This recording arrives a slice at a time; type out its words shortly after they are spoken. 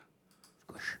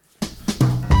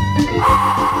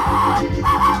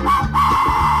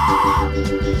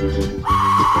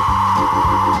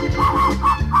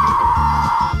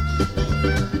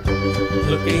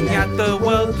Looking at the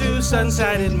world through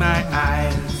sunset in my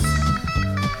eyes,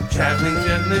 traveling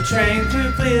in the train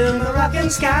through clear Moroccan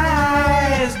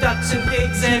skies. Ducks and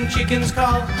pigs and chickens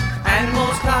call,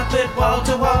 animals carpet wall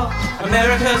to wall.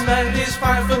 America's land is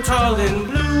 5 foot tall and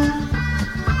blue.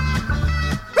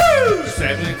 Woo!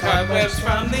 7 cobwebs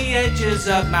from the edges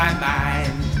of my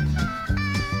mind.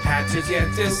 Had to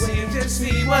yet to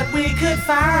see what we could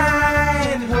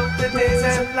find. Hope the days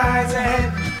that lies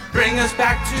ahead bring us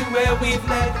back to where we've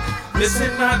led.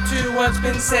 Listen not to what's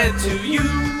been said to you.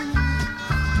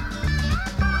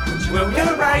 Well,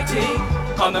 we're writing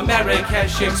on the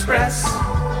Marrakesh Express.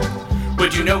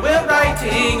 Would you know we're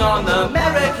writing on the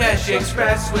Marrakesh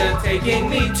Express? We're taking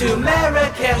me to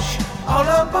Marrakesh. All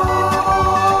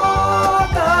aboard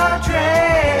the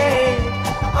train.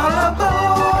 All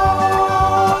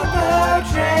aboard the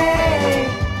train.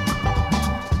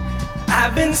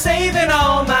 I've been saving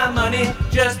all my money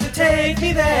just to take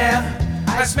me there.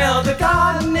 I smell the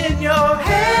garden in your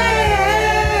hair.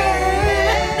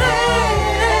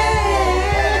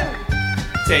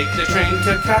 Take the train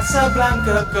to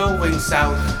Casablanca going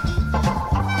south.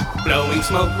 Blowing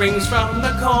smoke rings from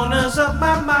the corners of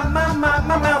my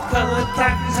mouth. Colored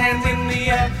cactus hands in the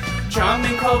air.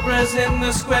 Charming cobras in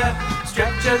the square.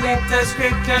 Stretch a little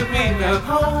script and we go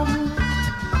home.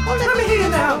 Well, let me hear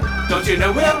now. Don't you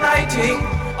know we're writing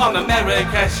on the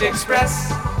Marrakesh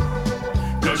Express?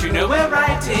 Don't you know we're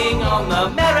writing on the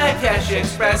Marrakesh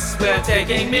Express? We're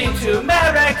taking me to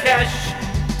Marrakesh.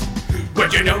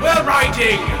 Would you know we're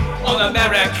riding on the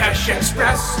Marrakesh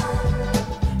Express?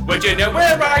 Would you know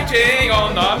we're riding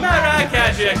on the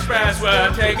Marrakesh Express? We're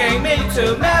taking me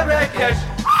to Marrakesh.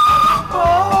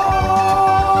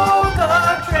 Oh,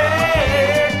 the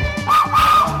train.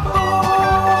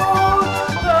 Oh,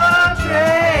 the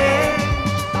train.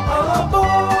 All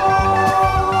aboard.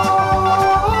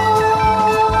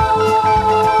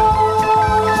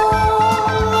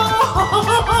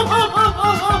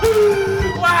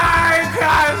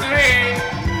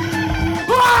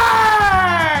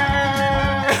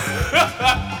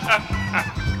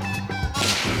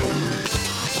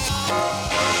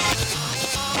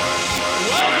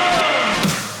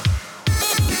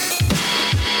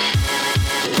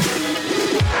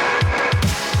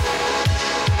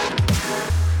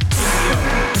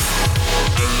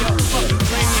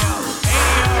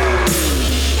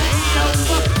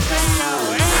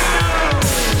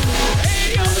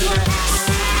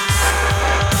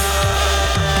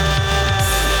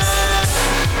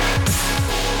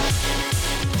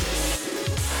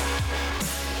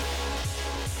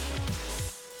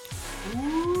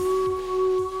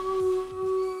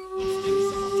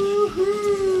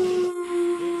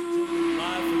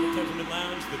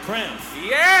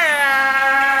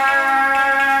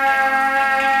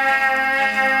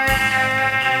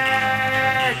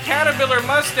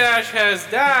 Mustache has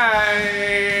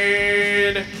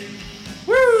died.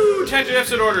 Woo! Tangent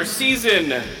episode order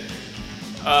season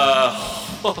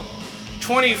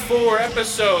 24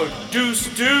 episode Deuce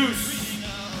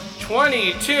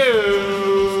 22.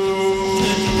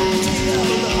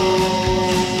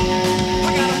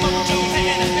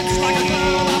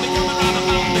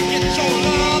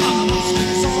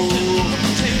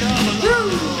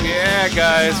 Yeah,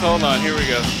 guys, hold on. Here we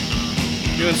go.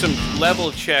 Doing some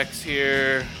level checks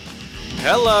here.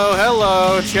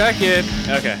 Hello, check it.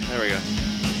 Okay, there we go.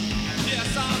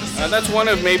 That's one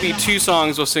of maybe 2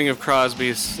 songs we'll sing of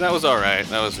Crosby's. That was alright,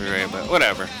 but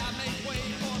whatever.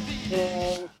 Yeah,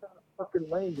 it was kind of fucking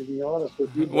lame, to be honest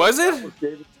with you. Was it?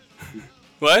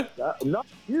 What? Not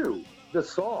you. The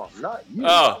song, not you.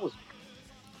 Oh.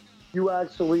 You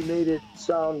actually made it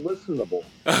sound listenable.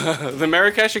 The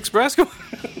Marrakesh Express?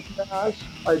 Gosh,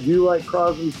 I do like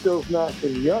Crosby, Stills, Nash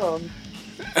and Young.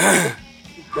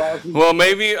 Well,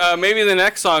 maybe the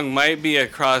next song might be a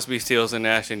Crosby, Stills, and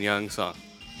Nash and Young song.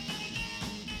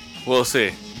 We'll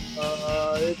see.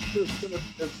 It's just gonna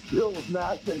be a Stills,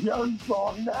 Nash and Young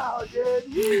song now,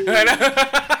 dude. I know.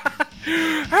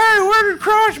 Hey, where did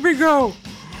Crosby go?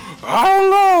 I don't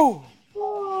know.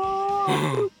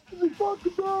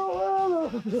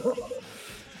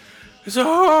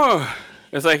 So,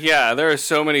 it's like, yeah, there are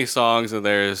so many songs and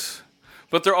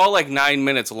but they're all like 9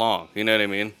 minutes long. You know what I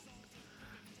mean?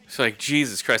 It's like,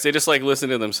 Jesus Christ, they just like listen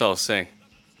to themselves sing.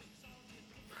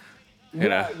 You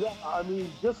know? Yeah, I mean,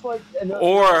 just like...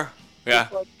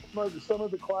 Like some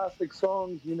of the classic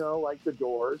songs, you know, like The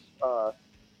Doors,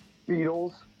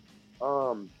 Beatles.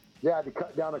 They had to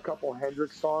cut down a couple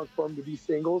Hendrix songs for them to be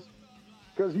singles.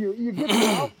 Because you get the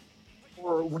album,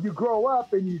 or when you grow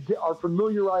up and are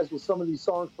familiarized with some of these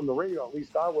songs from the radio, at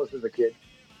least I was as a kid,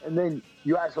 and then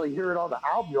you actually hear it on the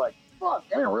album, you're like, fuck,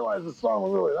 I didn't realize the song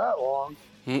was really that long.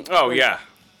 Oh, yeah.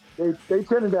 They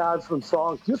tended to add some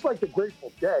songs, just like the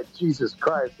Grateful Dead. Jesus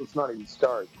Christ, let's not even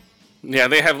start. Yeah,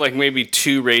 they have like maybe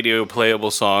 2 radio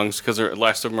playable songs because the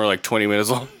last of them are like 20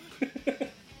 minutes long.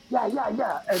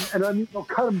 Yeah. And I mean, they'll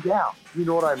cut them down. You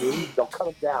know what I mean? They'll cut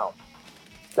them down.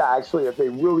 Actually, if they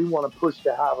really want to push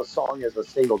to have a song as a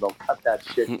single, they'll cut that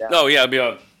shit down. Oh, yeah, it'll be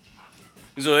on.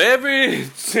 So every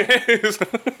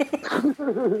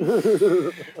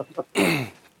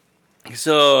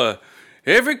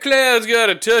cloud's got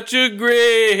a touch of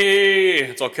gray.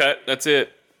 It's all cut. That's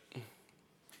it.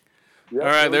 Yep, all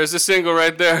right, there's the single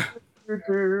right there.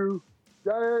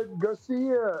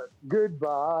 Garcia,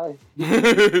 goodbye.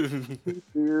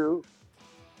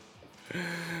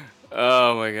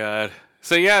 Oh my God.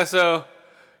 So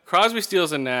Crosby,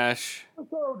 Stills, and Nash.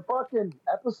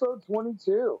 Episode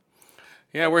 22.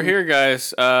 Yeah, we're here,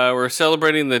 guys. We're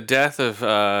celebrating the death of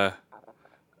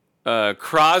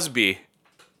Crosby.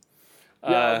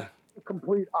 Yeah, the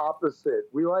complete opposite.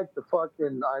 We like the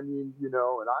fucking,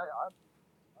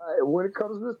 and when it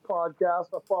comes to this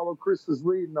podcast, I follow Chris's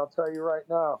lead, and I'll tell you right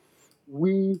now,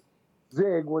 we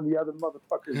zig when the other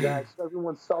motherfuckers zag. So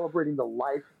everyone's celebrating the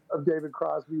life of David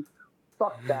Crosby.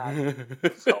 Fuck that.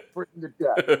 Celebrating the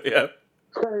death. Yeah.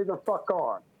 Carry the fuck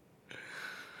on.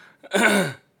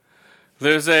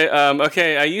 There's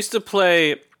I used to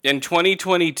play in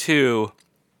 2022.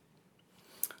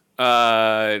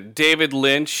 David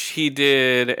Lynch, he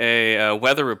did a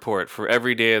weather report for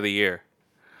every day of the year,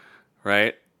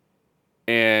 right?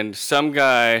 And some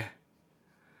guy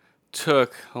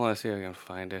took, hold on, see if I can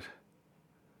find it.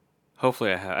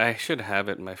 Hopefully I should have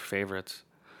it in my favorites.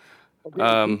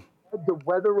 Okay, the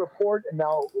weather report, and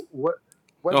now what?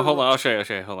 Oh, hold on, I'll show you.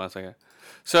 Hold on a second.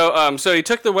 So he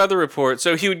took the weather report.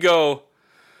 So he would go.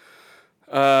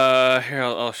 Here,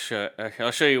 I'll show. Okay,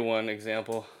 I'll show you one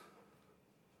example.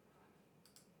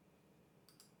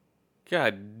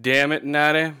 God damn it,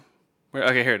 Nade.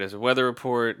 Okay, here it is. Weather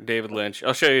report, David Lynch.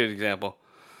 I'll show you an example.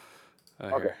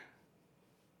 Okay. Here.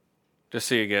 Just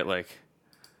so you get like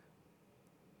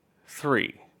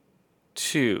 3,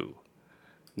 2,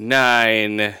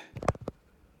 9.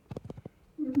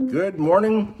 Good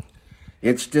morning.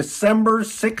 It's December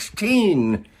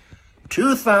 16,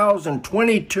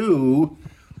 2022,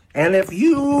 and if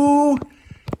you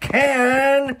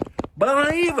can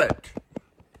believe it,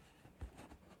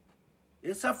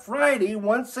 it's a Friday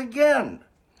once again.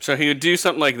 So he would do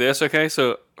something like this, okay?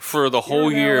 So for the whole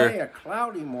Here in year... LA, a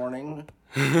cloudy morning.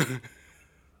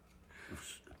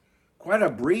 Quite a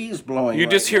breeze blowing. You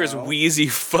just hear now. his wheezy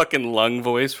fucking lung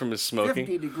voice from his smoking.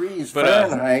 50 degrees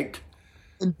Fahrenheit,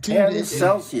 10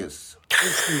 Celsius.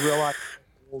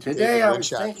 Today I was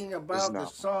thinking about the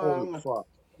song.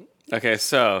 Okay,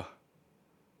 so...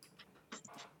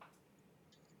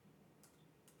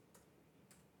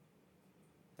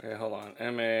 Okay, hold on.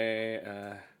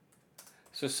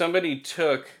 So somebody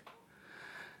took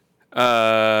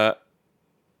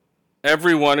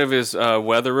every one of his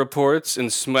weather reports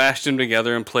and smashed them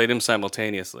together and played them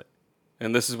simultaneously.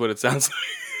 And this is what it sounds like.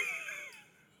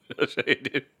 I'll show you,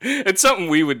 dude. It's something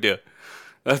we would do.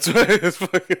 That's what it's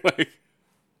fucking like.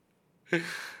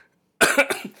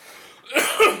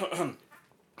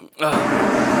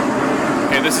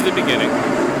 Okay, this is the beginning.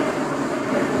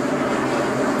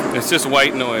 It's just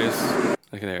white noise.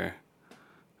 Look at there.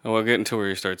 And we'll get into where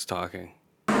he starts talking.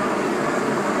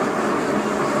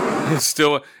 It's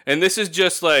still, and this is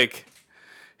just like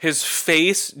his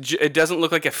face. It doesn't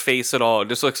look like a face at all. It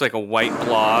just looks like a white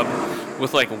blob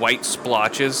with like white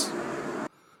splotches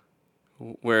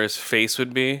where his face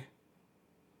would be.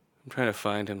 I'm trying to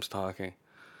find him talking.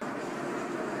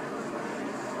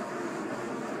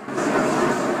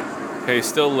 Okay,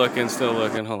 still looking.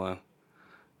 Hold on.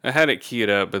 I had it keyed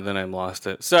up, but then I lost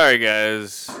it. Sorry,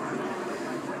 guys.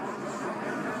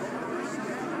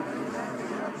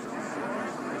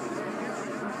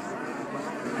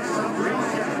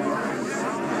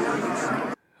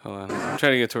 Hold on. I'm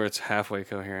trying to get to where it's halfway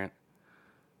coherent.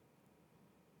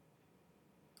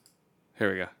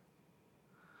 Here we go.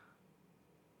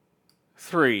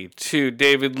 3, 2,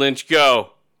 David Lynch,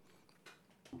 go.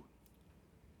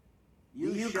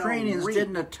 You Ukrainians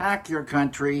didn't attack your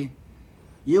country.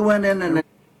 You went in and...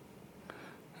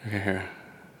 Okay, here.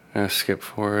 I'm going to skip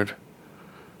forward.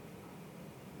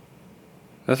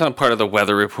 That's not part of the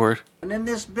weather report. And in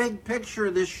this big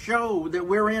picture, this show that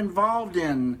we're involved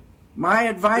in, my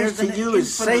advice to you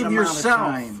is save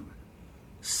yourself.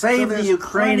 Save the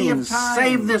Ukrainians.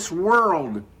 Save this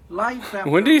world. life after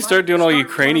When did he start life. doing all Start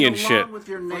Ukrainian getting along shit? with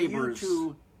your For you neighbors.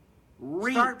 to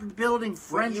reap Start building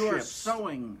what you are friendships.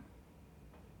 sowing.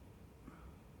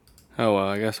 Oh, well,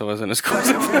 I guess I wasn't as close.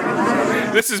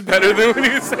 This is better than what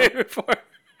he was saying before.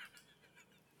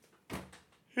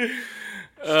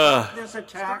 This attack.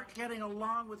 Start getting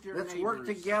along with your Let's neighbors. work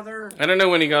together. I don't know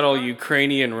when he got all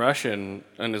Ukrainian Russian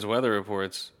on his weather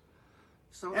reports.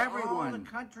 So that all Everyone, the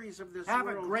countries of this have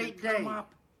a world great can come day.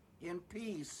 up in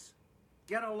peace.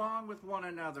 Get along with one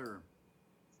another.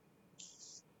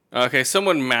 Okay,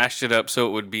 someone mashed it up so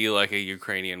it would be like a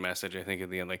Ukrainian message, I think, at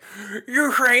the end. Like,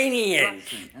 Ukrainians!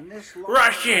 And this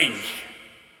Russians!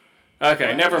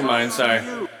 Okay, never mind, sorry.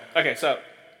 Okay, so,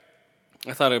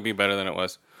 I thought it would be better than it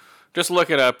was. Just look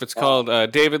it up. It's called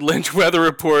David Lynch Weather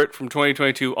Report from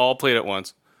 2022, all played at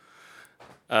once.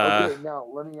 Okay, now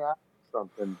let me ask you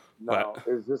something. Now, What?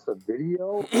 is this a video?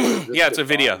 Or is this Yeah, it's a just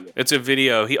video. audio? It's a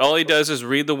video. All he does is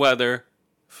read the weather,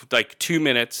 like 2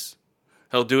 minutes.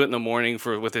 He'll do it in the morning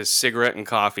with his cigarette and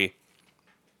coffee.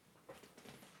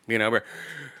 You know, where,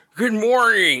 good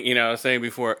morning, you know, I was saying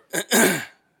before.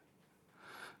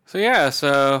 So yeah,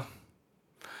 so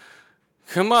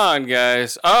come on,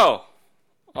 guys. Oh,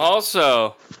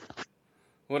 also,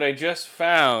 what I just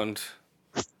found.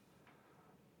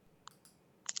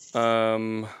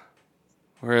 Where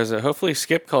is it? Hopefully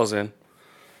Skip calls in.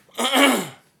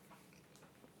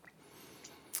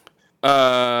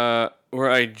 Where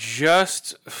I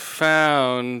just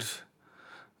found,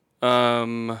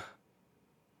 where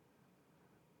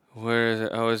is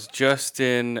it? I was just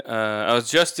in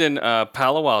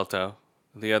Palo Alto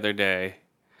the other day,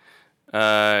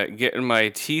 getting my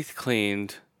teeth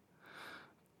cleaned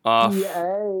off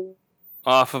Yay.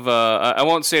 of a. I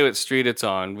won't say what street it's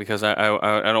on because I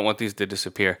don't want these to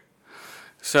disappear.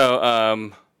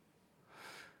 So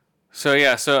so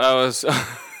yeah, so I was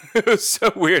it was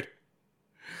so weird.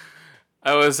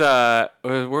 I was where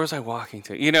was I walking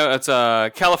to? You know, it's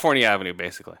California Avenue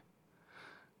basically.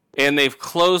 And they've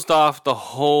closed off the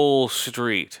whole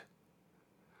street.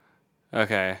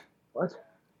 Okay. What?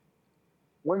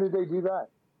 When did they do that?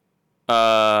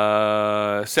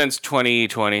 Since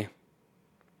 2020.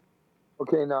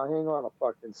 Okay, now hang on a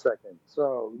fucking second.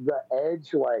 So the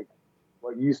edge, like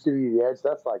what used to be the edge,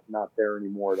 that's like not there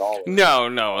anymore at all.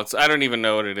 No, it's I don't even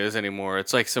know what it is anymore.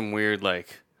 It's like some weird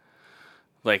like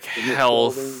In this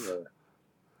health. building,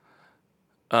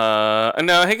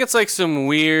 No, I think it's like some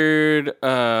weird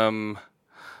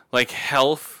like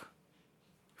health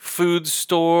food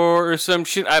store or some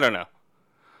shit. I don't know.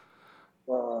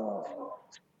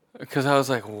 Because I was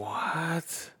like,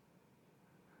 what?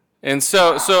 And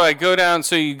so I go down.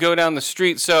 So you go down the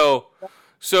street. So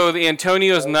the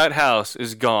Antonio's Nut House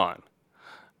is gone.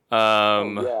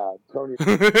 yeah, Tony.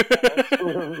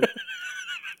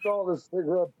 All the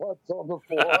cigarette butts on the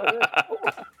floor.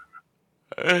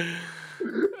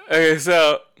 Okay,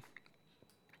 so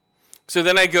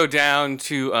then I go down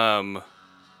to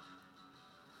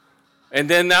and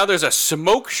then now there's a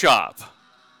smoke shop.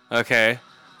 Okay,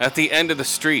 at the end of the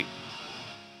street.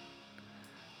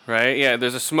 Right? Yeah,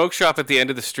 there's a smoke shop at the end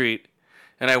of the street.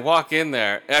 And I walk in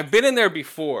there. And I've been in there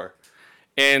before.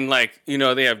 And, like, you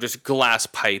know, they have just glass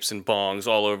pipes and bongs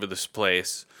all over this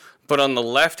place. But on the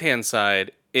left-hand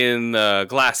side, in the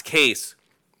glass case,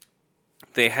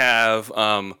 they have,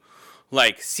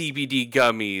 like, CBD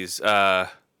gummies. Oh,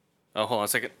 hold on a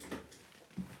second.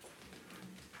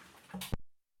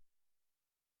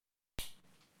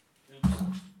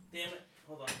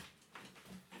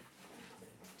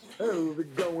 Oh, the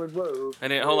going road.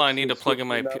 Hold on, I need to plug in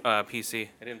my PC.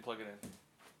 I didn't plug it in.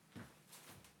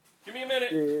 Give me a minute.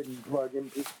 Didn't plug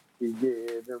in PC,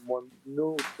 didn't want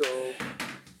no show.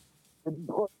 Didn't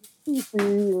plug in PC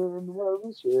in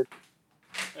no shit.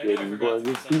 I knew I Didn't forgot plug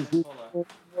in to do PC something. Hold on. in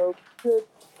no shit.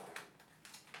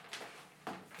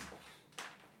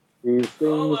 These things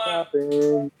Hold on.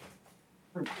 happen.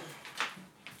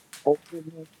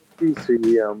 Open the PC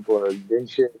unplugged and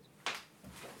shit.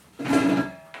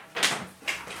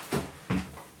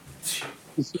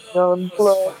 PC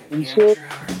unplugged and shit.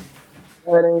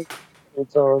 That ain't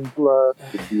it's unplugged.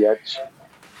 Bitch.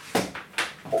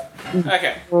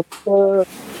 Okay. Hold on.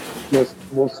 What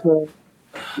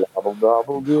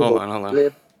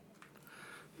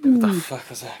the fuck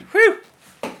was that? Whew!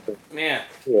 Man.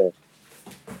 Yeah.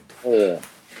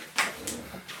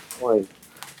 Wait.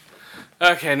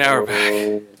 Okay, now we're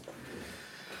back.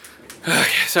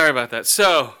 Okay, sorry about that.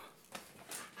 So,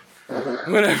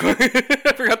 when I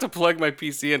forgot to plug my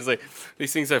PC in, it's like,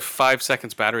 these things have 5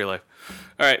 seconds battery life.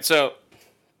 Alright, so,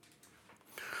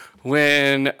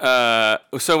 when I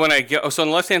go, so on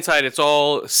the left-hand side, it's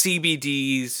all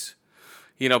CBDs,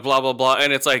 you know, blah, blah, blah.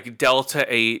 And it's like Delta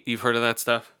 8. You've heard of that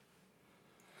stuff?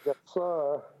 Yes, sir.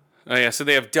 Oh, yeah. So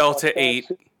they have Delta 8.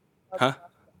 Huh?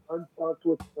 Unfucked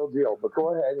with no deal, but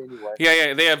go ahead anyway.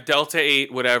 Yeah. They have Delta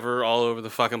 8, whatever, all over the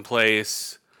fucking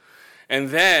place. And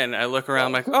then I look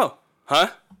around like, oh, huh?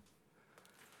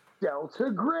 Delta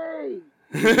Gray.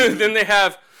 Then they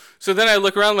have, so then I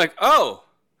look around like, oh,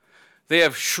 they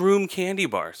have shroom candy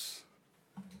bars.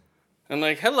 I'm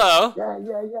like, hello. Yeah.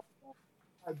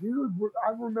 Dude, I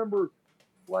remember,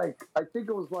 like, I think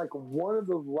it was like one of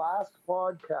the last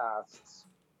podcasts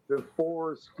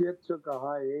before Skip took a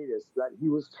hiatus that he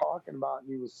was talking about, and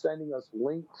he was sending us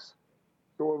links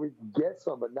to where we could get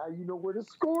some, but now you know where to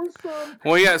score some.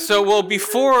 Well, yeah, so,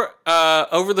 before,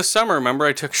 over the summer, remember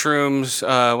I took shrooms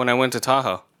when I went to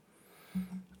Tahoe.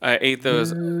 I ate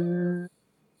those. I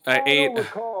don't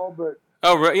recall, but...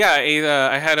 Oh, yeah,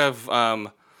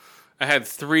 I had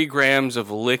 3 grams of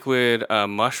liquid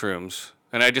mushrooms,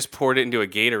 and I just poured it into a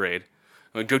Gatorade.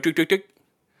 I went,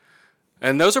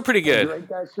 and those are pretty good. You drank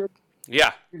that shit?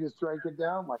 Yeah. You just drank it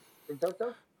down? Like,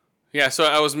 Yeah, so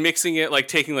I was mixing it, like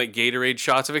taking like Gatorade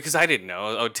shots of it, because I didn't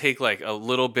know. I would take like a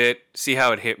little bit, see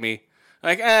how it hit me.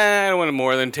 Like, I don't want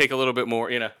more, then take a little bit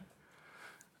more, you know.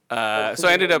 So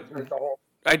I ended up,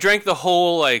 I drank the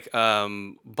whole like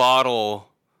bottle.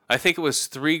 I think it was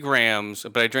 3 grams,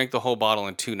 but I drank the whole bottle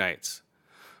in 2 nights.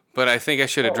 But I think I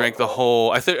should have drank the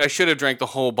whole, I should have drank the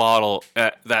whole bottle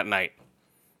that night.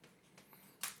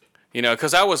 You know,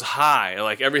 because I was high.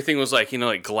 Like, everything was like, you know,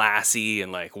 like glassy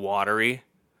and like watery.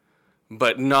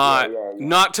 But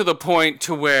not to the point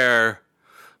to where,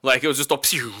 like, it was just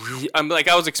I'm like,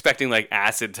 I was expecting like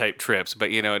acid type trips,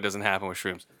 but you know, it doesn't happen with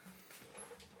shrooms.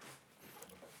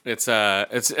 It's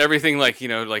everything like, you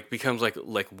know, like becomes like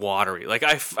watery. Like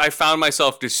I found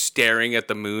myself just staring at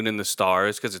the moon and the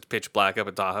stars because it's pitch black up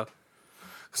at Tahoe.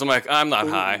 Because I'm like, I'm not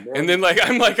high, and then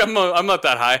I'm not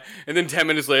that high, and then 10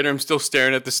 minutes later I'm still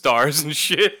staring at the stars and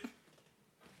shit.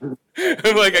 I'm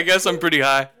like, I guess I'm pretty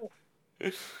high.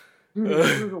 Dude,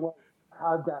 you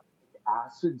had that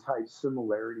acid type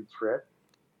similarity trip.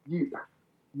 You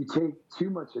take too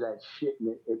much of that shit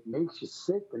and it makes you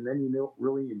sick, and then you don't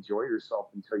really enjoy yourself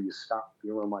until you stop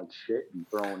feeling like shit and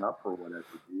throwing up or whatever,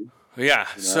 dude. Yeah.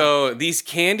 You know? So these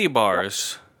candy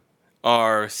bars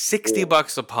are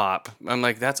 $60 a pop. I'm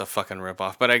like, that's a fucking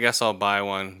ripoff, but I guess I'll buy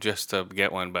one just to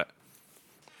get one. But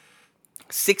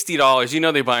 $60, you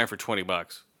know, they buy them for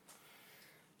 $20.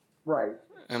 Right.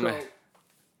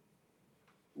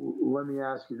 Let me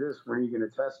ask you this: when are you going to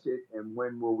test it, and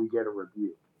when will we get a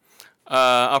review?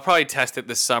 I'll probably test it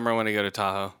this summer when I go to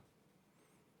Tahoe.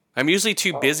 I'm usually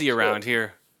too busy around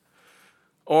here.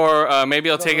 Or maybe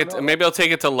I'll take it. Maybe I'll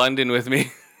take it to London with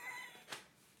me.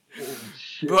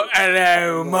 But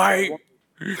hello, mate.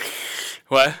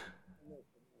 What?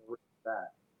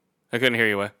 I couldn't hear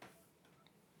you. What?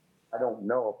 I don't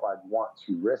know if I'd want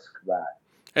to risk that.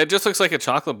 It just looks like a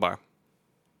chocolate bar.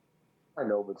 I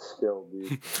know, but still,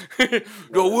 dude.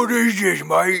 No, what is this,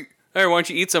 mate? Hey, why don't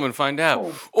you eat some and find out?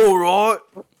 All right.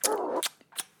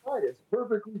 Right, it's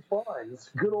perfectly fine. It's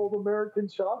good old American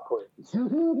chocolate.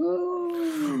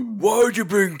 Why'd you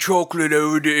bring chocolate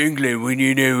over to England when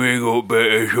you know we got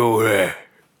better chocolate?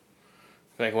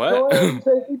 Like what? Go ahead and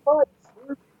take a bite.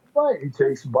 He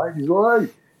takes a bite. He's like,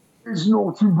 it's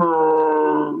not too bad.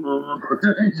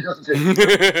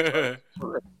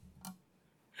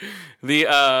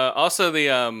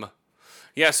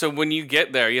 Yeah, so when you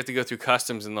get there, you have to go through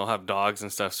customs, and they'll have dogs and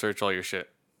stuff search all your shit.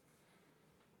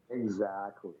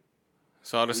 Exactly.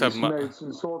 So I'll just have made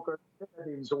some sort of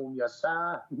headings on your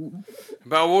side.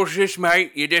 But what's this,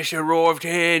 mate? You just arrived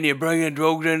here and you're bringing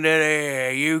drugs into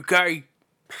the UK?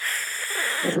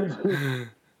 I'm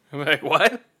like,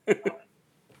 what?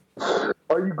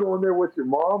 Are you going there with your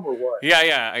mom or what?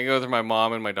 Yeah. I go with my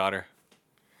mom and my daughter.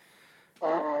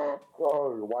 Oh,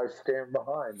 your wife's staying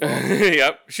behind.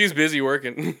 Yep, she's busy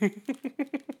working.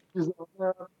 She's like,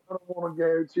 no, I don't want to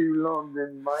go to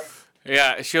London, mate.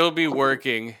 Yeah, she'll be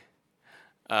working.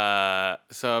 So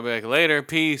I'll be like, later,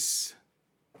 peace.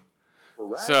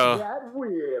 So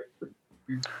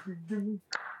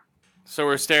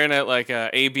we're staring at like a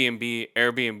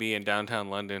Airbnb in downtown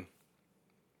London.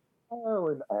 Oh,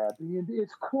 an Airbnb.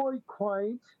 It's quite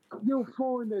quaint. You'll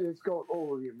find that it's got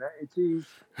all the amenities.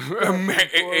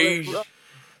 Amenities.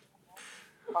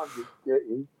 I'm just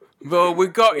kidding. Well, we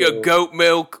got your goat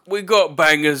milk. We got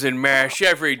bangers and mash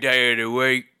every day of the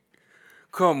week.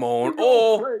 Come on.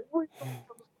 We got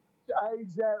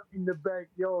eggs out in the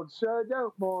backyard, so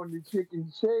don't mind the chicken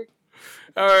shake.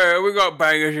 Alright, we got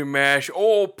bangers and mash,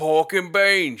 all pork and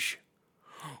beans.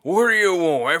 What do you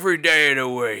want every day of the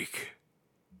week?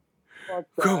 Fuck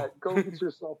that. Go get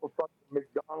yourself a fucking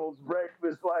McDonald's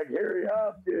breakfast like Harry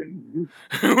Hopkins.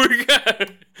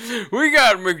 we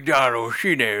got McDonald's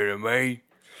in there, mate.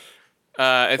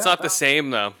 It's not the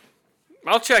same though.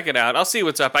 I'll check it out. I'll see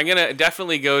what's up. I'm gonna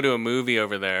definitely go to a movie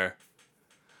over there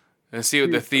and see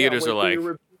what the theaters are like.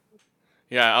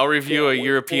 Yeah, I'll review a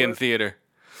European theater.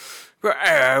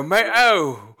 Mate,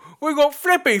 we got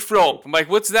Flippy Flop. I'm like,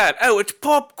 what's that? Oh, it's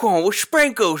popcorn with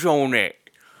sprinkles on it.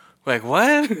 Like,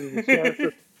 what? What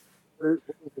are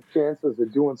the chances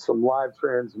of doing some live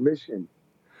transmission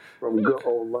from good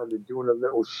old London, doing a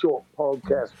little short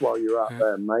podcast while you're out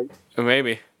there, mate?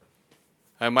 Maybe.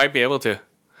 I might be able to.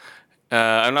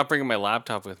 I'm not bringing my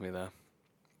laptop with me, though.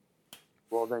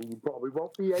 Well, then you probably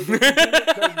won't be able to do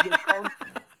it.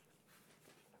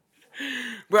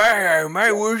 Well,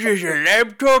 mate, what's this, a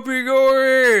laptop you got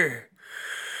here?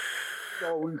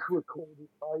 Always record it,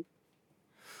 mate.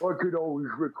 I could always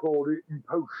record it and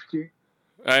post it.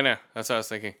 I know. That's what I was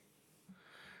thinking.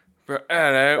 But,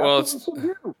 well, it's...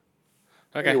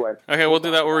 Okay. Okay, we'll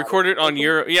do that. We'll record it on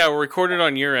your... Yeah, we'll record it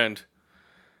on your end.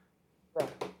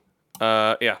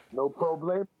 Yeah. No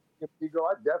problem. If you go,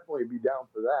 I'd definitely be down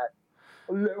for that.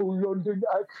 A little London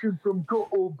action from good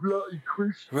old bloody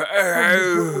Chris.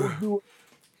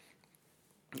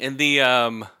 And the,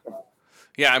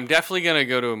 yeah, I'm definitely going to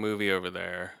go to a movie over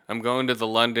there. I'm going to the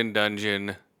London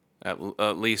Dungeon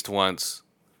at least once.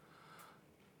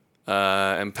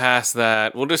 And past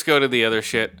that, we'll just go to the other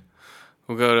shit.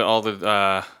 We'll go to all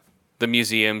the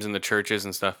museums and the churches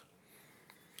and stuff.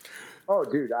 Oh,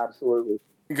 dude, absolutely.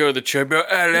 Go to the church.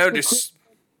 Just...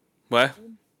 What?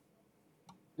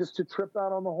 Just to trip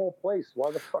out on the whole place. Why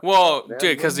the fuck? Well, not,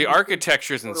 dude, because the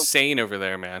architecture is insane over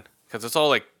there, man. Because it's all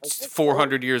like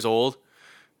 400 years old.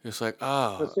 It's like,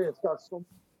 oh. It's got so much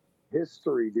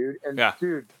history, dude. And yeah.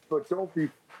 Dude, but don't be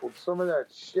fooled. Some of that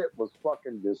shit was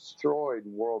fucking destroyed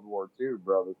in World War II,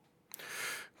 brother.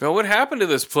 But what happened to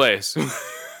this place?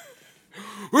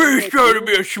 We're trying to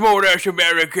be a smart-ass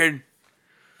American.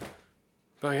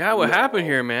 But yeah, what happened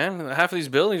here, man? Half of these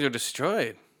buildings are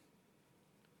destroyed.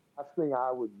 Last thing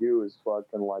I would do is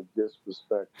fucking like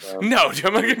disrespect them. No,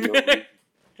 I'm not gonna.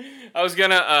 I was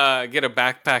gonna get a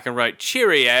backpack and write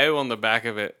Cheerio on the back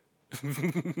of it.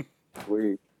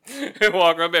 Sweet. And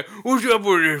walk around there. What's up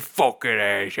with this fucking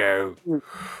asshole? You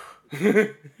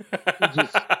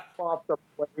just popped up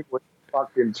with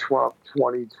fucking Trump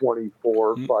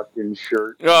 2024 fucking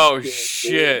shirt. Oh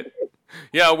shit.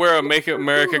 Yeah, I'll wear a Make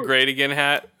America Great Again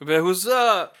hat. But what's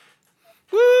up?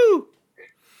 Woo!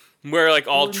 Wear like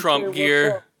all Trump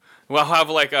gear. Well, I'll have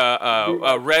like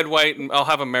a red, white, and I'll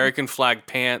have American flag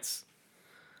pants.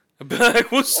 I'll be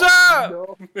like, what's up?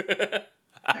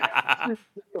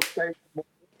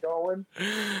 Going.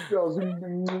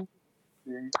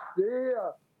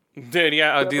 Dude,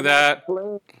 yeah, I'll do that.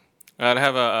 I'd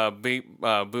have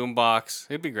a boom box.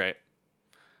 It'd be great.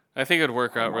 I think it'd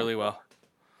work out really well.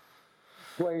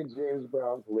 Playing James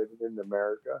Brown's Living in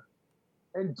America.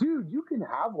 And dude, you can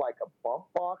have like a bump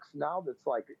box now that's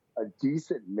like a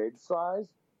decent mid-size.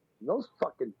 And those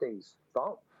fucking things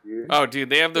thump, dude. Oh, dude,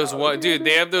 they have those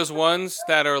they have those ones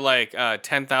that are like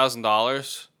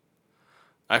 $10,000.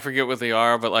 I forget what they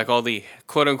are, but like all the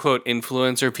quote unquote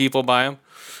influencer people buy them,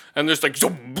 and there's like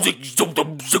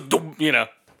you know,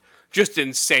 just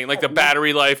insane. Like the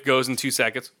battery life goes in 2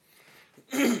 seconds.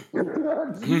 you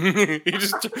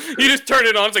just turn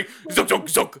it on. It's like zunk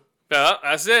zunk zunk.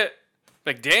 That's it.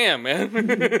 Like, damn, man. Dude,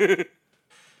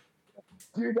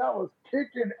 that was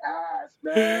kicking ass,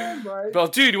 man. Right? Well,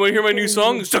 dude, you want to hear my new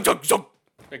song? Zunk, zunk, zunk.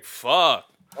 Like, fuck.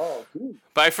 Oh, dude.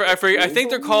 But I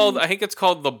think they're called, I think it's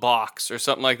called The Box or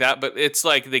something like that, but it's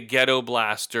like the ghetto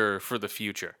blaster for the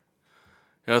future.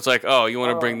 You know, it's like, oh, you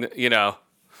want to bring,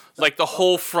 like the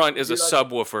whole front is a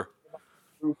subwoofer.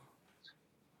 You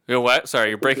know what? Sorry,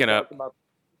 you're breaking up.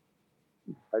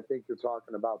 I think you're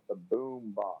talking about the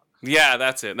boom box. Yeah,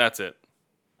 that's it. That's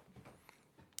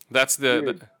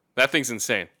that thing's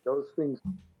insane. Those things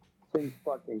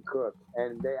fucking cook,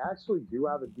 and they actually do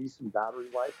have a decent battery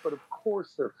life, but of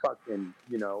course they're fucking,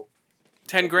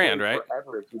 $10,000, right?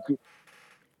 Forever if you keep.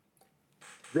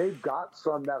 They've got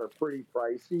some that are pretty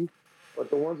pricey, but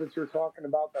the ones that you're talking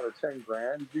about that are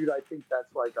 $10,000, dude, I think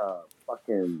that's like a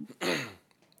fucking,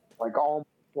 like almost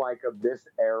like of this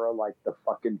era, like the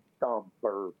fucking Thump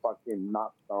or fucking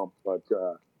not Thump, but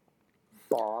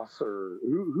Boss or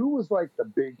who was like the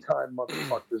big time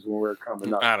motherfuckers when we were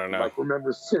coming up? I don't know. Like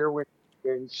remember Sirwin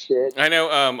and shit. I know.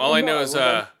 All I know is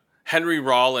Henry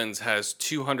Rollins has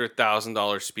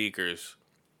 $200,000 speakers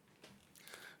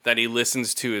that he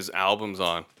listens to his albums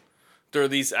on. There are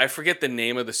these. I forget the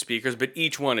name of the speakers, but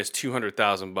each one is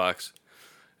 $200,000.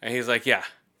 And he's like, yeah.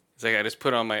 He's like, I just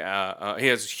put on my, he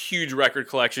has a huge record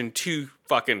collection, he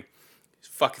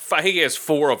has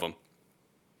 4 of them.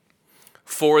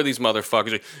 4 of these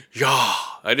motherfuckers. Like, yeah,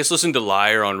 I just listened to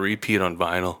Liar on repeat on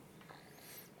vinyl.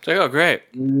 It's like, oh, great.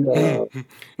 No.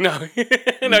 No,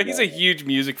 he's a huge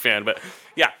music fan, but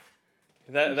yeah,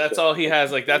 that's all he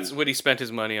has. Like, that's what he spent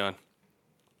his money on.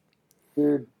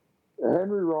 Dude,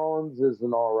 Henry Rollins is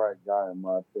an all right guy, in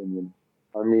my opinion.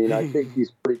 I mean, I think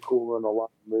he's pretty cool in a lot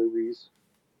of movies.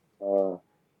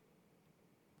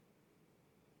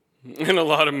 In a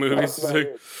lot of movies, it's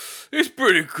like, it's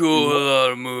pretty cool in a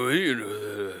lot of movies. You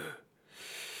know.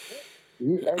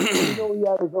 He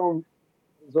had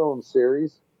his own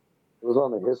series. It was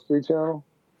on the History Channel.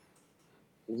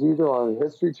 It was either on the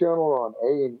History Channel or on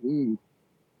A&E,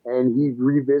 and he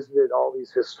revisited all these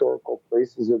historical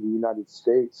places of the United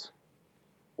States.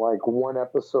 Like one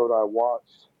episode I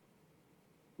watched,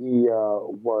 he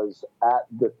was at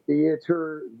the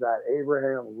theater that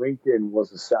Abraham Lincoln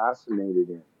was assassinated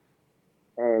in.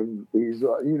 And he's,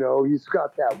 he's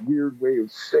got that weird way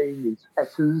of saying his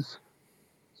S's.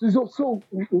 So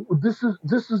this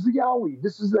is the alley.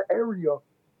 This is the area.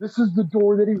 This is the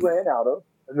door that he ran out of.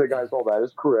 And the guy's all, that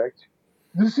is correct.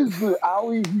 This is the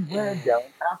alley he ran down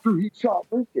after he shot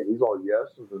Lincoln. He's all, yes,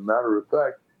 as a matter of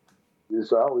fact,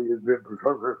 this alley has been...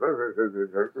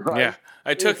 Right? Yeah,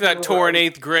 I took that tour in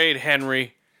 8th grade,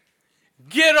 Henry.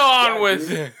 Get on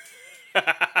with it.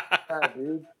 Yeah,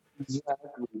 dude.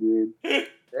 Exactly, dude.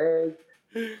 Exactly.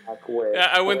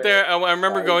 Yeah, I went there. I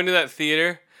remember going to that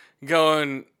theater,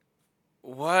 going,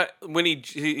 what? When he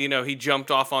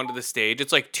jumped off onto the stage,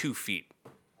 it's like 2 feet.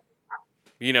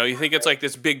 You know, you think it's like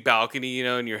this big balcony,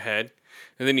 in your head,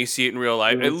 and then you see it in real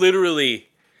life. Mm-hmm.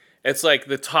 It's like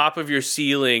the top of your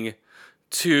ceiling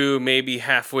to maybe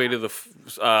halfway to the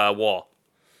wall.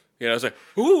 It's like,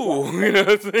 ooh,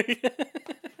 it's like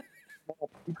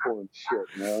people and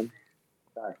shit, man.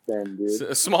 Back then,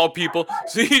 dude. Small people.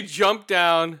 So he jumped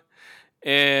down,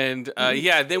 and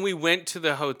then we went to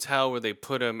the hotel where they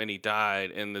put him, and he died,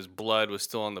 and his blood was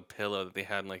still on the pillow that they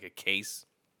had in like a case.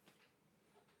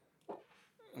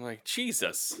 I'm like,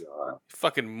 Jesus,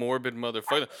 fucking morbid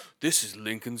motherfucker. This is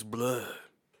Lincoln's blood.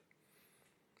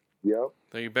 Yep.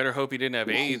 So you better hope he didn't have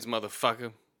AIDS,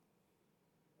 motherfucker.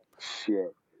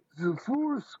 Shit.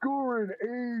 4 and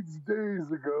AIDS days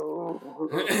ago.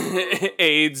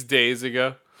 AIDS days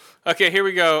ago. Okay, here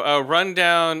we go. A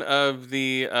rundown of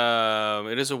the...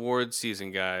 it is award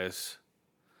season, guys.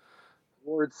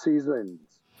 Award seasons.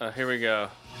 Here we go.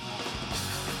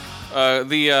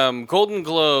 The Golden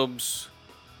Globes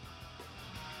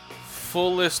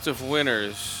full list of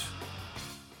winners.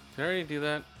 Did I already do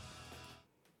that?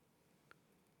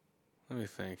 Let me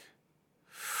think.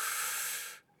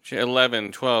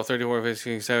 11, 12, 34,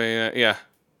 15, 17, yeah.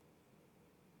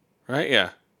 Right? Yeah.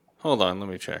 Hold on, let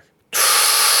me check.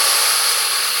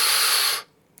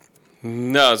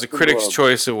 No, it's a Critics'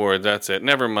 Choice Award. That's it.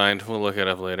 Never mind. We'll look it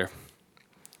up later.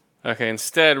 Okay,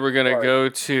 instead, we're going to go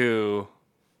to...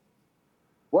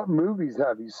 What movies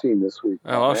have you seen this week?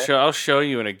 Oh, I'll show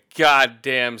you in a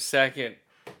goddamn second.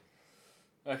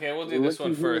 Okay, we'll do this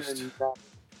one first.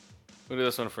 We'll do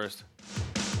this one first.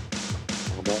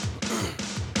 Hold on.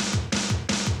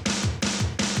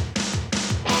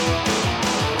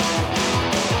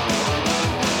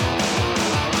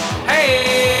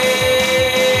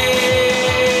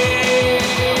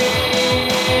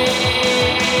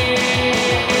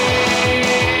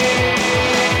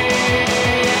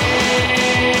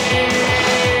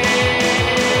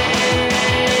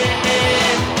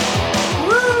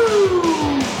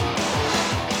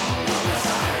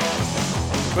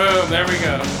 Boom, there we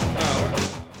go.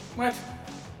 Oh, what?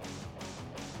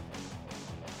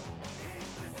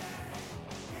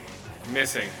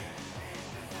 Missing.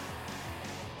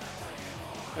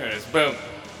 There it is. Boom.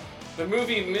 The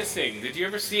movie Missing. Did you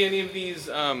ever see any of these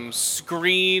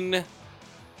screen?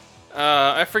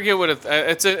 I forget what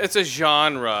it's a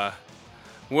genre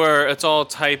where it's all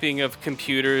typing of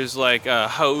computers, like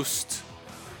host.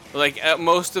 Like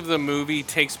most of the movie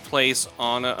takes place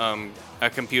on a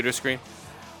computer screen.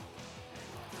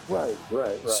 Right.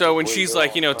 So when she's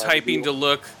like, typing to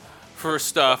look for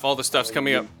stuff, all the stuff's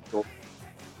coming up.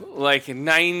 Like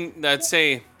I'd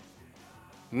say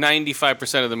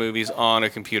 95% of the movie's on a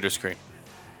computer screen.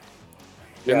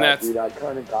 Yeah, and that's... dude, I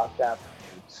kind of got that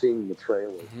from seeing the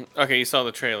trailer. Okay, you saw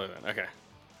the trailer then. Okay.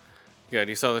 Good,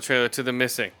 you saw the trailer to The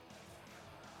Missing.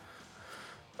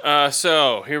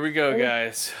 So, here we go,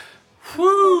 guys.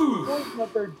 Woo!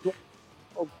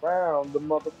 Around the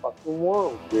motherfucking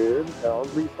world, dude.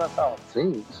 At least that's how it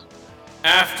seems.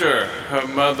 After her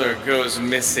mother goes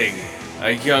missing,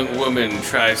 A young woman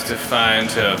tries to find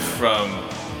her from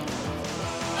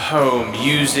home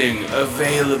using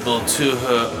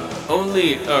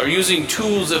using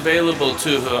tools available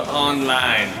to her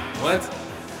online. What?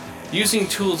 Using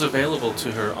tools available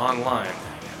to her online.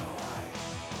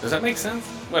 Does that make sense?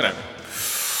 Whatever.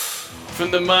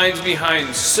 From the minds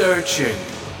behind Searching,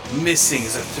 Missing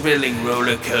is a thrilling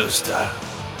roller coaster.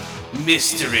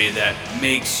 Mystery that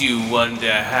makes you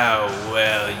wonder how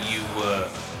well you were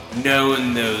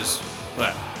known those.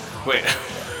 What? Wait.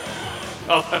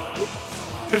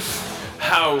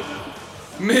 How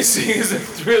Missing is a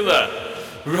thriller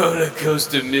roller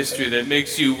coaster mystery that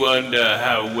makes you wonder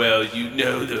how well you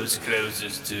know those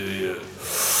closest to you.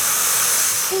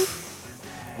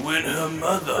 When her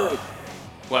mother.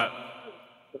 What?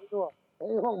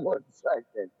 Hang on 1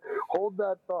 second. Hold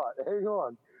that thought. Hang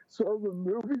on. So the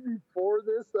movie before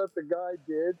this that the guy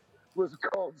did was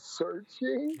called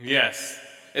Searching? Yes.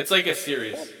 It's like a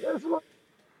series. That's what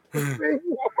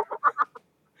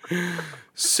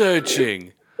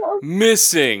Searching.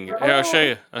 Missing. Here, I'll show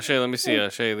you. Let me see. I'll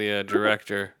show you the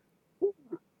director. I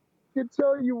can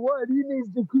tell you what, he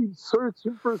needs to keep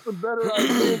searching for some better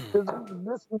ideas because he's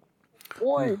missing the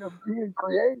point of being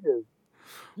creative.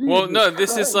 Well, Jesus no,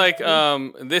 this Christ, is like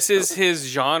man. this is his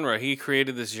genre. He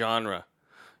created this genre.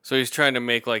 So he's trying to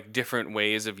make like different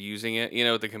ways of using it, you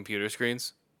know, with the computer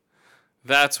screens.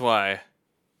 That's why.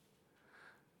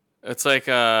 It's like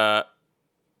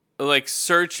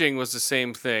Searching was the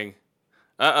same thing.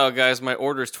 Uh-oh, guys, my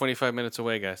order is 25 minutes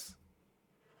away, guys.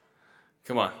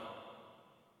 Come on.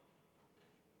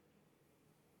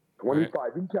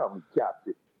 25 and counting,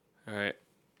 Captain. All right.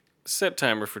 Set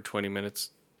timer for 20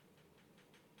 minutes.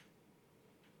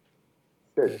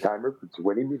 Set timer for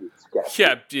 20 minutes, Captain.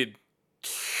 Yeah, dude.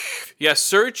 Yeah,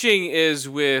 Searching is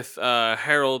with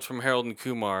Harold from Harold and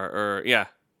Kumar,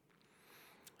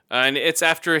 and it's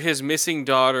after his missing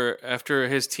daughter, after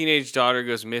his teenage daughter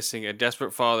goes missing, a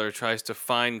desperate father tries to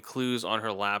find clues on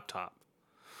her laptop.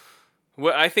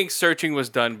 Well, I think Searching was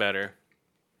done better.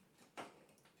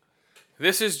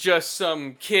 This is just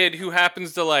some kid who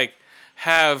happens to like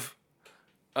have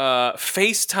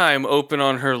FaceTime open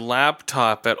on her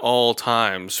laptop at all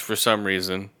times for some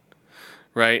reason,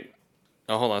 right?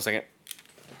 Oh, hold on a second.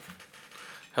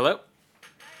 Hello? I was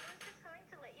just calling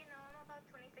to let you know I'm about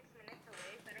 26 minutes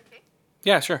away. Is that okay?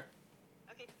 Yeah, sure.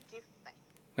 Okay, thank you. Bye.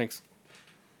 Thanks.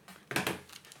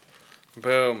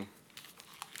 Boom.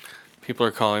 People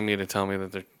are calling me to tell me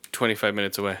that they're 25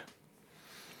 minutes away.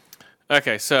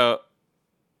 Okay, so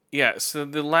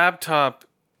the laptop,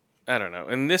 I don't know.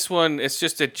 In this one, it's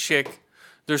just a chick.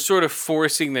 They're sort of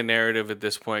forcing the narrative at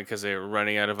this point because they're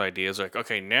running out of ideas. Like,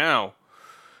 okay, now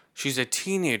she's a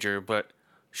teenager, but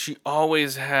she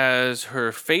always has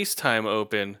her FaceTime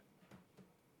open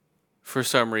for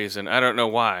some reason. I don't know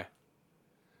why.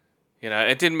 You know,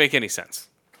 it didn't make any sense.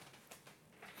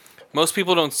 Most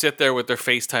people don't sit there with their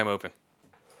FaceTime open.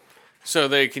 So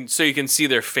you can see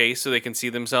their face, so they can see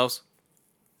themselves.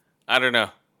 I don't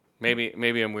know.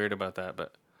 Maybe I'm weird about that,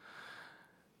 but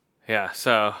yeah,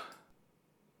 so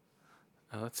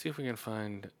let's see if we can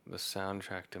find the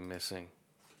soundtrack to Missing.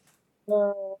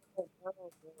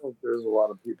 There's a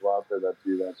lot of people out there that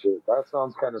do that shit. That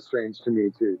sounds kind of strange to me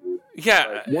too, dude.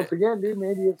 Yeah. Like, once again, dude,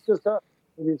 maybe it's just us.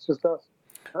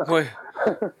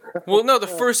 Well, no, the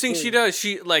first thing she does,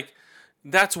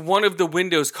 that's one of the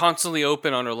windows constantly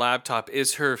open on her laptop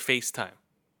is her FaceTime.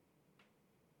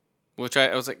 Which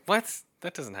I was like, what?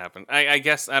 That doesn't happen. I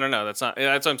guess, I don't know. That's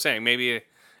what I'm saying. Maybe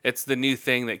it's the new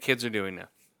thing that kids are doing now.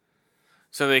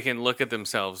 So they can look at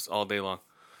themselves all day long.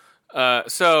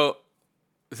 So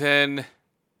then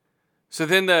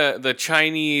the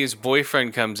Chinese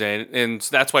boyfriend comes in, and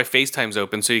that's why FaceTime's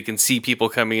open, so you can see people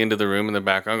coming into the room in the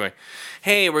background going,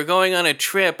 hey, we're going on a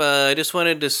trip. I just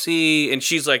wanted to see. And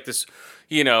she's like this,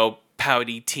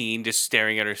 pouty teen just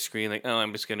staring at her screen like, oh,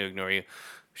 I'm just going to ignore you.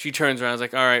 She turns around and is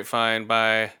like, all right, fine,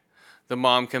 bye. The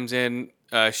mom comes in.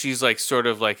 She's like sort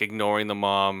of like ignoring the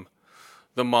mom.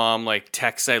 The mom like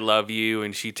texts, I love you,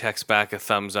 and she texts back a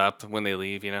thumbs up when they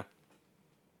leave,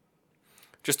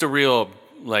 Just a real,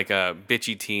 like, a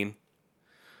bitchy teen.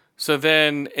 So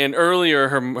then, and earlier,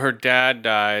 her dad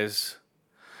dies,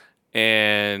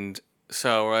 and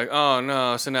so we're like, oh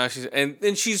no, so now and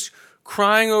then she's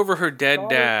crying over her dead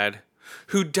dad,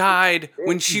 who died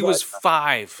when she was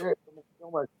 5.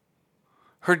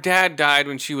 Her dad died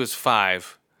when she was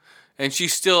 5, and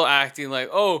she's still acting like,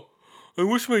 oh, I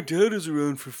wish my dad was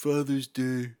around for Father's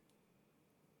Day.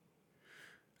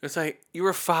 It's like, you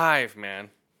were 5, man.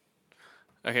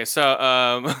 Okay, so,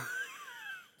 I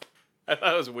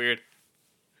thought it was weird.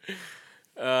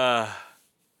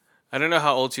 I don't know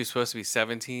how old she's supposed to be,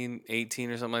 17,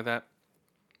 18 or something like that.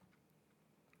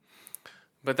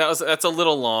 But that's a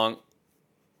little long.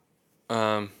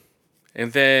 And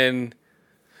then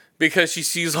because she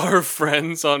sees all her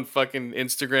friends on fucking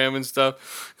Instagram and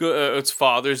stuff, it's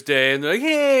Father's Day, and they're like,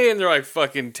 hey, and they're like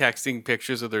fucking texting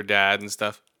pictures of their dad and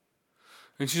stuff.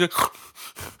 And she's like,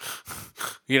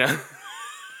 you know,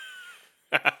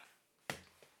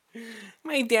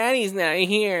 my daddy's not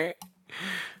here.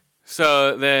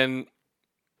 So then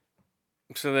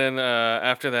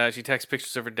after that, she texts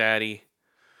pictures of her daddy.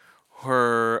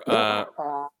 Her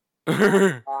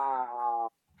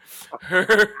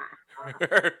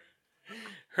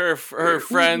her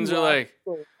friends are like,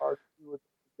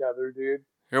 together, dude.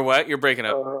 You're what? You're breaking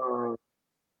up.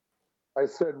 I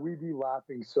said we'd be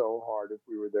laughing so hard if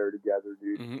we were there together,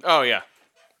 dude. Mm-hmm. Oh yeah.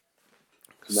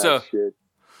 And that shit,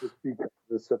 just because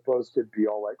it's supposed to be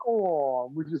all like, oh,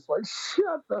 and we're just like,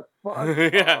 shut the fuck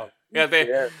yeah, up. yeah.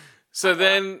 Yeah. So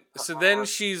then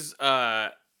she's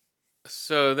supposed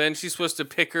to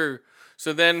pick her.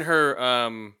 So then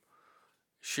her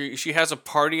she has a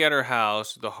party at her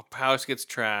house. The house gets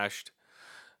trashed.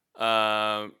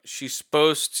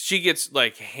 She gets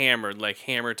like hammered, like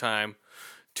hammer time,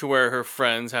 to where her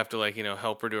friends have to like, you know,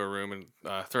 help her to her room and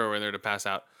throw her in there to pass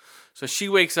out. So she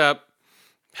wakes up,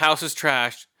 house is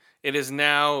trashed. It has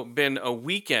now been a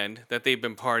weekend that they've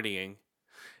been partying,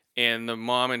 and the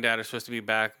mom and dad are supposed to be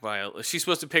back she's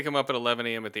supposed to pick him up at 11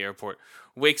 a.m. at the airport.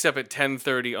 Wakes up at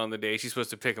 10:30 on the day she's supposed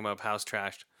to pick him up, house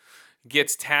trashed.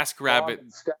 Gets TaskRabbit.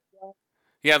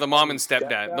 Yeah, the mom and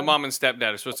stepdad. The mom and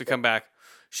stepdad are supposed to come back.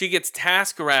 She gets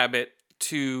TaskRabbit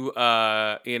to,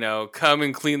 come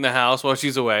and clean the house while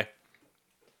she's away.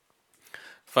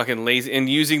 Fucking lazy. And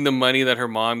using the money that her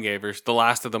mom gave her, the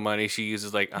last of the money, she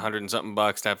uses like $100 and something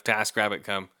to have TaskRabbit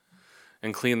come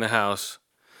and clean the house.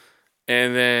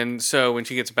 And then, so when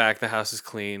she gets back, the house is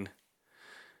clean.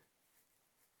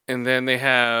 And then they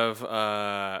have,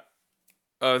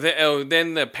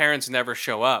 then the parents never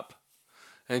show up.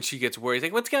 And she gets worried,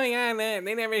 like, what's going on, man?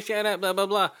 They never showed up, blah, blah,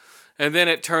 blah. And then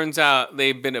it turns out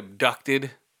they've been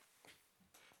abducted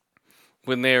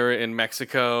when they were in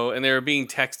Mexico. And they were being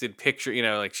texted pictures,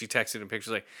 like she texted in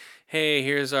pictures like, hey,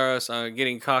 here's us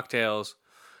getting cocktails.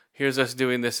 Here's us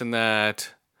doing this and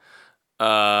that.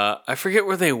 I forget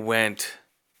where they went.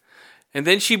 And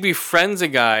then she befriends a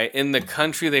guy in the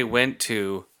country they went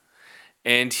to.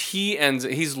 And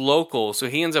he's local, so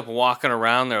he ends up walking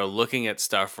around there looking at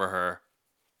stuff for her.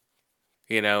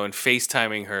 And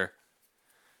FaceTiming her.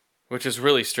 Which is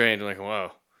really strange. I'm like,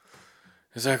 whoa.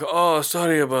 It's like, oh,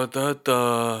 sorry about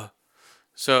that.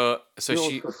 So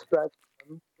she... Suspect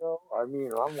him, though? I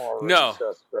mean, I'm already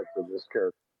suspect of this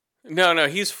character. No,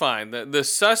 he's fine. The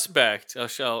suspect,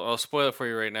 I'll spoil it for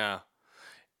you right now,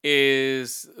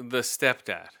 is the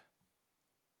stepdad.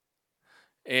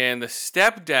 And the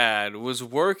stepdad was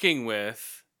working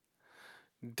with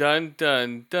dun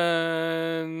dun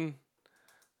dun.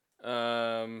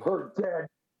 Her dad.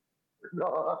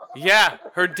 No. Yeah,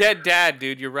 her dead dad,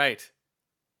 dude. You're right.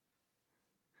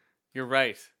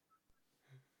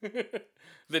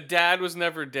 The dad was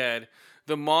never dead.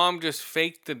 The mom just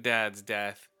faked the dad's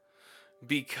death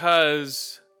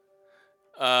because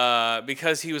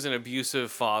he was an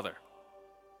abusive father.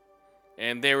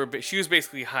 And she was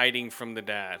basically hiding from the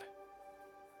dad.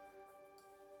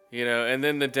 And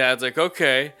then the dad's like,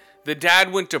 okay. The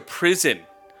dad went to prison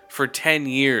for 10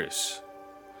 years.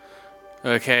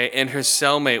 Okay, and her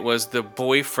cellmate was the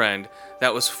boyfriend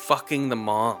that was fucking the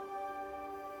mom.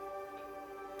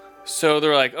 So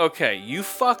they're like, okay, you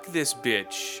fuck this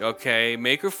bitch, okay?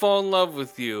 Make her fall in love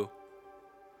with you.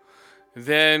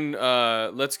 Then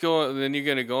let's go. Then you're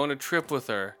gonna go on a trip with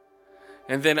her.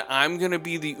 And then I'm going to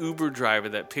be the Uber driver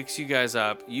that picks you guys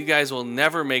up. You guys will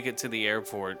never make it to the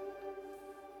airport.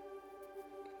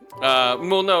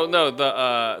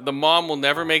 The mom will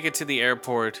never make it to the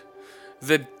airport.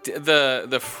 The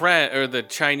friend, or the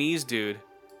Chinese dude.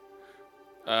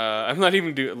 I'm not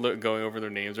even going over their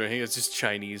names or anything. It's just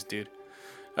Chinese dude.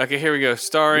 Okay, here we go.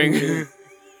 Starring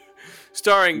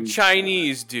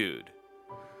Chinese dude.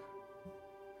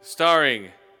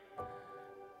 Starring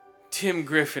Tim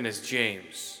Griffin as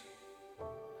James.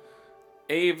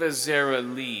 Ava Zara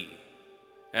Lee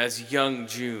as Young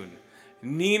June.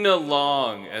 Nina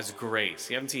Long as Grace.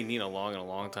 You haven't seen Nina Long in a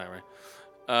long time, right?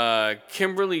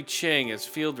 Kimberly Chang as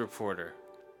Field Reporter.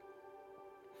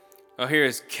 Oh,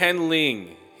 here's Ken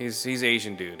Ling. He's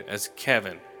Asian dude as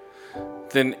Kevin.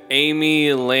 Then Amy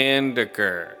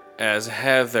Landecker as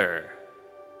Heather.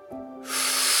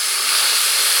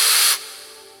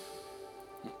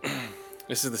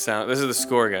 This is the sound. This is the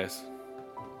score, guys.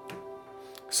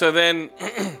 So then,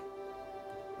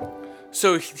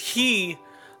 So he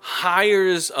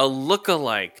hires a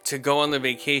lookalike to go on the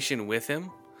vacation with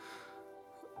him.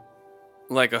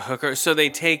 Like a hooker. So they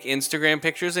take Instagram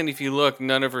pictures, and if you look,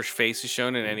 none of her face is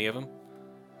shown in any of them.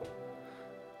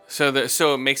 So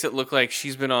it makes it look like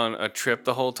she's been on a trip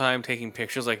the whole time, taking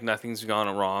pictures like nothing's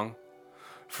gone wrong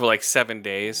for like 7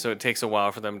 days. So it takes a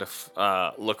while for them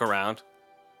to look around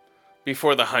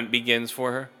before the hunt begins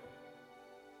for her.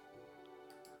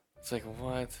 It's like,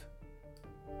 what?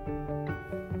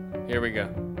 Here we go.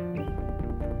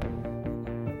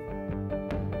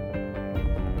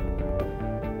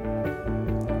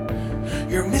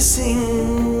 You're missing.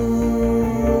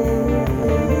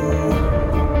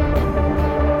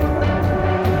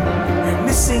 You're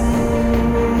missing.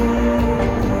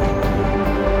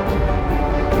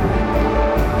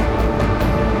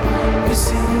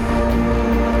 Missing.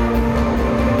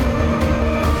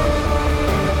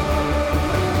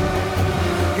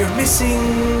 You're missing.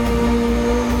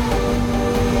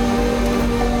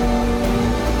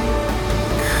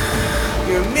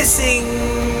 You're missing.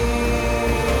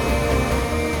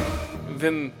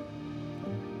 Then,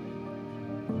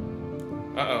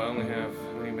 I only have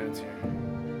how many minutes here?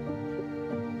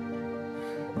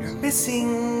 You're missing.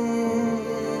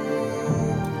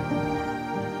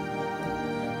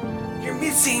 You're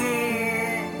missing.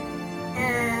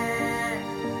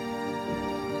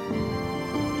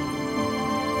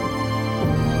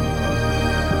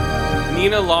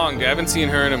 Nina Long. I haven't seen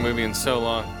her in a movie in so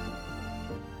long.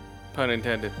 Pun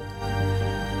intended.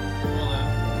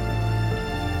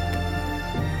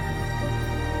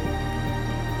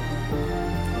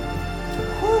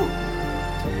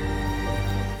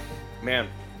 Man.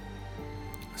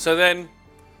 So then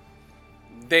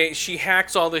she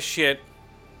hacks all this shit,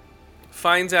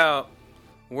 finds out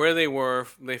where they were,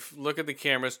 they look at the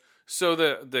cameras. So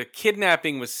the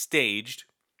kidnapping was staged.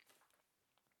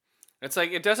 It's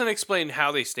like, it doesn't explain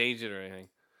how they staged it or anything.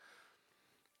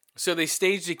 So they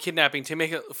staged the kidnapping to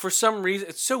make it, for some reason,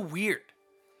 it's so weird.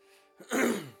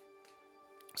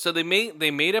 So they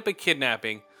made up a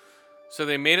kidnapping. So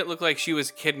they made it look like she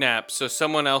was kidnapped, so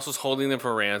someone else was holding them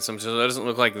for ransom, so it doesn't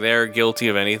look like they're guilty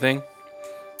of anything.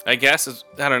 I guess,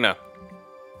 I don't know.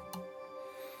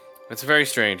 It's very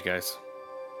strange, guys.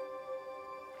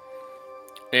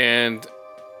 And,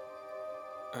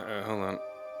 hold on.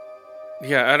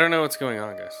 Yeah, I don't know what's going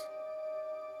on, guys.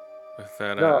 With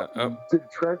that, Did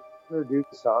Trent do the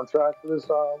soundtrack for this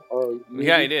song? Or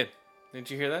yeah, I did.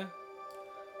 Didn't you hear that?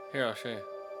 Here, I'll show you.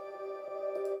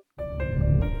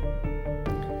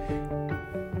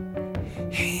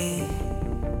 Hey,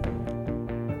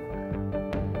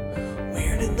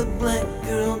 where did the black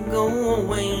girl go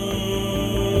away?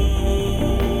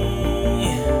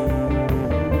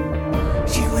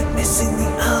 She went missing the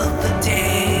other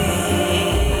day.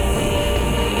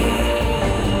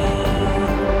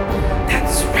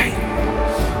 That's right,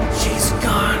 she's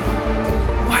gone.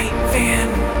 White van,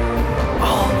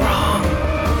 all wrong.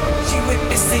 She went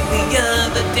missing the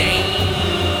other day.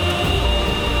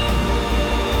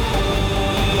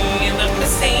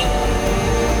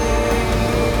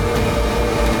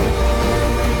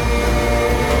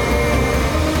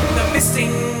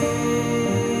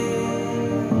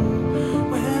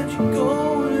 Where'd you go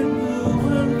and you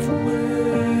went away?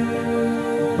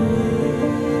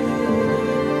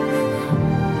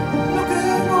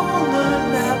 Looking on the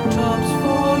laptops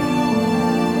for you,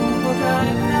 but I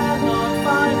cannot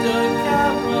find a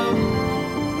camera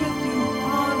with you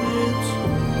on it.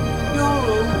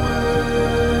 You're away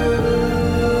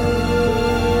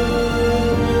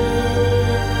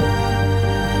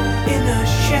in a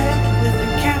shed with a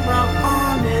camera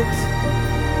on it.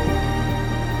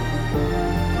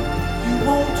 You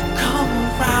won't come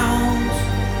around.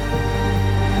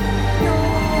 You're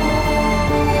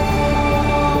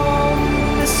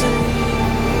missing.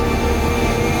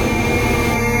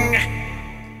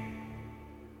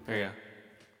 There you go.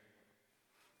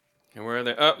 And where are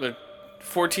they? Oh, they're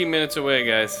 14 minutes away,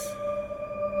 guys.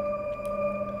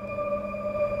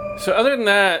 So other than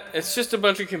that, it's just a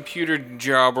bunch of computer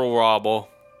jobble wobble.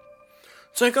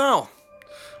 It's like, oh,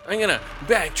 I'm gonna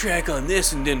backtrack on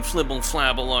this and then flibble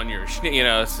flabble on your you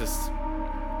know, it's just,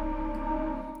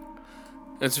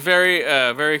 it's very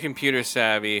very computer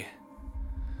savvy.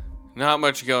 Not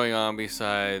much going on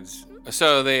besides,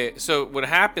 so what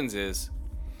happens is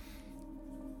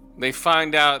they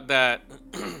find out that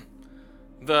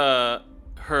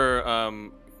her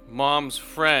mom's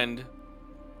friend,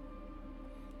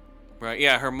 right?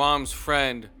 Yeah, her mom's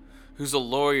friend, who's a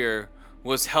lawyer,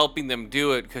 was helping them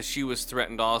do it because she was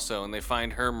threatened also, and they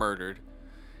find her murdered.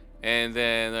 And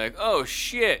then they're like, oh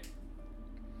shit.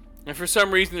 And for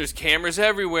some reason there's cameras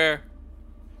everywhere.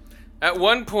 At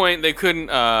one point, they couldn't.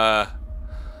 I'm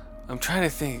trying to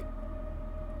think.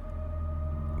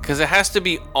 Because it has to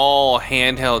be all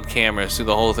handheld cameras through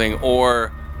the whole thing,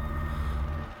 or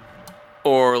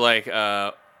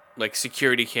like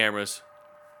security cameras.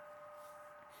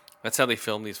 That's how they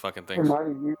film these fucking things. A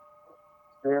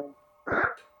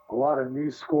lot of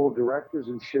new school directors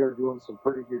and shit are doing some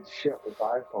pretty good shit with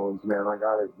iPhones, man. I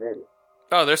gotta admit it.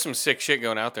 Oh, there's some sick shit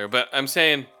going out there. But I'm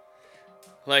saying,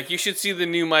 like, you should see the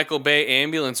new Michael Bay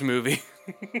ambulance movie.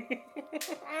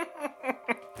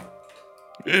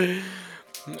 With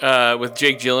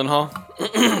Jake Gyllenhaal.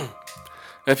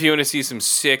 If you want to see some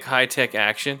sick high-tech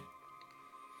action.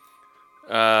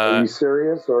 Are you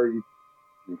serious, or are you...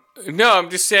 No, I'm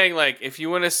just saying, like, if you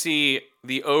want to see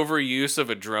the overuse of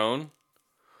a drone,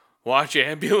 watch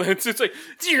Ambulance. It's like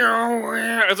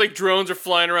drones are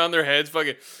flying around their heads,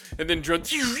 fucking, and then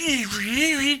drones.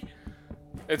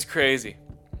 It's crazy.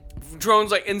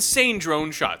 Drones, like insane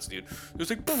drone shots, dude. There's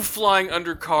like flying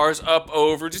under cars, up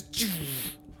over, just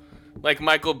like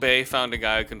Michael Bay found a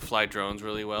guy who can fly drones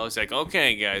really well. He's like,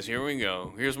 okay, guys, here we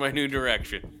go. Here's my new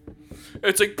direction.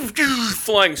 It's like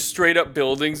flying straight up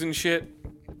buildings and shit.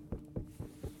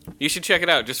 You should check it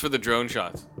out just for the drone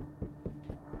shots.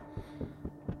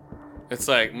 It's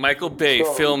like Michael Bay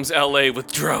films LA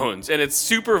with drones, and it's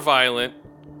super violent.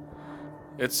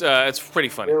 It's pretty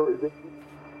funny.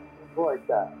 Like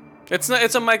that. It's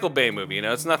a Michael Bay movie, you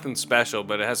know. It's nothing special,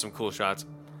 but it has some cool shots.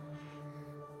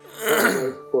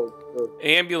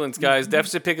 Ambulance, guys,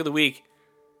 deficit pick of the week.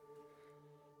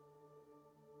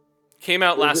 Came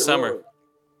out last summer.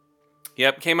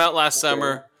 Yep, came out last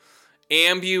summer.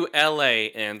 Ambu LA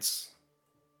ends.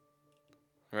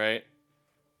 Right?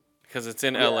 Because it's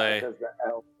in LA.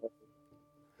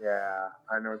 Yeah,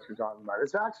 I know what you're talking about.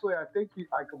 It's actually, I think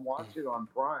I can watch it on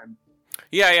Prime.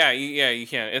 Yeah, you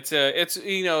can. It's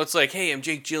you know, it's like, hey, I'm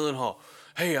Jake Gyllenhaal.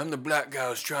 Hey, I'm the black guy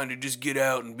who's trying to just get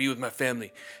out and be with my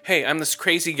family. Hey, I'm this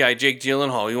crazy guy, Jake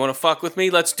Gyllenhaal. You want to fuck with me?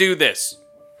 Let's do this.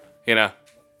 You know?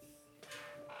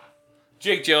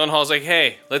 Jake Gyllenhaal's like,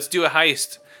 hey, let's do a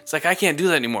heist. It's like, I can't do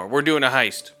that anymore. We're doing a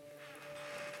heist.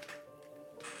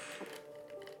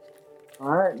 All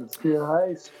right, let's do a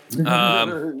heist.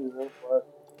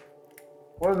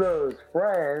 One of those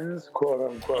friends, quote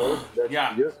unquote, that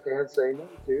you just can't say no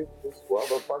to, just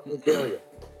motherfucking kill you.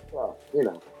 Well, you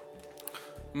know.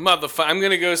 Motherfucker, I'm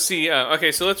gonna go see.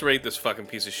 Okay, so let's rate this fucking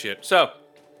piece of shit. So,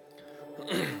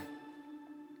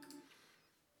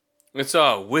 it's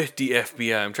with the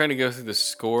FBI. I'm trying to go through the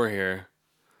score here.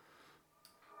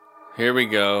 Here we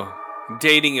go.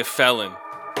 Dating a felon.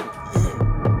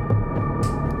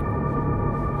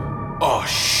 Oh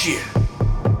shit.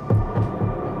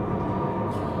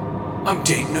 I'm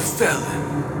dating a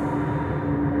felon.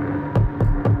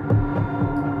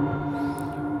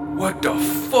 What the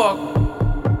fuck?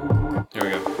 Here we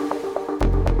go.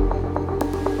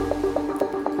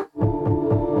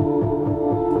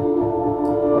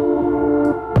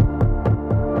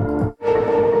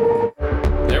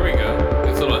 There we go.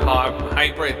 There's a little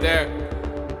hype right there.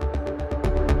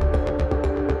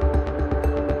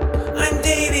 I'm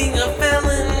dating a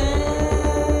felon.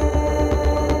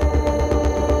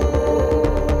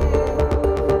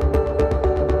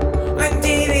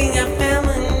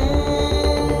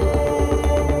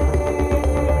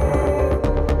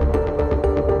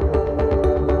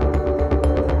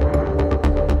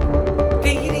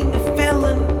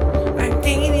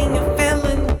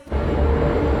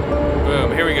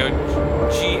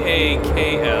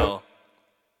 KL.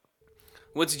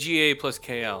 What's GA plus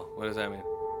KL? What does that mean?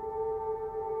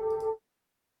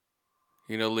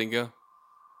 You know lingo?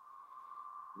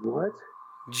 What?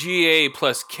 GA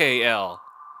plus KL.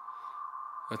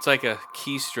 It's like a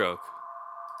keystroke.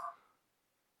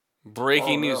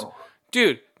 Breaking news.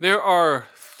 Dude, there are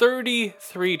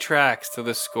 33 tracks to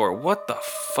this score. What the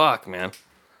fuck, man?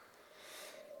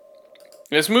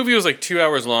 This movie was like 2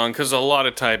 hours long because a lot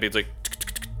of typing. It's like,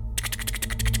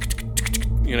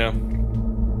 you know,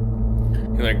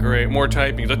 you're like, great, more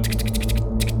typing. Like,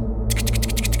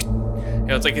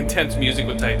 yeah, it's like intense music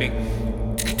with typing.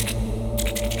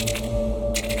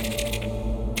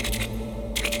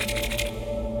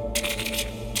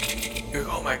 You're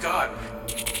like, oh my god.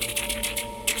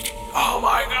 Oh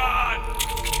my god.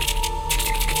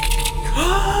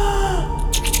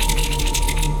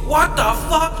 What the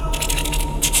fuck?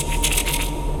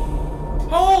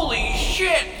 Holy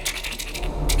shit!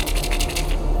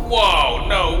 Whoa,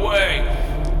 no way!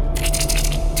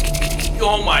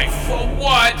 Oh my,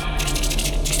 what?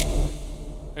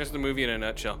 There's the movie in a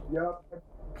nutshell. Yep.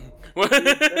 What?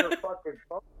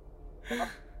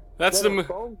 That's the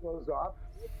phone goes off.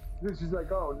 Then she's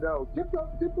like, oh no.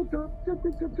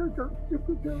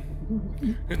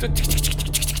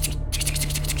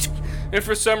 And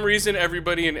for some reason,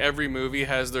 everybody in every movie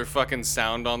has their fucking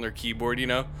sound on their keyboard, you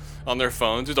know, on their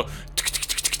phones. It's all...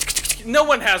 No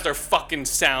one has their fucking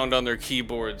sound on their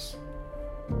keyboards.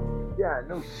 Yeah,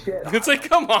 no shit. It's like,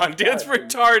 come on, dude, it's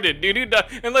retarded, dude.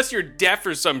 Unless you're deaf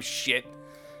or some shit.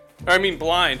 Or, I mean,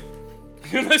 blind.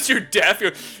 Unless you're deaf,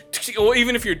 well,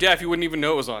 even if you're deaf, you wouldn't even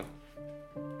know it was on.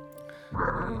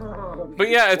 But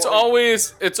yeah, it's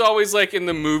always like in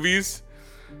the movies.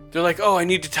 They're like, oh, I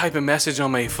need to type a message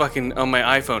on my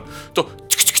iPhone. So,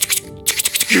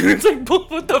 it's like,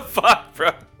 what the fuck,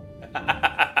 bro?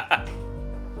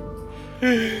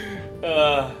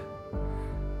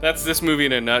 That's this movie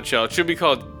in a nutshell. It should be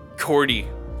called Cordy.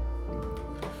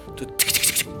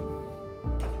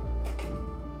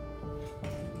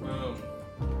 Boom.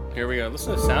 Here we go.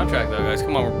 Listen to the soundtrack, though, guys.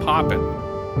 Come on, we're popping.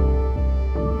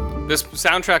 This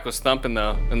soundtrack was thumping,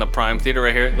 though, in the Prime Theater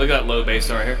right here. Look at that low bass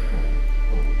right here.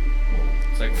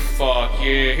 It's like, fuck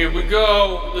yeah, here we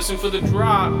go. Listen for the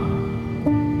drop.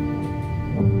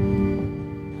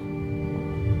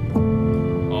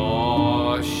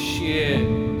 Oh, shit.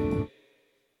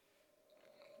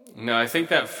 No, I think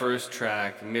that first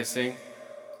track, Missing,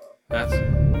 has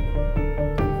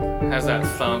that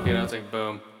thump, you know, it's like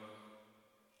boom.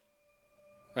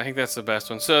 I think that's the best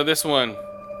one. So this one,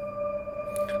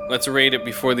 let's rate it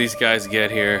before these guys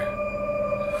get here.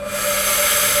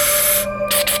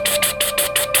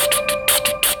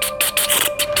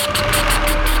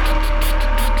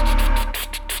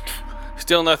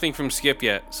 Still nothing from Skip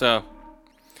yet, so,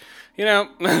 you know.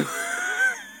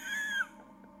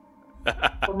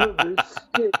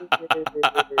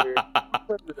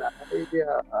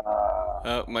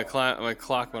 My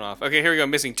clock went off. Okay, here we go.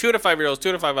 Missing 2 out of 5 arrows, 2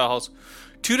 out of 5 owls,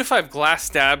 2 to 5 glass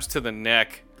stabs to the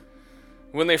neck.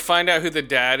 When they find out who the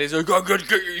dad is, like, I'm gonna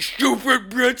get you, stupid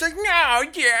bitch. Like, no,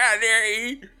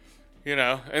 daddy. You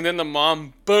know, and then the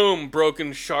mom, boom,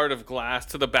 broken shard of glass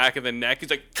to the back of the neck.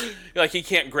 He's like he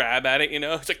can't grab at it, you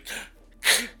know? It's like,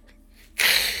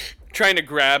 trying to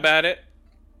grab at it.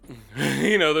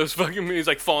 You know, those fucking, he's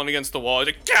like falling against the wall.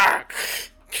 He's like, Gah!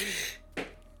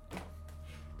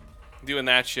 Doing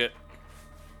that shit.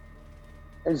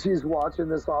 And she's watching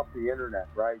this off the internet,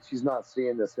 right? She's not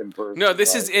seeing this in person. No,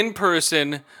 this is in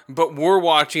person, but we're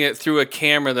watching it through a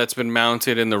camera that's been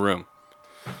mounted in the room.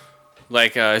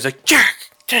 Like, he's like,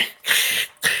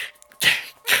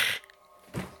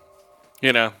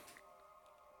 you know.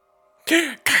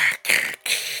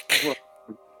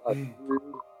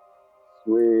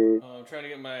 Sweet. Oh, I'm trying to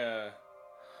get my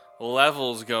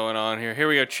levels going on here. Here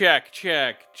we go. Check.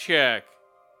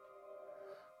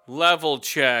 Level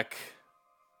check.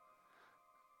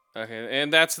 Okay,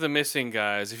 and that's The Missing,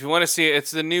 guys. If you want to see it,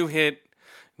 it's the new hit.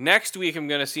 Next week, I'm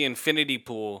going to see Infinity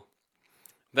Pool.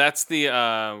 That's the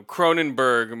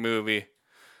Cronenberg movie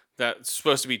that's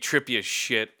supposed to be trippy as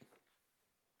shit.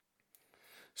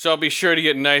 So I'll be sure to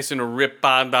get nice and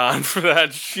rip-on for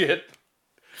that shit.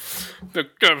 Okay,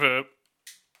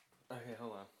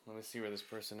 hold on. Let me see where this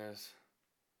person is.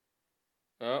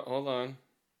 Oh, hold on.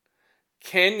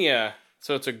 Kenya.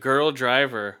 So it's a girl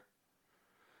driver.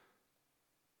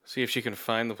 See if she can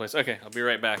find the place. Okay, I'll be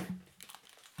right back.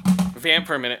 Vamp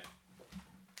for a minute.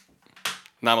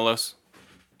 Namalos.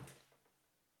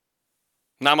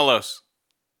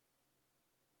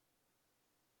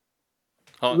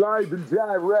 Live and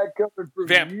direct, coming from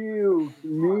Vamp. you to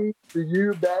me, to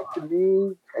you, back to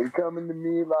me, and coming to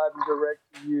me live and direct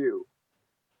to you.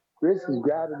 Chris is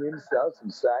grabbing himself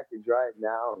some sackage right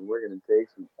now, and we're going to take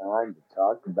some time to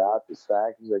talk about the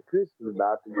sackage that Chris is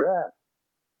about to grab.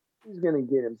 He's going to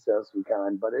get himself some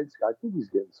kind, but I think he's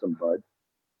getting some bud.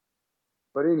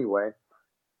 But anyway,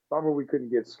 bummer we couldn't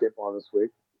get Skip on this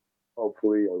week.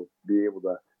 Hopefully he'll be able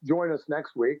to join us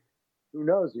next week. Who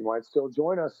knows? He might still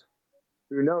join us.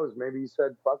 Who knows? Maybe he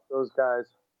said, fuck those guys.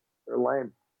 They're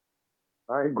lame.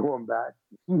 I ain't going back.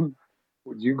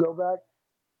 Would you go back?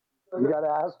 You got to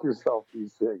ask yourself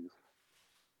these things.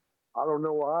 I don't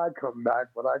know why I come back,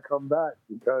 but I come back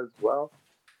because, well,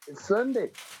 it's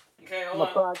Sunday. Okay, I'm a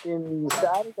fucking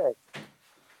Saturday.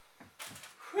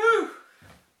 Whew.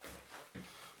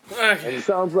 And it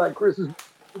sounds like Chris is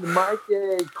the mic.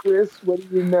 Hey, Chris, what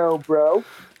do you know, bro?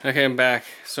 Okay, I'm back.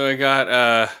 So I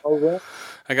got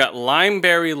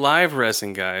Limeberry live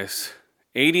resin, guys.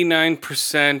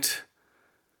 89%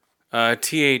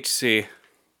 THC.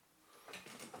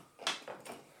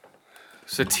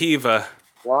 Sativa.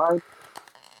 Wine?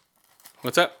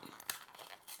 What's up?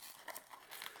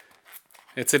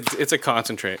 It's a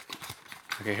concentrate.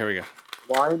 Okay, here we go.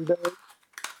 Wine, babe?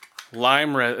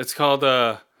 It's called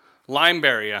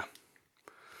Limeberry, yeah.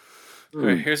 All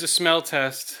right, here's a smell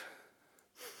test.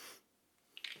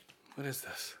 What is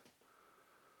this?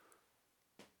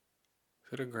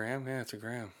 Is it a gram? Yeah, it's a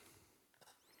gram.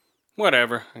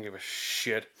 Whatever. I don't give a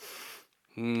shit.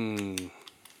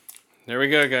 There we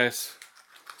go, guys.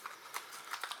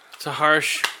 It's a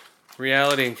harsh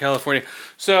reality in California.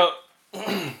 So,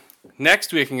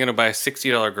 next week I'm going to buy a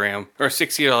 $60 gram, or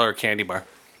 $60 candy bar.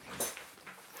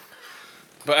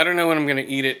 But I don't know when I'm going to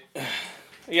eat it.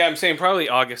 Yeah, I'm saying probably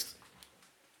August.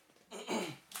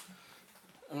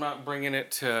 I'm not bringing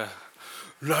it to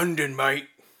London, mate.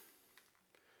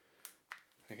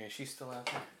 Okay, she's still out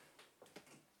there.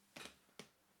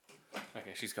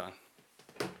 Okay, she's gone.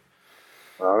 I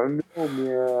don't know,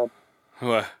 man.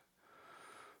 What?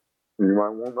 You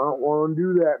might not want to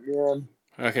do that, man.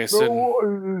 Okay, so... what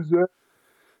is that?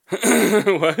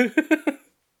 What?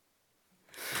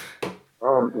 I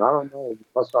don't know.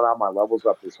 Must not have my levels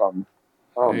up or something.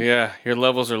 Yeah, your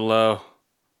levels are low.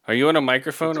 Are you on a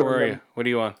microphone or where are you? What are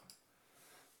you on?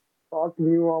 Talking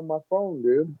to you on my phone,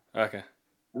 dude. Okay.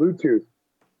 Bluetooth.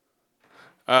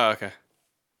 Oh, okay.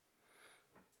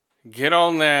 Get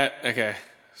on that. Okay,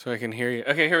 so I can hear you.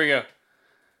 Okay, here we go.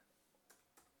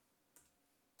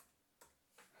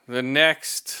 The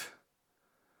next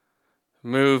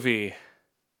movie.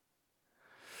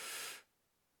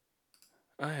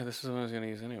 Oh, yeah, this is the one I was going to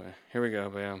use anyway. Here we go,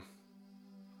 bam.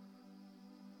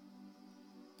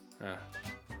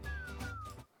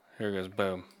 Here goes,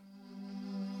 boom.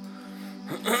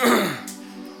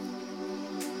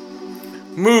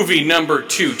 Movie number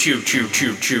 2.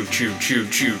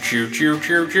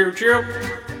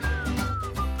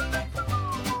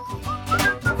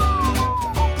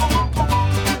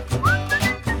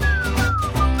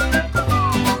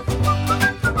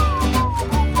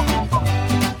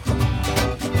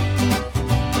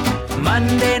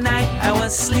 Monday night I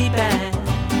was sleeping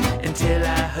until I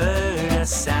heard a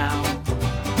sound.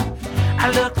 I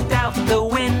looked out the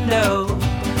window,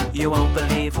 you won't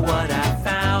believe what I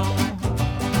found.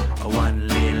 One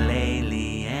little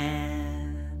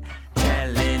alien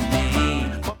telling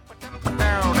me.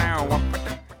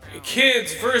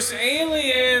 Kids vs.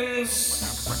 Aliens.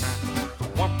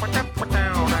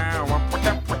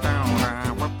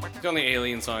 It's the only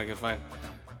alien song I can find.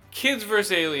 Kids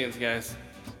vs. Aliens, guys.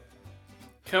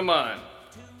 Come on.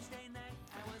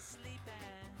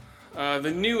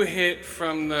 The new hit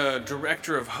from the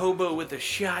director of Hobo with a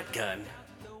Shotgun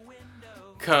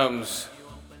comes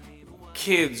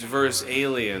Kids vs.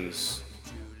 Aliens.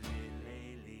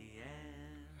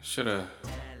 Should've.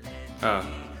 Oh.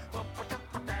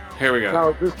 Here we go. Now,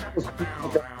 is this supposed to be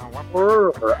like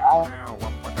horror or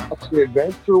action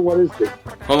adventure? What is this?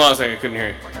 Hold on a second, I couldn't hear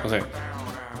you. One second.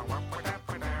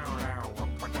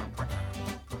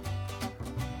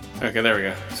 Okay, there we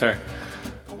go. Sorry.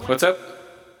 What's up?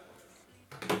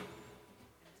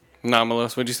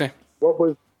 Anomalous, what'd you say? What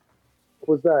was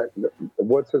that?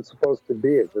 What's it supposed to be?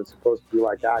 Is it supposed to be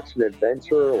like action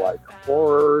adventure, like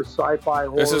horror, sci-fi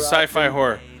horror? This is sci-fi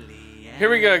horror. Here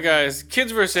we go, guys.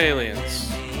 Kids vs. Aliens.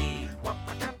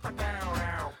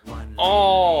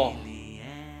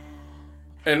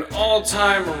 An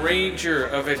all-time rager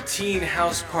of a teen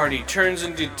house party turns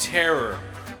into terror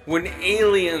when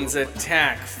aliens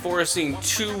attack, forcing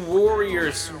two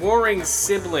warring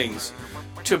siblings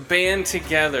to band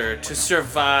together to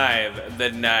survive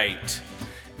the night.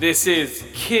 This is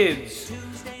Kids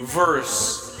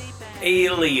vs.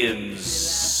 Aliens,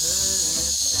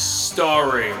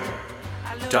 starring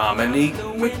Dominique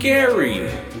McGarry.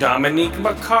 Dominique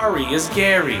Macari is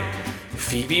Gary.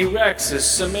 Phoebe Rex is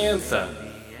Samantha.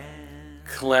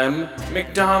 Clem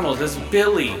McDonald is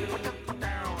Billy.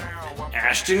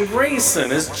 Ashton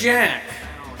Grayson as Jack.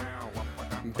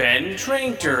 Ben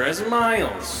Tranter as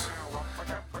Miles.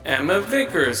 Emma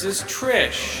Vickers as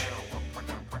Trish.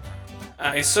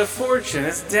 Isa Fortune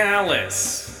as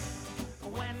Dallas.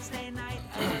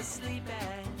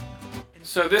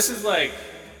 So this is like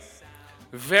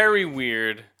very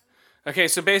weird. Okay,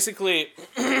 so basically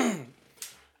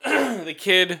the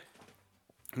kid,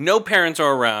 no parents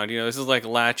are around. You know, this is like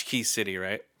Latchkey City,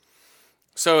 right?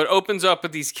 So it opens up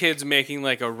with these kids making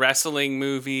like a wrestling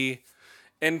movie.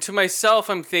 And to myself,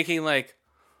 I'm thinking like,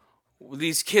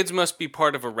 these kids must be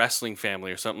part of a wrestling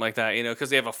family or something like that, you know, because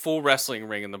they have a full wrestling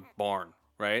ring in the barn,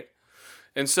 right?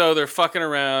 And so they're fucking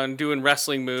around, doing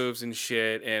wrestling moves and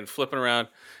shit, and flipping around,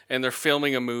 and they're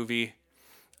filming a movie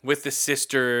with the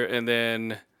sister, and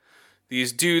then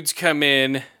these dudes come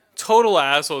in, total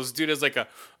assholes. Dude has like a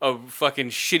fucking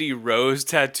shitty rose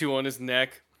tattoo on his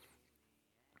neck.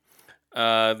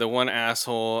 The one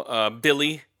asshole,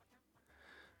 Billy.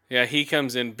 Yeah, he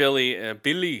comes in.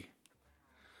 Billy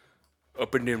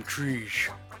up in them trees.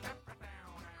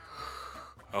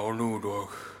 I don't know, dog.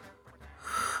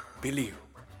 Billy,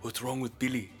 what's wrong with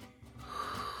Billy?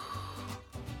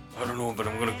 I don't know, but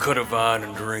I'm gonna cut a vine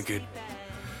and drink it.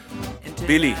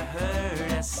 Billy.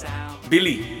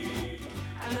 Billy.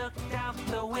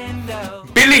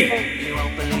 Billy! You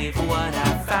won't believe what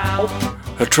I found.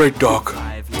 That's right, Doc.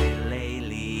 I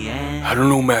don't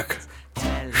know, Mac.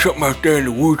 Something out there in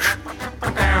the woods.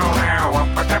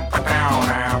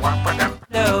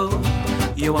 No,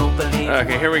 you won't believe.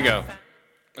 Okay, here we go.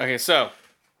 Okay, so.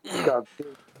 Got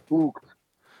Billy spooked.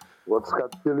 What's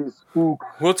got Billy spooked?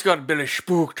 What's got Billy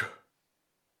spooked?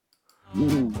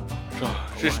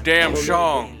 It's this damn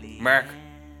song, Mac.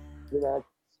 You know,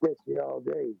 sketchy all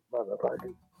day,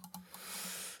 motherfucker.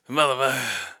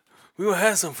 Motherfucker. We will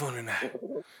have some fun tonight.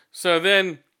 So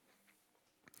then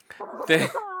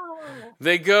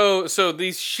they go, so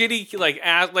these shitty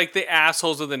like the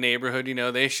assholes of the neighborhood, you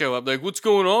know, they show up like, what's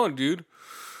going on, dude?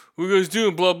 What you guys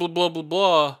doing? Blah blah blah blah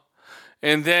blah.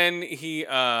 And then he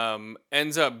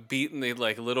ends up beating the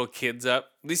like little kids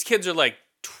up. These kids are like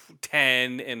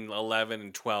 10 and 11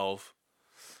 and 12.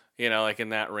 You know, like in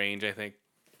that range, I think.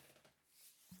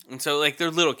 And so, like,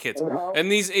 they're little kids.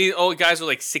 And these old guys are,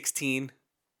 like, 16.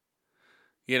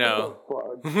 You know?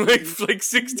 like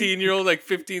 16-year-old, like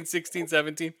 15, 16,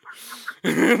 17.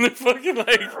 And they're fucking,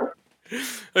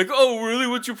 like, oh, really?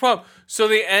 What's your problem? So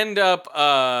they end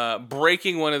up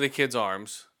breaking one of the kids'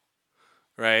 arms.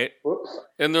 Right? Whoops.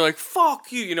 And they're like,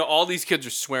 fuck you. You know, all these kids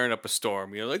are swearing up a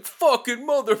storm. You know, like, fucking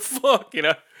motherfucker, you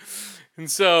know? And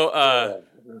so,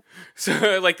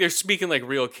 like, they're speaking like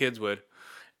real kids would.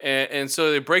 And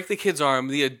so they break the kid's arm.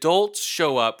 The adults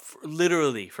show up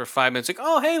literally for 5 minutes. Like,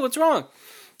 oh, hey, what's wrong?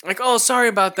 Like, oh, sorry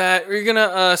about that. We're going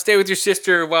to stay with your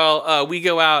sister while we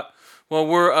go out. Well,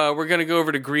 we're going to go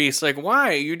over to Greece. Like,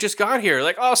 why? You just got here.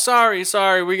 Like, oh, sorry.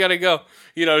 We got to go.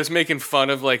 You know, just making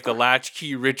fun of, like, the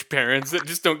latchkey rich parents that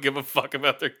just don't give a fuck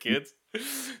about their kids.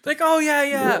 Like, oh,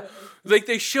 yeah. Like,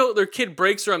 their kid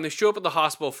breaks their arm. They show up at the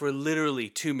hospital for literally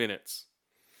 2 minutes.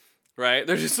 Right?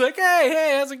 They're just like,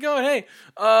 hey, how's it going? Hey,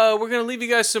 we're going to leave you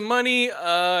guys some money.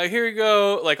 Here you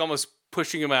go. Like, almost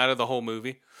pushing them out of the whole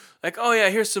movie. Like, oh, yeah,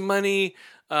 here's some money.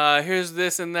 Here's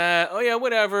this and that. Oh, yeah,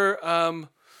 whatever.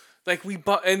 Like, we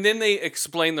bought... And then they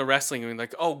explain the wrestling ring.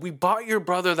 Like, oh, we bought your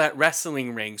brother that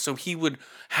wrestling ring so he would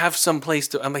have some place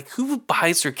to... I'm like, who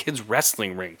buys their kids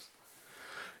wrestling rings?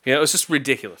 You know, it's just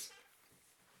ridiculous.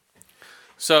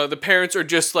 So the parents are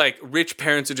just like, rich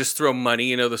parents that just throw money,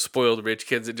 you know, the spoiled rich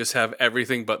kids that just have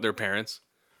everything but their parents.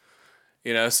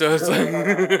 You know, so it's like...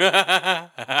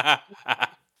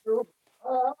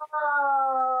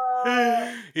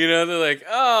 you know, they're like,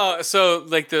 oh, so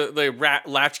like the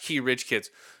latchkey rich kids.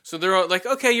 So they're all like,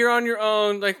 okay, you're on your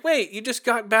own. Like, wait, you just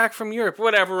got back from Europe.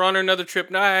 Whatever, we're on another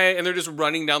trip night. And they're just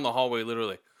running down the hallway,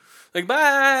 literally. Like,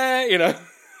 bye, you know.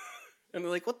 And they're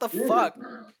like, what the fuck?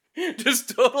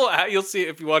 Just total out. You'll see it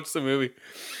if you watch the movie.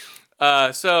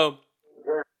 So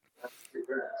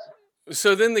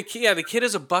then the kid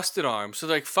has a busted arm. So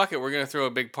they're like, fuck it, we're gonna throw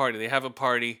a big party. They have a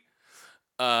party.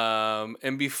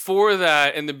 And before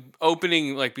that, in the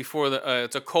opening, like before the,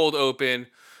 it's a cold open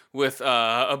with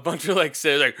a bunch of like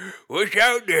sailors like, what's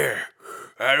out there?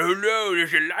 I don't know.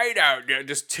 There's a light out there.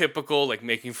 Just typical, like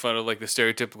making fun of like the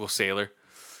stereotypical sailor.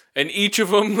 And each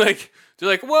of them, like, they're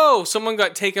like, whoa, someone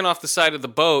got taken off the side of the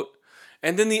boat.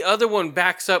 And then the other one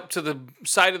backs up to the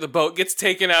side of the boat, gets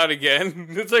taken out again.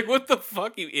 It's like, what the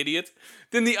fuck, you idiots?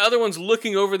 Then the other one's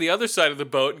looking over the other side of the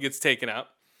boat and gets taken out.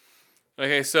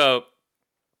 Okay, so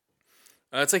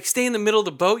it's like, stay in the middle of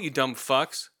the boat, you dumb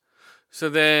fucks. So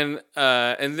then,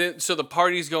 so the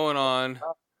party's going on.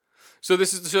 So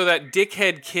that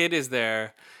dickhead kid is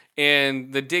there.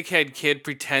 And the dickhead kid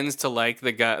pretends to like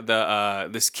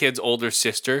this kid's older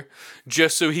sister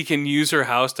just so he can use her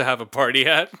house to have a party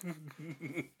at.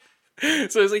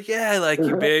 So he's like, yeah, I like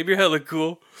you, babe. You're hella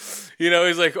cool. You know,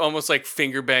 he's like almost like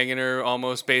finger banging her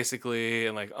almost basically.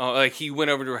 And like he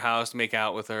went over to her house to make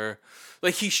out with her.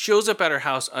 Like he shows up at her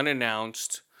house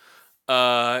unannounced.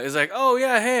 Is like, oh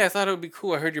yeah, hey, I thought it would be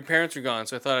cool. I heard your parents are gone,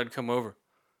 so I thought I'd come over.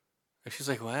 And she's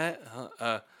like,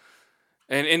 what?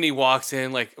 And he walks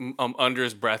in, like, under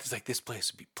his breath. He's like, this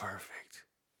place would be perfect.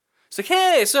 It's like,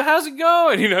 hey, so how's it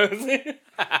going? You know,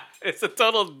 it's a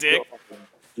total dick.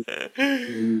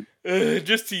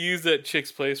 Just to use that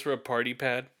chick's place for a party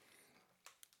pad.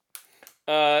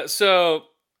 So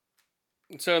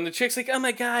and the chick's like, oh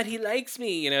my God, he likes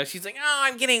me. You know, she's like, oh,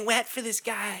 I'm getting wet for this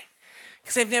guy.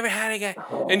 Because I've never had a guy.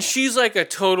 And she's like a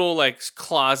total like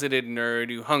closeted nerd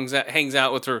who hangs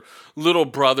out with her little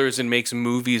brothers and makes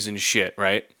movies and shit,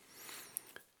 right?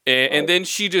 And then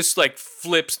she just like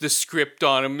flips the script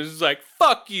on him and is like,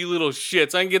 fuck you little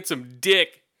shits, I can get some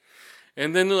dick.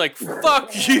 And then they're like,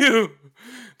 fuck you.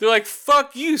 They're like,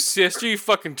 fuck you, sister, you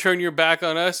fucking turn your back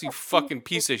on us, you fucking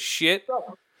piece of shit.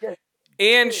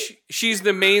 And she's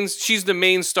the main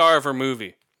star of her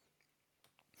movie.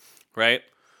 Right?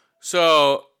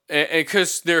 So,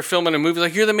 because they're filming a movie,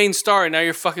 like, you're the main star and now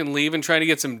you're fucking leaving trying to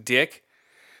get some dick.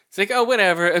 It's like, oh,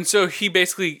 whatever. And so she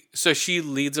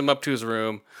leads him up to his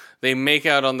room. They make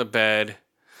out on the bed.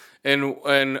 And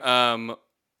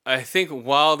I think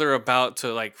while they're about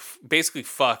to, like, basically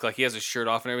fuck, like, he has his shirt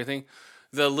off and everything,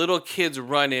 the little kids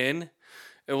run in,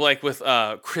 like, with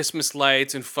Christmas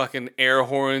lights and fucking air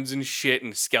horns and shit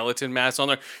and skeleton masks on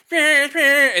there.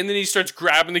 And then he starts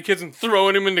grabbing the kids and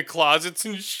throwing them into closets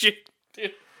and shit.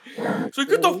 It's like,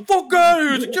 get the fuck out of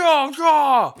here. It's like,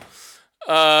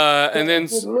 yeah. And then,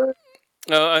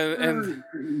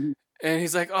 and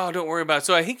he's like, oh, don't worry about it.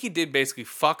 So I think he did basically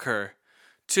fuck her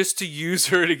just to use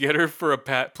her to get her for a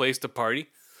place to party.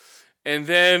 And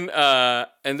then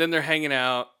they're hanging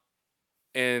out.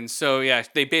 And so, yeah,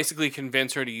 they basically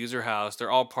convince her to use her house. They're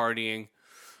all partying.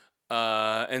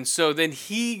 And so then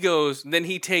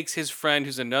he takes his friend,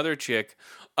 who's another chick,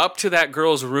 up to that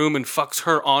girl's room and fucks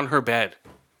her on her bed.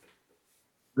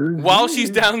 While she's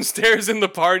downstairs in the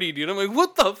party, dude. I'm like,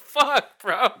 what the fuck,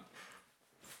 bro?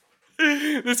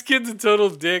 This kid's a total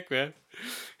dick, man.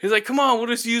 He's like, come on, we'll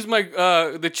just use my,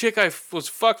 the chick I was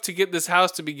fucked to get this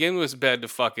house to begin with bed to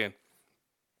fuck in.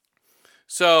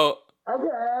 So,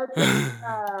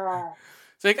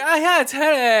 it's like, oh yeah,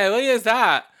 Teddy, what is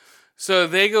that? So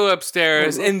they go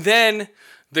upstairs, and then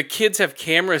the kids have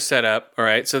cameras set up, all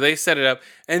right? So they set it up,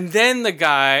 and then the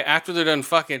guy, after they're done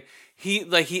fucking,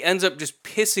 he ends up just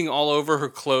pissing all over her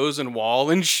clothes and wall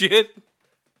and shit.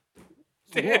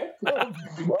 Dude,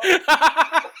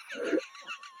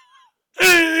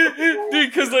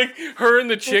 because like her and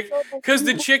the chick, because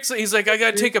the chick's, he's like, I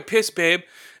gotta take a piss, babe,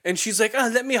 and she's like, oh,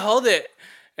 let me hold it.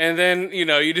 And then, you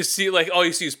know, you just see, like, all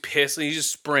you see is piss, and he's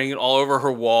just spraying it all over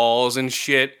her walls and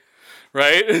shit,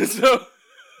 right? And so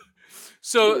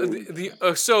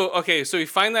we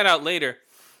find that out later,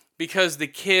 because the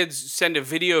kids send a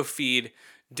video feed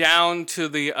down to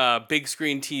the big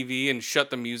screen TV and shut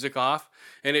the music off,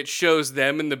 and it shows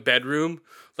them in the bedroom,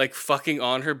 like, fucking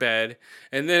on her bed,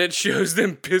 and then it shows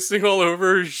them pissing all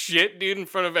over her shit, dude, in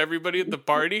front of everybody at the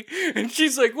party, and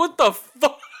she's like, what the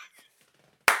fuck?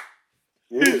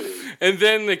 And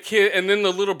then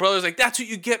the little brother's like, that's what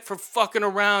you get for fucking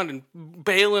around and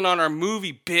bailing on our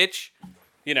movie, bitch.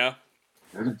 You know?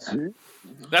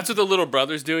 That's what the little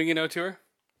brother's doing, you know, to her.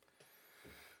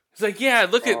 He's like, yeah,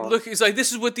 look. He's like,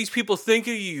 this is what these people think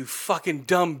of you, you fucking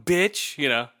dumb bitch, you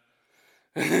know?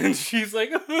 And she's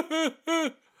like,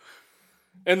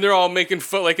 and they're all making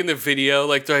fun, like in the video,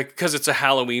 like, they're like, because it's a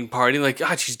Halloween party, like,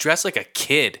 God, she's dressed like a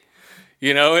kid.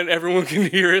 You know, and everyone can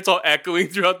hear it. It's all echoing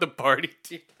throughout the party.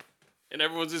 And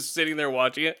everyone's just sitting there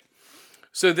watching it.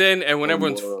 So then, and when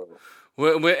everyone's...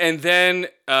 And then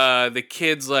the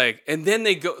kids, like... And then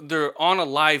they're on a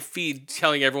live feed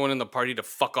telling everyone in the party to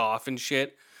fuck off and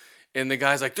shit. And the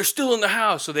guy's like, they're still in the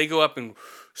house. So they go up and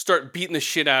start beating the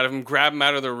shit out of him, grab him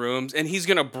out of their rooms. And he's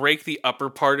going to break the upper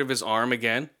part of his arm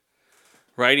again.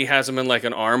 Right? He has him in, like,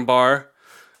 an arm bar.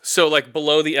 So, like,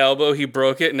 below the elbow, he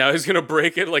broke it. Now he's going to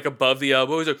break it, like, above the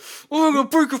elbow. He's like, oh, I'm going to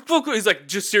break your fucking... He's, like,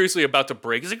 just seriously about to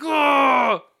break. He's like,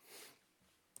 oh!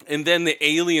 And then the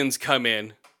aliens come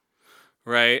in,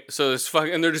 right? So there's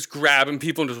fucking... And they're just grabbing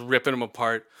people and just ripping them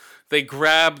apart. They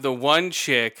grab the one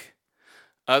chick.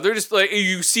 They're just, like...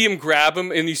 You see them grab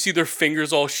them, and you see their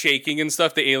fingers all shaking and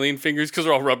stuff. The alien fingers, because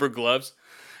they're all rubber gloves.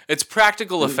 It's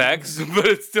practical effects, but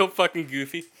it's still fucking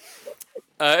goofy.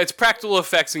 It's practical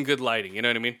effects and good lighting, you know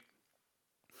what I mean?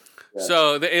 Yeah.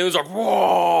 So the aliens are,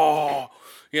 whoa!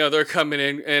 You know, they're coming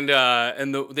in, and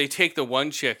they take the one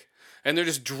chick, and they're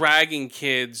just dragging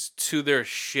kids to their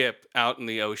ship out in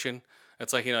the ocean.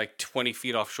 It's like, you know, like 20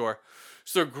 feet offshore.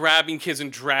 So they're grabbing kids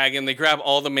and dragging. They grab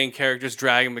all the main characters,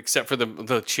 drag them, except for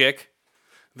the chick.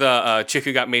 The chick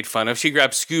who got made fun of. She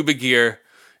grabs scuba gear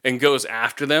and goes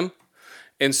after them.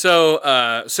 And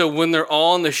so when they're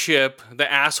all on the ship,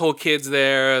 the asshole kid's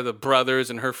there, the brothers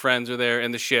and her friends are there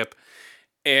in the ship.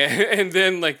 And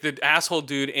then, like, the asshole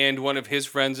dude and one of his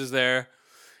friends is there.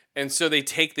 And so they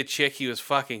take the chick he was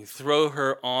fucking, throw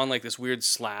her on, like, this weird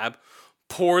slab,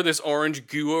 pour this orange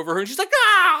goo over her, and she's like,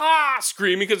 ah,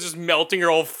 screaming because it's just melting her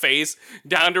whole face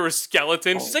down to her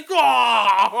skeleton. She's like,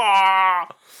 ah.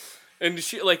 And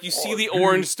she, like, you see the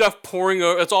orange stuff pouring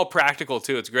over. It's all practical,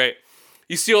 too. It's great.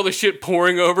 You see all the shit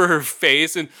pouring over her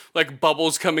face and like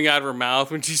bubbles coming out of her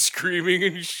mouth when she's screaming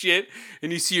and shit.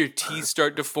 And you see her teeth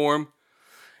start to form.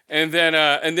 And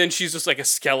then she's just like a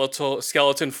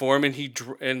skeleton form,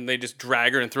 and they just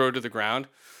drag her and throw her to the ground.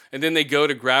 And then they go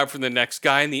to grab for the next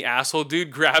guy, and the asshole dude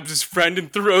grabs his friend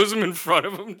and throws him in front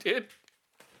of him, dude.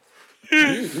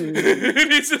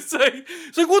 And he's just like,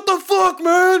 what the fuck,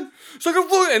 man? It's like,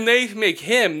 and they make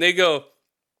him,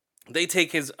 they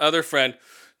take his other friend,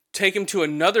 take him to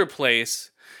another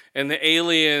place, and the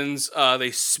aliens,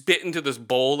 they spit into this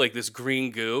bowl, like this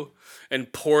green goo,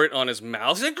 and pour it on his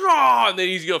mouth. He's like, "Raw!" And then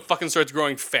he fucking starts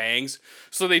growing fangs.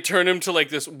 So they turn him to like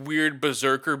this weird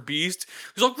berserker beast.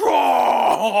 He's like,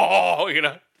 "Raw!" You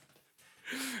know?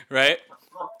 Right?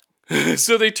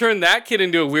 So they turn that kid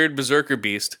into a weird berserker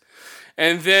beast.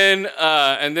 And then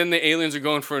the aliens are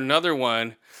going for another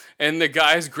one. And the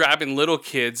guy's grabbing little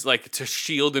kids like to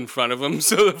shield in front of him.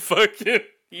 So the fucking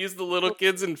use the little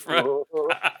kids in front.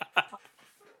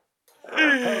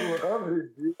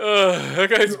 That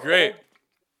guy's great.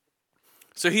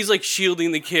 So he's like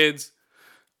shielding the kids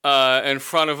in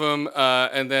front of him,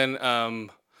 and then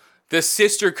the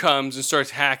sister comes and starts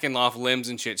hacking off limbs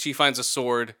and shit. She finds a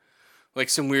sword, like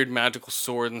some weird magical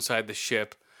sword inside the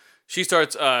ship. She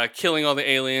starts killing all the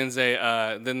aliens.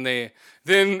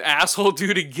 Then asshole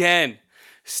dude again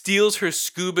steals her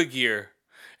scuba gear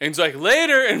and he's like,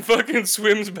 later, and fucking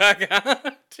swims back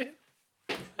out.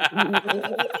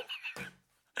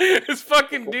 This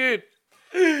fucking dude.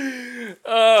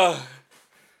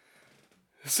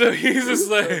 So he's just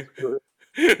like,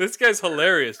 this guy's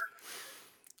hilarious.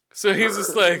 So he's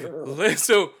just like,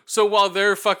 so while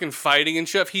they're fucking fighting and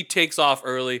stuff, he takes off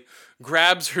early,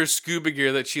 grabs her scuba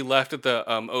gear that she left at the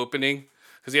opening,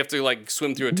 because you have to like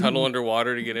swim through a tunnel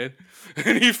underwater to get in.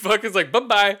 And he fucking like,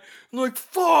 bye-bye. I'm like,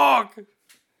 fuck!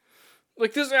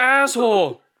 Like this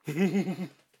asshole.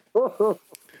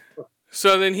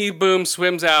 So then he, boom,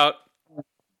 swims out.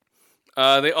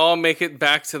 They all make it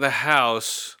back to the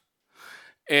house.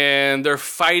 And they're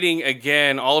fighting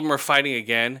again. All of them are fighting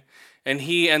again. And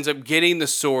he ends up getting the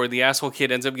sword. The asshole kid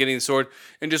ends up getting the sword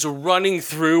and just running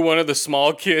through one of the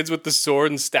small kids with the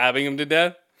sword and stabbing him to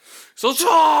death. So,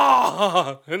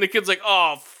 and the kid's like,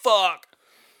 oh, fuck.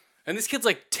 And this kid's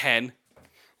like 10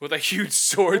 with a huge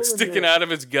sword sticking out of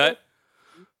his gut.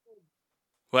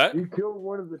 What? You killed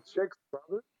one of the chick's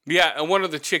brothers? Yeah, and one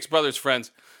of the chick's brother's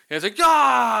friends. And it's like,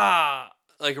 ah!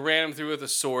 Like, ran him through with a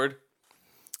sword.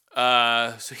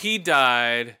 So he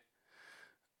died.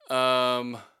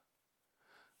 I'm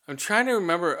trying to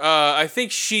remember. I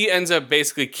think she ends up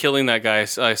basically killing that guy,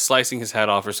 slicing his head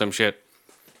off or some shit.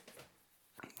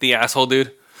 The asshole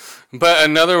dude. But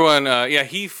another one,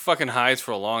 he fucking hides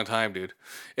for a long time, dude.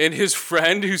 And his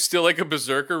friend, who's still like a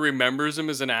berserker, remembers him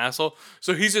as an asshole.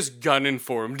 So he's just gunning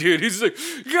for him, dude. He's like,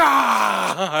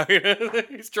 yeah!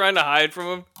 He's trying to hide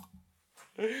from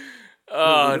him.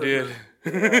 Oh, dude.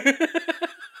 Yeah,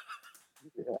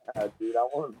 dude, I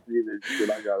want to see this shit.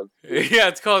 I gotta see. Yeah,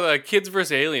 it's called Kids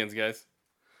vs. Aliens, guys.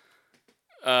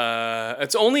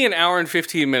 It's only an hour and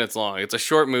 15 minutes long. It's a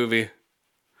short movie.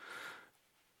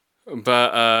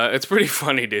 But it's pretty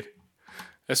funny, dude.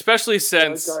 Especially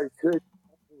since...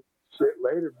 Shit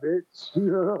later, bitch.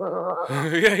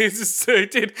 Yeah, he's just...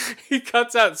 Dude, he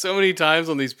cuts out so many times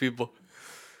on these people.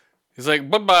 He's like,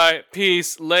 bye-bye,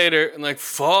 peace, later. And like,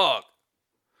 fuck.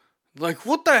 Like,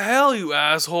 what the hell, you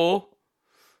asshole?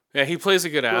 Yeah, he plays a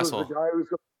good asshole. So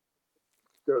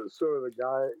the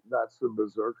guy that's the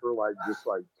berserker, like, just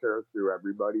like tear through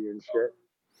everybody and shit.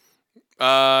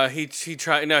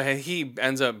 He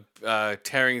ends up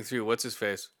tearing through what's his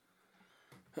face.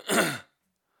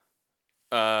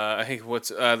 I think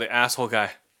the asshole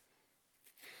guy.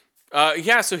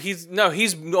 So he's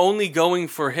only going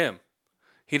for him.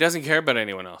 He doesn't care about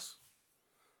anyone else.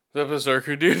 The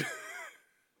berserker dude.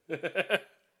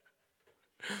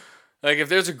 Like if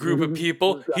there's a group of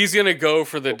people, he's gonna go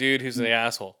for the dude who's the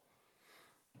asshole.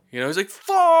 You know, he's like,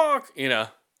 fuck, you know.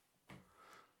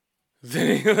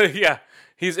 Then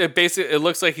it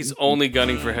looks like he's only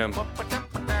gunning for him.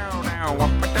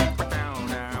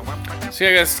 So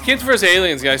yeah, guys, Kids vs.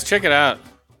 Aliens, guys, check it out.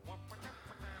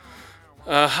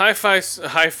 Hi-fi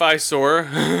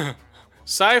horror.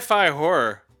 Sci-fi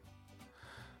horror.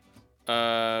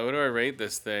 What do I rate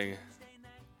this thing?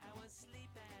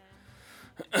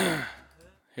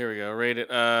 Here we go. Rate it.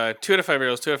 2 out of 5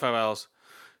 arrows. 2 out of 5 owls.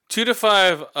 2 to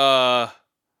 5.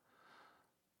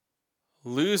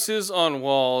 Loses on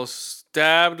walls.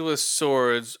 Stabbed with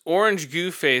swords. Orange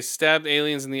goo face. Stabbed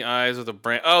aliens in the eyes with a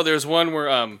brand. Oh, there's one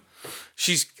where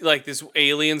she's like this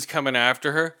alien's coming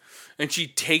after her, and she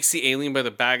takes the alien by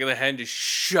the back of the head and just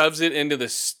shoves it into the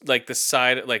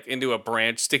side, like into a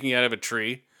branch sticking out of a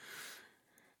tree.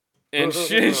 And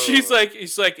she's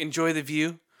like, enjoy the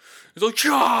view. It's like,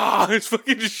 Chah! It's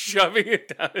fucking just shoving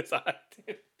it down his eye.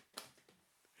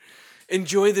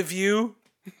 Enjoy the view.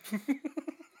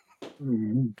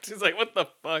 She's like, what the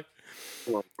fuck?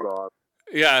 Oh, God.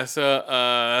 Yeah,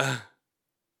 so,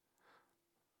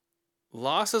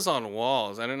 Losses on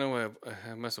Walls. I don't know why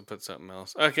I must have put something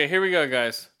else. Okay, here we go,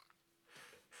 guys.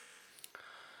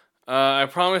 I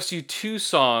promised you 2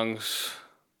 songs.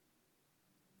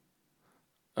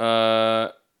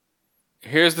 Here's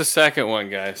the second one,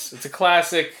 guys. It's a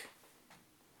classic.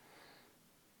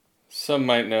 Some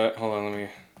might know it. Hold on, let me...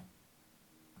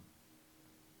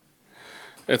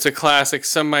 It's a classic.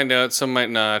 Some might know it, some might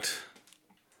not.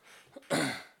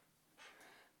 It's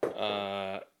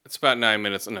about 9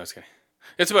 minutes. No, it's kidding.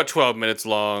 It's about 12 minutes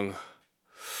long.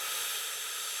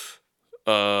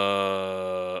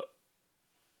 Let's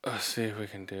see if we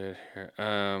can do it here.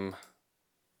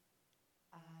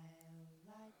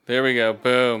 There we go.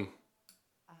 Boom.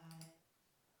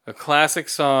 A classic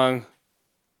song.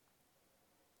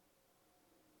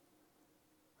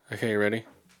 Okay, you ready?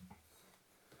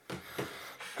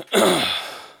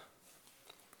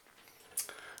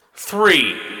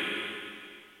 3,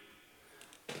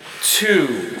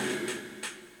 2,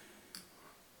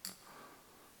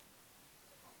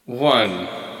 1.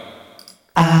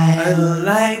 I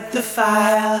light the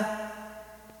fire.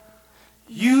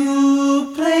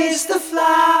 You place the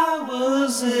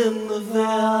flowers in the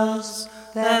vase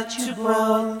that you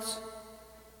brought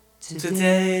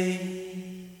today.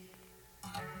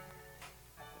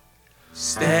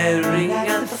 Staring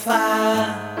at the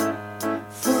fire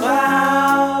for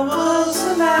hours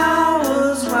and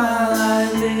hours while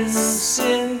I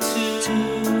listen to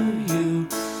you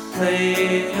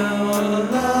play your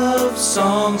love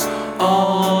songs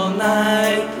all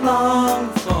night long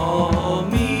for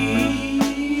me,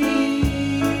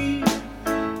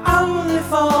 only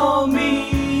for me.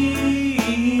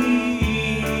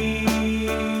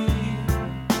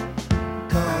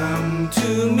 Come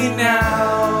to me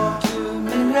now,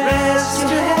 rest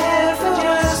your head for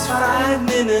just 5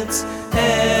 minutes.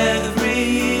 Everything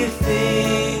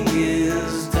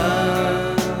is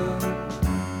done.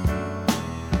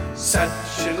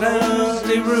 Such a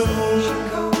lovely room.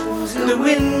 The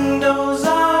windows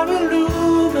are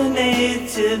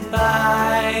illuminated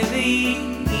by the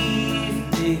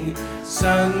evening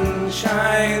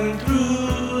sunshine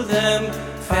through them.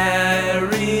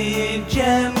 Fairy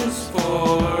gems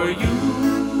for you,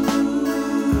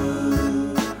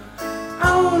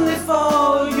 only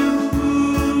for you.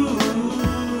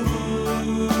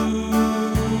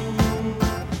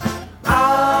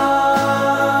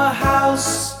 Our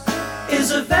house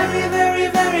is a very, very,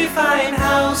 very fine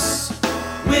house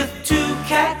with 2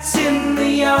 cats in the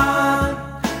yard.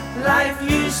 Life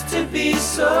used to be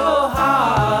so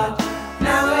hard.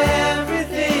 Now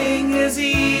everything is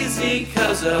easy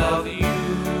 'cause of you.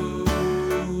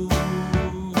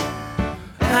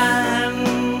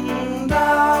 And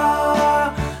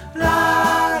la la la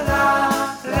la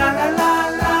la la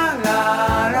la la la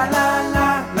la la la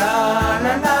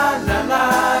la la la.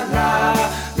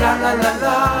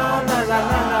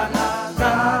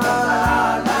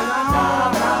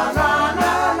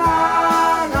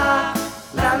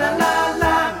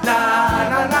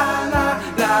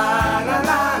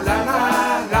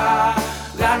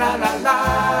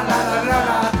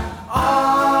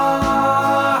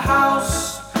 Our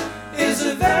house is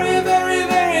a very, very,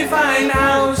 very fine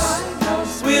house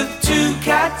with 2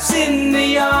 cats in the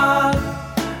yard.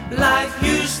 Life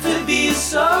used to be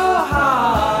so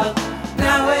hard.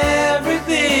 Now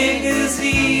everything is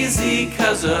easy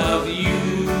 'cause of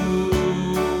you.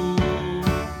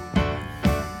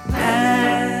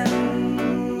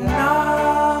 And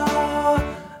now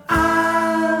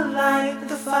I light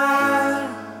the fire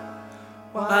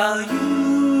while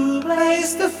you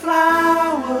place the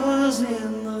flowers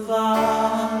in the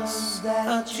vase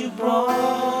that you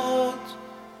brought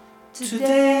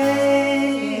today.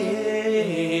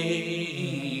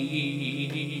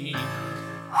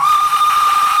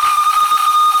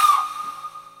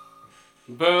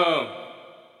 Boom.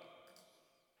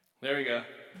 There we go.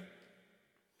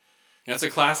 That's a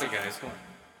classic, guys. Come on.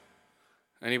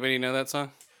 Anybody know that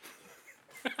song?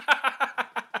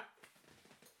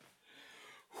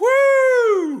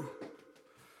 Woo!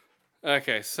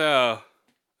 Okay, so...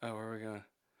 Oh, where are we going?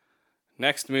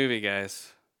 Next movie,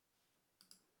 guys.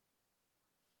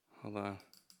 Hold on.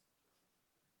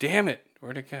 Damn it!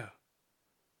 Where'd it go?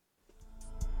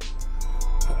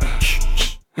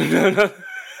 No.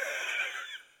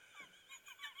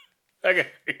 Okay.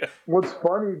 What's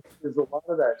funny is a lot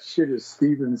of that shit is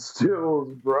Steven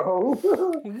Stills, bro.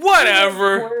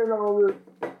 Whatever. Playing all this.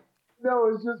 No,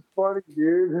 it's just funny,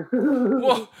 dude.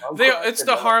 Well, I'm it's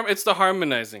the cracking up. it's the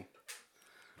harmonizing.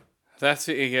 That's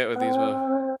what you get with these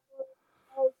movies.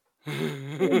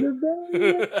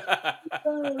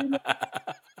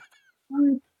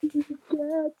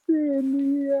 Cats in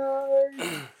the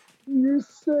eye. You're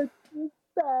such a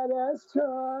badass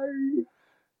Charlie.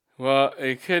 Well,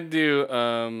 you could do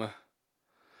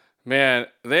man,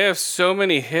 they have so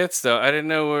many hits though. I didn't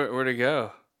know where to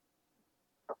go.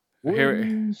 Here we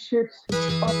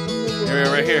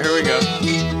right here. Here we go.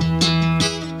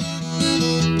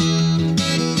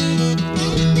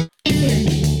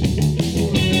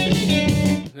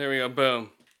 There we go.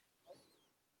 Boom.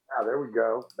 Ah, there we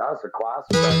go. That's a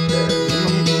classic right there.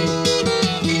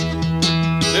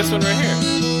 This one right here.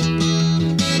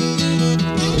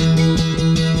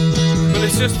 But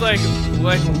it's just like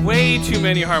way too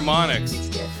many harmonics.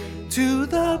 To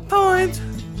the point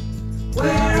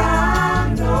where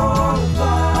I'm no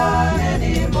fun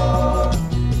anymore.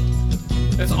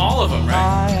 It's all of them, right?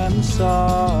 I am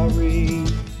sorry.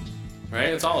 Right?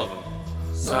 It's all of them.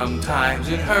 Sometimes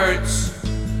it hurts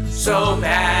so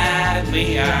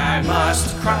badly I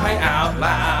must cry out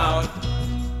loud.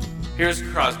 Here's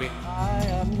Crosby. I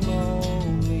am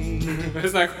lonely.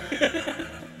 It's not.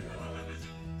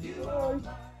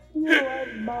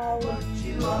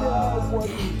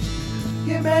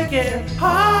 You make it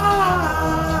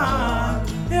hard.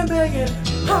 You make it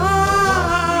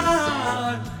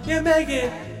hard. You make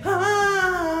it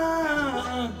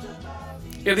hard.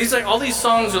 Yeah, all these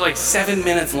songs are like 7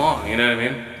 minutes long. You know what I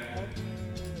mean?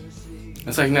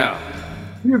 It's like no.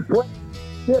 Dude, play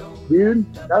shit, dude.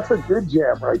 That's a good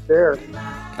jam right there.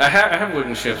 I have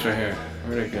wooden ships right here.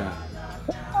 Where'd it go?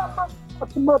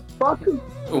 That's a motherfucker.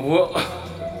 Whoa.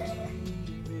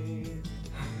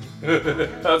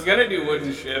 I was gonna do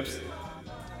wooden ships.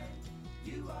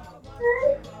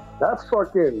 That's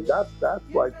fucking. That's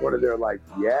like one of their like,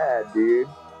 yeah, dude.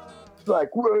 It's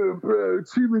like, whoa, bro,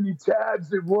 too many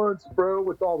tabs at once, bro,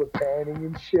 with all the panning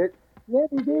and shit. Yes,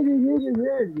 I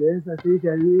think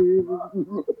I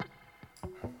will.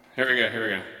 Here we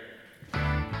go.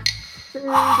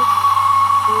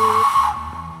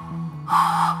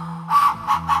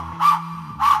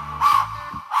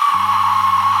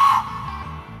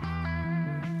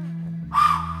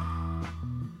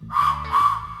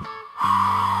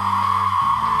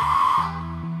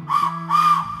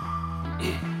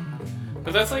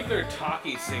 But that's like their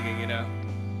talkie singing, you know?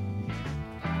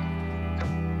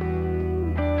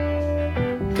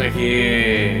 It's like,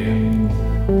 yeah.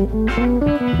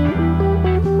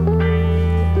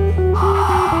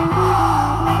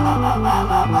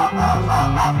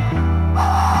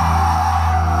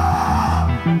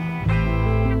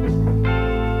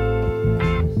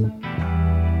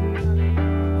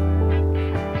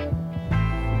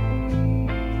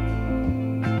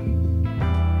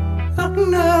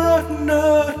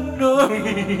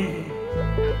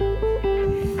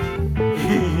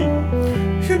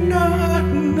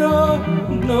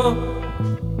 No.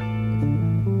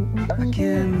 I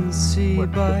can see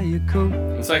by your coat.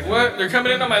 It's like, what? They're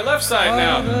coming in on my left side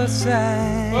now.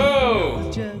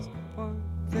 Whoa!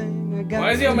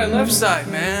 Why is he on my left side,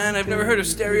 man? I've never heard of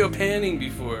stereo panning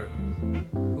before.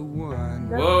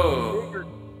 Whoa.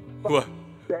 What?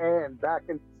 Band back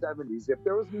in the 70s. If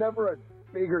there was never a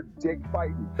bigger dick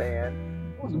fighting band,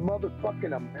 it was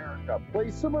motherfucking America.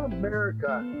 Play some of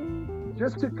America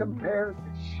just to compare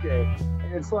this shit.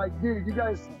 And it's like, dude, you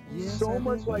guys so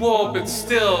much like. Well, but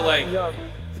still, like.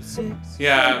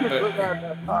 Yeah,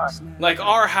 but. Like,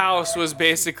 Our House was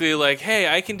basically like, hey,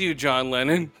 I can do John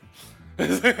Lennon.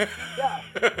 Yeah.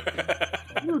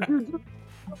 Dude,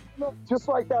 just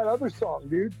like that other song,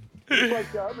 dude. Just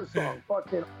like the other song.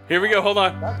 Fucking. Here we go, hold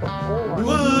on. That's a whole lot.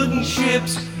 Wooden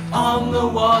ships on the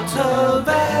water,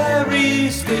 very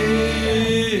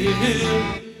still.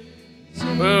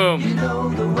 Boom. You know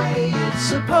the way it's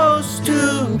supposed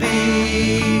to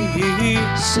be.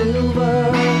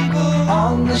 Silver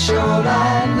on the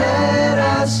shoreline, let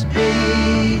us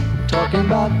be. Talking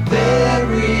about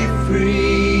very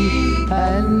free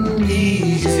and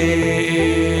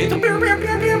easy.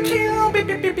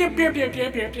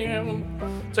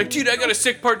 It's like, dude, I got a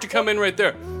sick part to come in right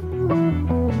there.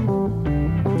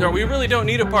 No, we really don't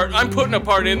need a part. I'm putting a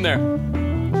part in there.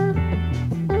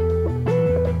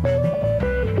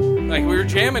 Like, we were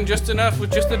jamming just enough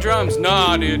with just the drums.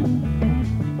 Nah, dude.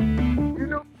 You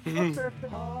know,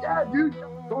 yeah, dude,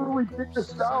 totally picked the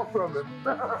style from him.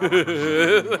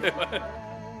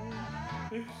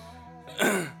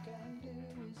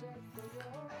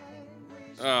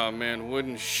 Oh man,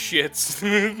 wooden shits.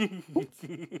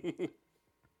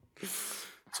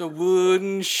 It's a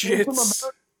wooden shits.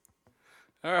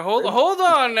 All right, hold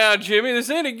on now, Jimmy. This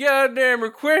ain't a goddamn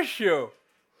request show.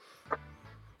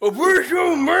 A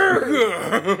virtual America.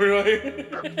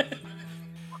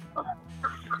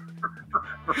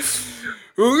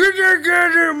 Well, get that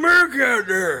goddamn America out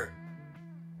there.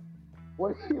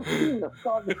 What do you mean? I'm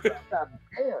talking about that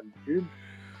band, dude.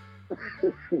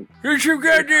 Get your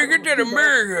goddamn, get that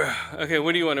America. Okay,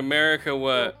 what do you want? America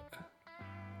what?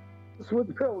 It's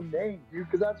with no name, dude,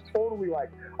 because that's totally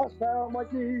like, I sound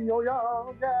like Neil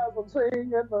Young as I'm singing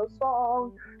the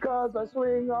song, because I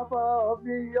swing off of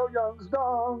Neil Young's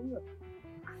dong.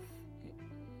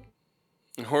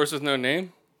 A horse with no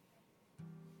name?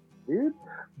 Dude,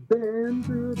 been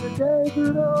through the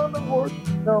desert on the horse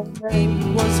with no name.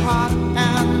 It was hot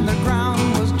and the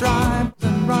ground was dry,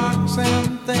 and rocks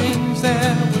and things.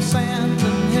 There was sand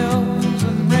and hills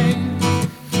and rain.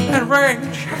 And rain,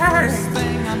 first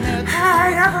thing I met,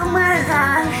 I ever met,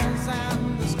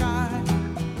 and the sky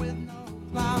with no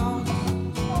clouds.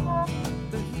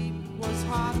 The heat was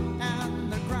hot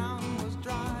and the ground was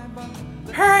dry, but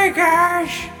hey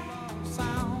guys,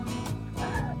 sound.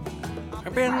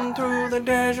 I've been through the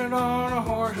desert on a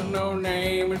horse with no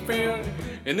name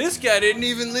and this guy didn't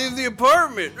even leave the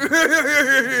apartment.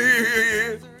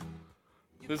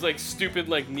 There's like stupid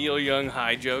like Neil Young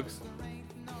high jokes.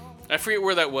 I forget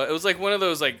where that was. It was like one of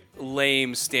those like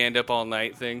lame stand up all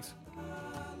night things.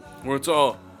 Where it's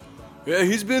all, yeah,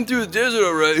 he's been through the desert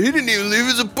all right. He didn't even leave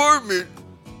his apartment.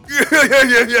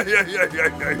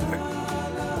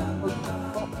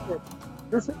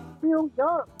 This is Neil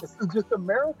Young. This is just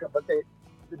America, but the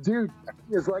dude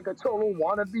is like a total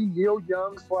wannabe Neil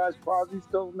Young / Crosby,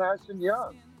 Stills, Nash and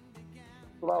Young.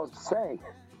 That's what I was saying.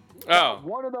 Oh.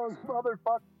 One of those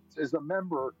motherfuckers is a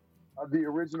member of the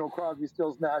original Crosby,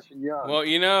 Stills, Nash and Young. Well,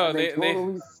 you know,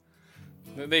 And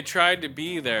they tried to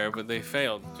be there, but they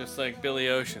failed, just like Billy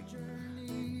Ocean.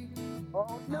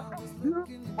 Oh no,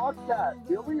 dude, fuck that.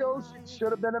 Billy Ocean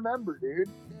should have been a member, dude.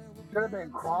 Should have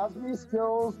been Crosby,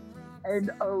 Stills,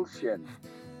 and Ocean.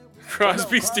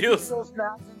 Crosby, Stills.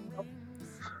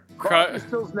 Crosby,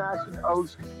 Stills, Nash, and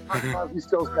Ocean. Not Crosby,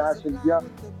 Stills, Nash, and Young.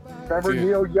 Remember, Dude.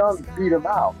 Neil Young beat him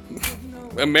out.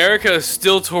 America is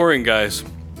still touring, guys.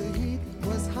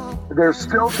 They're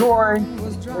still touring.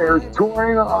 They're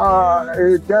touring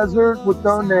a desert with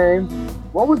no name.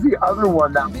 What was the other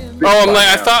one that was big Oh, I'm by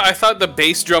like, now? I thought the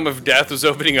bass drum of death was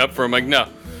opening up for him. Like, no,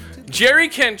 Jerry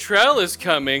Cantrell is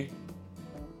coming.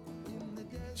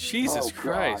 Jesus Oh,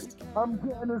 Christ. God. I'm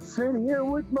gonna sit here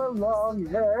with my long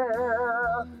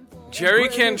hair. Jerry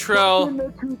Cantrell.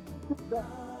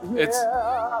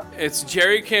 Yeah. It's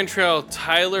Jerry Cantrell,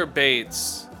 Tyler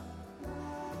Bates.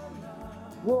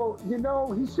 Well, you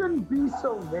know, he shouldn't be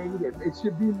so negative. It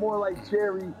should be more like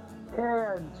Jerry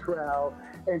Cantrell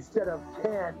instead of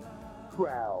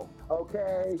Cantrell,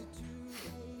 okay?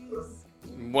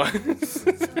 What?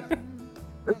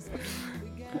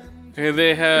 Okay,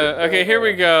 they have. Okay, here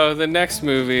we go. The next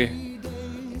movie.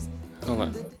 Hold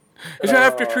on. It's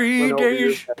after 3 went over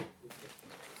days. your-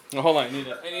 Oh, hold on.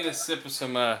 I need a sip of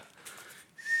some. I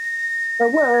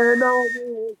went over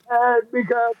his head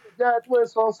because the death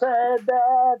whistle said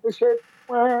that the shit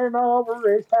went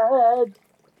over his head.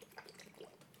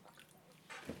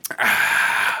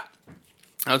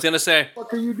 I was gonna say.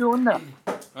 What are you doing now?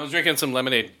 I was drinking some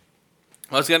lemonade.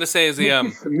 I was gonna say is the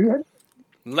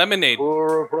lemonade.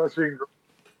 Refreshing.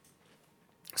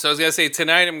 So I was gonna say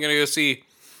tonight I'm gonna go see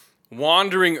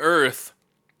Wandering Earth.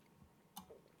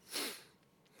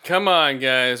 Come on,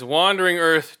 guys, Wandering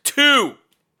Earth 2.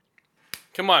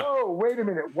 Come on. Oh, wait a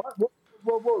minute. What?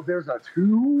 Whoa. There's a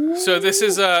 2? So this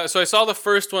is so I saw the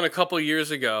first one a couple years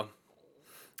ago.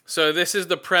 So this is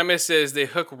the premise is they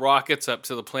hook rockets up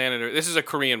to the planet Earth. This is a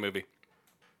Korean movie.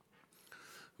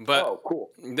 But Oh, cool.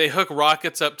 they hook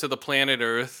rockets up to the planet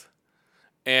Earth,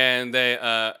 and they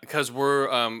because we're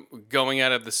going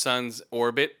out of the sun's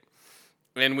orbit,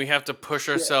 and we have to push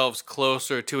ourselves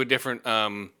closer to a different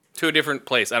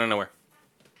place. I don't know where.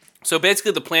 So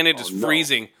basically, the planet is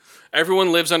freezing.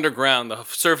 Everyone lives underground. The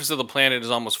surface of the planet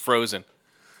is almost frozen,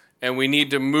 and we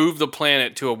need to move the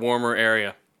planet to a warmer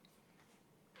area.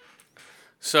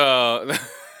 So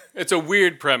it's a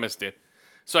weird premise, dude.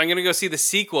 So I'm gonna go see the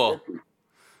sequel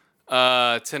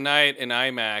tonight in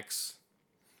IMAX.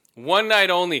 One night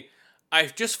only. I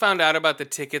just found out about the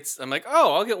tickets. I'm like,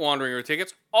 oh, I'll get Wandering Earth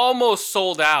tickets. Almost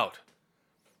sold out.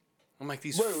 I'm like,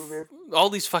 all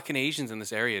these fucking Asians in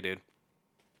this area, dude.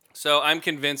 So I'm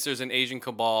convinced there's an Asian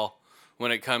cabal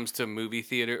when it comes to movie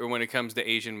theater or when it comes to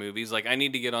Asian movies. Like, I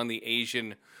need to get on the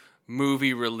Asian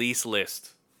movie release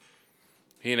list.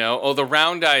 You know, oh, the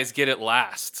round eyes get it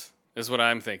last, is what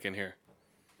I'm thinking here.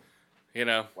 You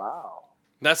know? Wow.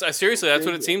 That's seriously, that's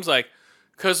what it seems like.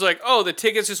 Because, like, oh, the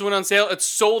tickets just went on sale. It's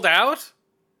sold out?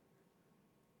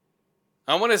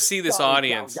 I want to see this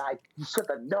audience. Guy, you should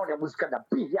have known it was going to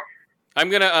be. I'm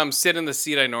going to sit in the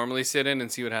seat I normally sit in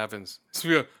and see what happens. So,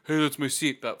 yeah, hey, that's my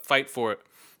seat. Fight for it.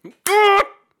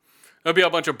 There'll be a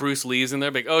bunch of Bruce Lees in there.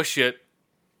 Like, oh, shit.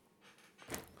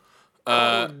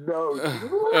 No.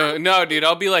 No, dude,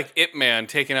 I'll be like Ip Man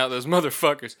taking out those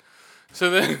motherfuckers. So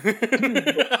then...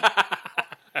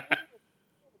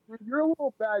 You're a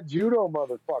little bad judo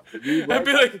motherfucker, dude. I'd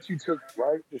be like... That you took,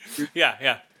 right?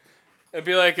 Yeah. I'd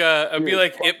be like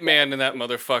Ip Man and that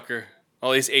motherfucker.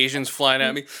 All these Asians flying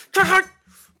at me. I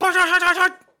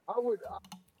would...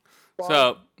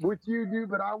 So... with you, dude,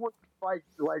 but I would fight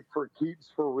like for keeps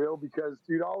for real because,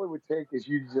 dude, all it would take is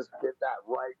you to just get that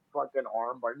right fucking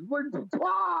arm by like,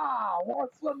 want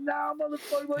some now,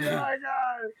 motherfucker? Like, oh my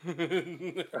god,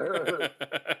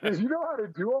 because you know how to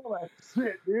do all that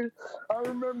shit, dude. I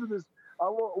remember this.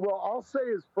 I'll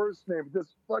say his first name.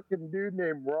 This fucking dude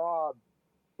named Rob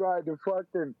tried to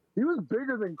fucking. He was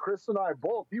bigger than Chris and I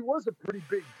both. He was a pretty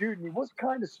big dude, and he was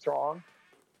kind of strong,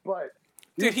 but.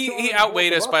 Dude, he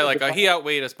outweighed us by he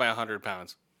outweighed us by 100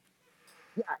 pounds.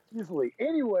 Yeah, easily.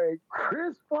 Anyway,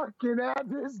 Chris fucking had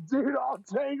this dude all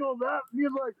tangled up. He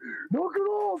was like, "Knock it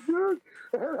off, dude!"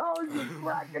 And I was just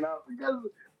cracking up because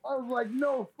I was like,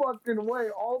 "No fucking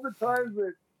way!" All the times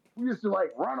that we used to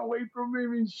like run away from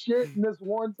him and shit, and this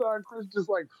one time Chris just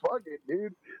like, "Fuck it,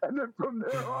 dude!" And then from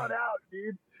there on out,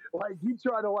 dude, like he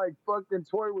tried to like fucking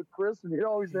toy with Chris, and he'd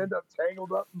always end up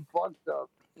tangled up and fucked up.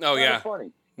 Oh yeah,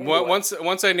 funny. Anyway.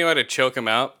 Once I knew how to choke him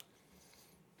out,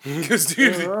 because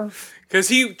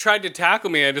he tried to tackle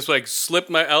me, I just like slipped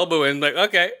my elbow in, like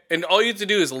okay, and all you have to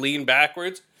do is lean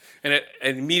backwards, and it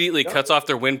immediately cuts off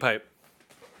their windpipe,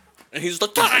 and he's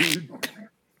like,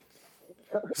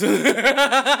 It's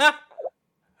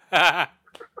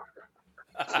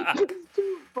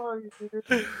too funny,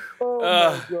 dude. Oh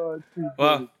my god, too funny.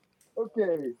 Well,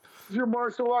 okay. Your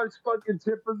martial arts fucking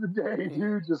tip of the day,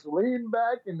 dude. Just lean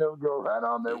back and they'll go right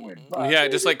on their windpipe. yeah,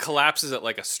 it just like collapses it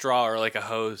like a straw or like a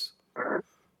hose. You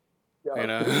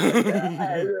know?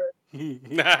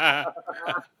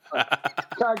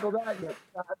 Tackle that, you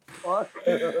fat fuck.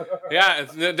 Yeah,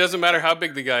 it doesn't matter how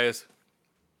big the guy is.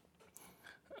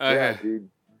 Okay. Yeah, dude.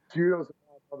 Judo's a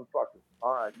bad motherfucker.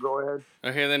 All right, go ahead.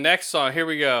 Okay, the next song. Here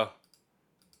we go.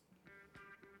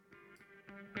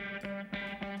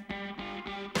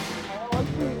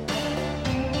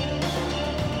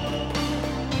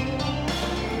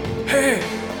 Hey,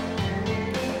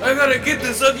 I gotta get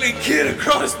this ugly kid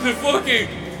across the fucking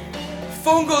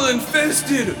fungal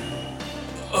infested,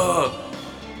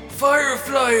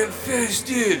 firefly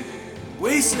infested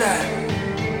wasteland.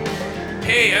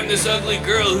 Hey, I'm this ugly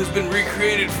girl who's been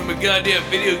recreated from a goddamn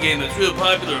video game that's real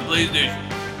popular on PlayStation.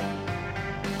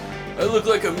 I look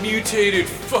like a mutated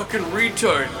fucking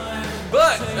retard,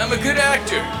 but I'm a good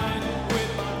actor.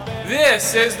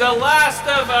 This is The Last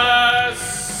of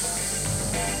Us!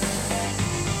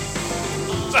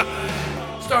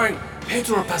 Starring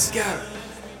Pedro Pascal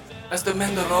as the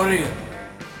Mandalorian.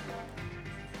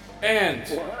 And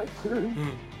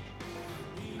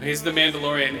he's the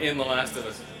Mandalorian in The Last of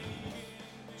Us.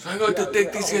 So I'm going to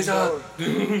take these guys out.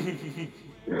 The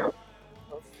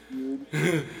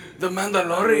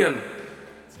Mandalorian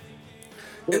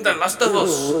in The Last of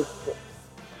Us.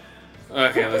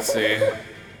 Okay, let's see.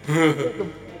 The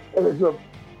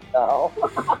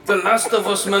Last of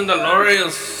Us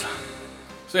Mandalorians.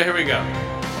 So here we go.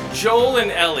 Joel and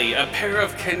Ellie, a pair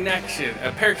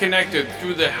connected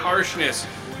through the harshness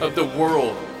of the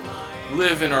world,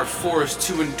 live and are forced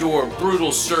to endure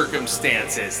brutal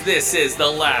circumstances. This is The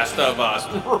Last of Us.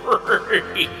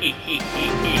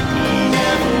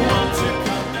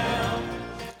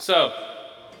 So,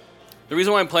 the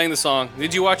reason why I'm playing the song,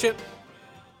 did you watch it?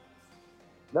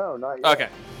 No, not yet. Okay.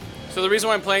 So the reason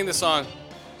why I'm playing this song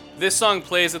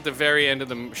plays at the very end of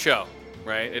the show,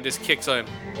 right? It just kicks on.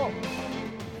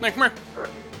 Like,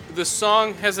 the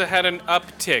song has had an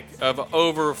uptick of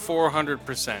over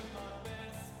 400%.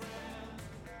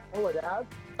 Oh, it has?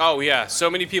 Oh, yeah.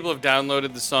 So many people have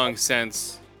downloaded the song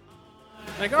since.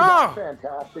 Like, oh!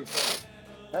 Fantastic.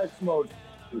 That smoke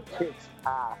kicks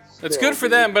ass. It's good for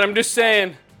them, but I'm just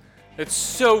saying, it's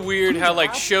so weird how,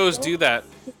 like, shows do that.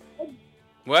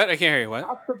 What? I can't hear you. What?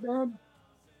 Half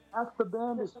the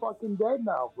band is fucking dead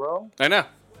now, bro. I know.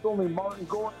 It's only Martin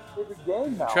Gore in the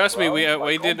game now. Trust me, bro.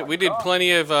 we did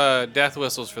plenty of death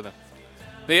whistles for them.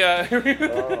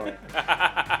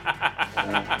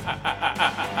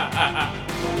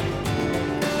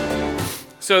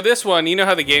 So this one, you know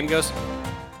how the game goes?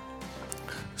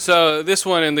 So this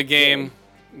one in the game,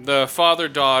 the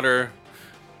father-daughter.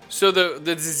 So the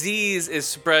disease is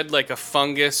spread like a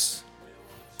fungus,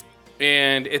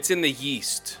 and it's in the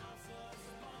yeast.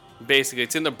 Basically,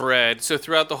 it's in the bread. So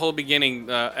throughout the whole beginning,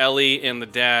 Ellie and the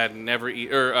dad never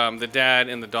eat, or the dad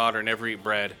and the daughter never eat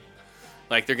bread.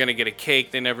 Like they're gonna get a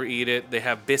cake, they never eat it. They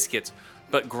have biscuits,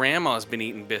 but Grandma's been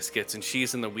eating biscuits, and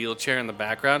she's in the wheelchair in the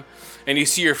background, and you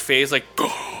see her face like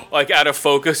out of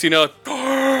focus, you know,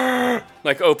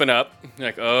 like open up,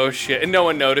 like oh shit, and no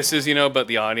one notices, you know, but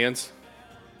the audience.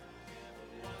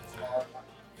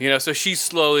 You know, so she's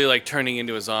slowly like turning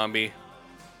into a zombie,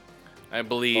 I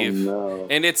believe. Oh, no.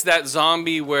 And it's that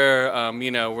zombie where,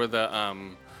 you know,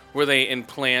 where they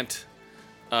implant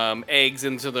eggs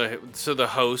into the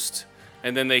host,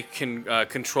 and then they can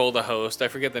control the host. I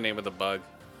forget the name of the bug.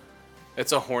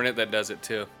 It's a hornet that does it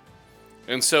too.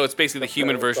 And so it's basically the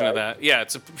human version of that. Yeah,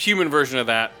 it's a human version of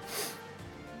that.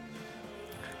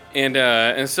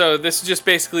 And so this is just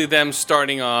basically them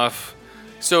starting off.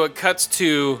 So it cuts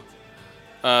to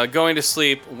going to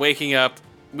sleep, waking up.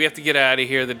 We have to get out of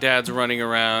here. The dad's running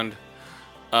around.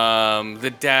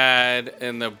 The dad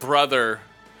and the brother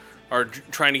are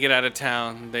trying to get out of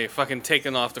town. They fucking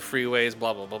taken off the freeways,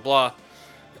 blah, blah, blah, blah.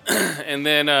 And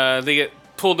then they get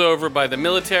pulled over by the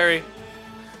military.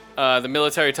 The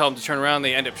military tell them to turn around.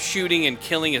 They end up shooting and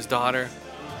killing his daughter.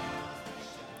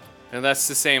 And that's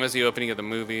the same as the opening of the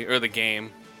movie, or the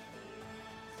game.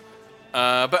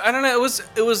 But I don't know,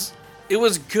 it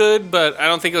was good, but I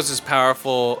don't think it was as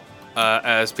powerful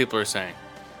as people are saying.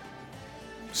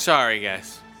 Sorry,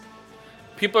 guys.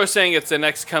 People are saying it's the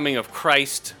next coming of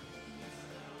Christ.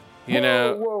 You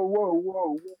know.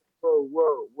 Whoa.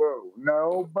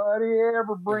 Nobody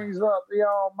ever brings up the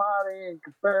Almighty in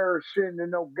comparison to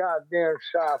no goddamn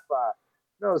sci-fi.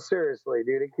 No, seriously,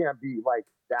 dude. It can't be like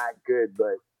that good,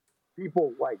 but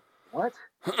people like, what?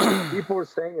 People are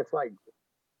saying it's like.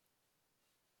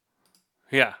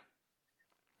 Yeah.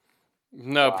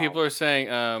 No, Wow. people are saying,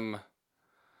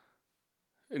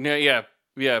 no, yeah.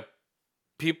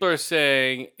 People are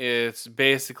saying it's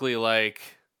basically like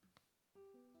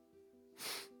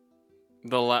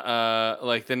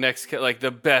the next, like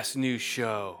the best new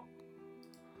show.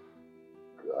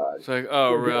 God. It's like,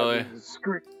 oh, really?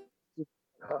 Scream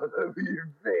out of your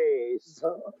face.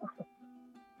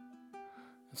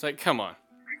 It's like, come on.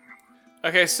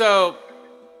 Okay, so,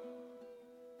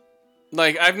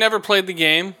 like, I've never played the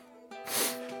game.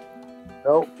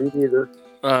 Nope, me neither.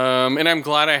 And I'm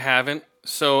glad I haven't,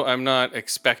 so I'm not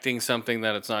expecting something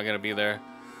that it's not going to be there.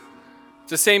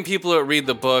 It's the same people that read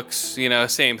the books, you know,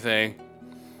 same thing.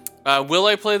 Will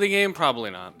I play the game?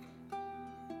 Probably not.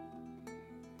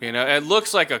 You know, it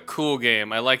looks like a cool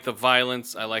game. I like the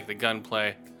violence. I like the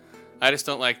gunplay. I just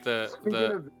don't like Speaking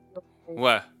of,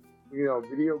 what? you know,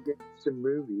 video games and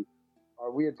movies,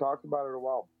 we had talked about it a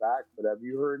while back, but have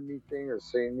you heard anything or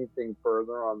seen anything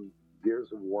further on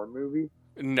Gears of War movie?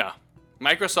 No.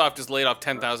 Microsoft has laid off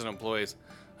 10,000 employees.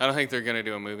 I don't think they're going to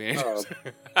do a movie anytime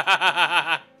soon.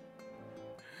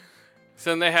 So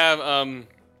then they have,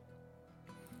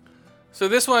 so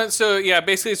this one, so yeah,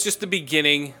 basically it's just the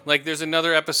beginning. Like there's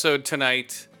another episode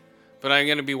tonight, but I'm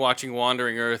going to be watching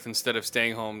Wandering Earth instead of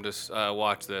staying home to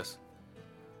watch this.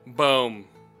 Boom.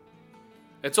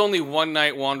 It's only one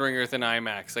night Wandering Earth in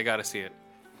IMAX. I got to see it.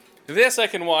 This I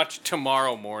can watch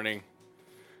tomorrow morning.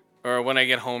 Or when I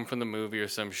get home from the movie or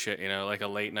some shit, you know, like a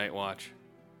late night watch.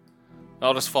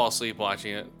 I'll just fall asleep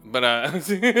watching it. But,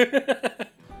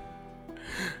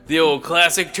 the old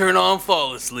classic turn on,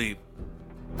 fall asleep.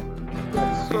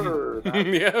 Yes, sir.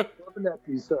 Yeah. Loving that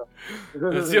piece up.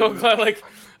 It's the old classic, like,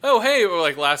 oh, hey, or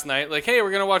like last night, like, hey, we're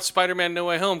going to watch Spider-Man No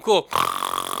Way Home. Cool.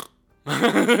 Or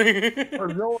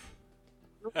no,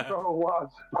 go watch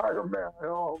Spider-Man at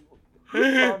home.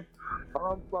 I'm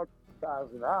fucking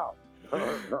passing out.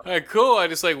 Alright, cool. I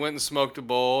just like went and smoked a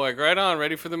bowl. Like, right on,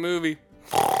 ready for the movie.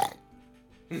 Fucking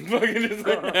just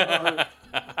like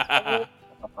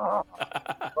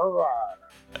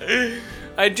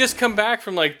I just come back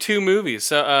from like 2 movies.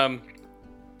 So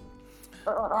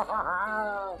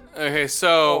okay,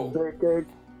 so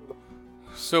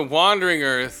Wandering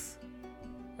Earth,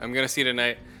 I'm gonna see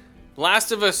tonight.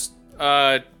 Last of Us,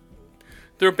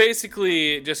 they're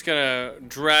basically just gonna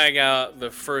drag out the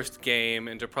first game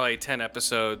into probably 10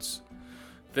 episodes,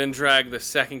 then drag the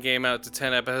second game out to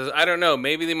 10 episodes. I don't know,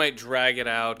 maybe they might drag it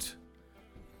out.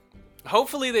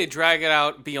 Hopefully they drag it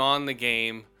out beyond the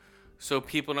game so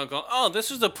people don't go, oh,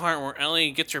 this is the part where Ellie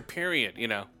gets her period, you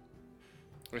know.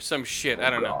 Or some shit,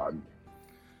 I don't know.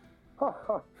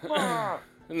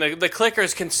 And the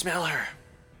clickers can smell her.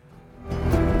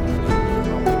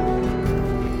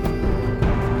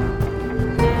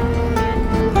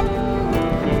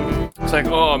 It's like,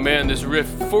 oh man, this riff.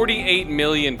 48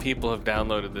 million people have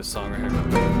downloaded this song right here.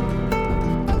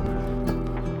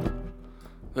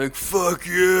 Like, fuck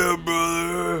yeah,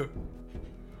 brother.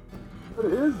 What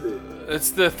is it?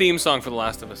 It's the theme song for The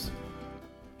Last of Us.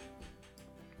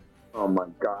 Oh my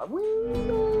god.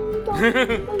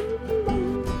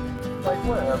 Like,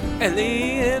 whatever.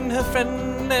 Ellie and her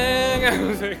friend.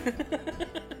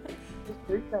 Just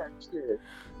take that shit.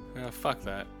 Oh, fuck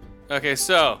that. Okay,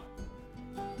 so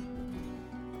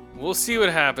we'll see what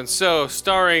happens. So,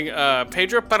 starring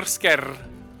Pedro Pascal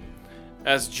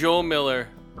as Joel Miller,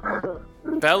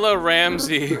 Bella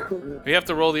Ramsey. We have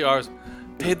to roll the R's.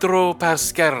 Pedro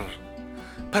Pascal.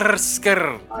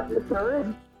 Pascal.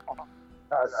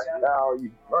 Now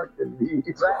you fucking need.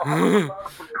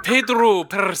 Pedro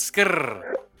Pascal.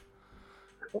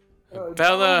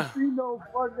 Bella. You know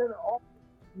fucking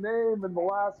name and the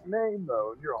last name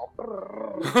though. You're all.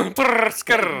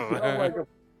 Pascal.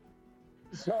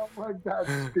 Sound like that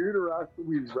scooter after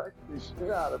we wrecked the shit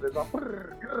out of it.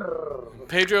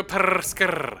 Pedro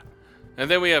Pascal. And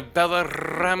then we have Bella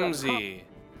Ramsey.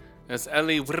 That's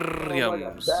Ellie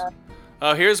Williams.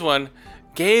 Oh, here's one.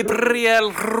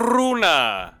 Gabriel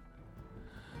Luna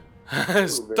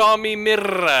as Tommy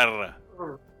Mirror.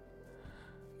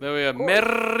 Then we have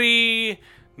Mary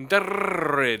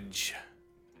Durridge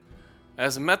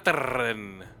as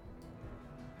Matern.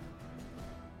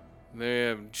 Then we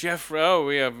have Jeff. Oh,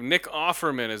 we have Nick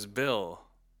Offerman as Bill.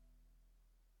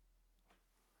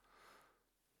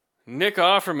 Nick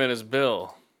Offerman as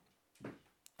Bill.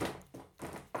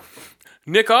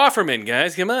 Nick Offerman,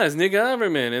 guys, come on, it's Nick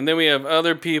Offerman. And then we have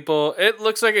other people. It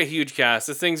looks like a huge cast.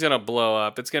 This thing's gonna blow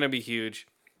up. It's gonna be huge.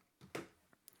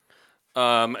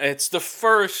 It's the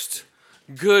first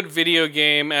good video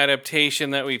game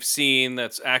adaptation that we've seen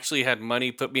that's actually had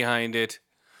money put behind it,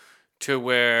 to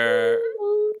where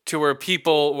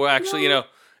people will actually,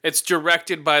 it's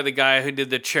directed by the guy who did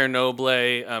the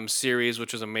Chernobyl series,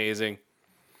 which was amazing.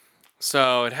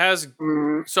 So it has.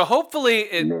 So hopefully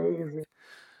it.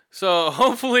 So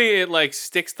hopefully it like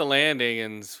sticks the landing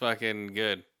and is fucking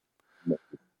good.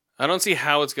 I don't see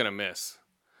how it's gonna miss.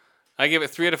 I give it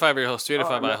 3 out of 5 ear holes, 3 out of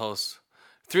 5 eye holes,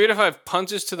 3 out of 5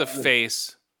 punches to the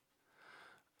face.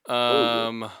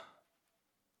 I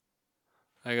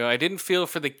didn't feel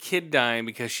for the kid dying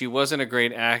because she wasn't a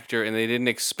great actor and they didn't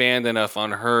expand enough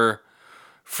on her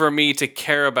for me to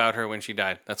care about her when she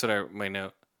died. That's what my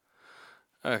note.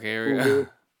 Okay, here we go.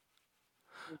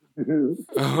 In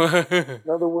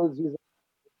other words, he's a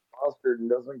bastard and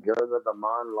doesn't care that the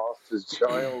man lost his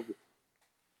child.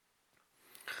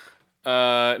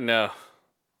 No.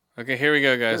 Okay, here we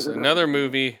go, guys. Another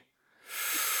movie.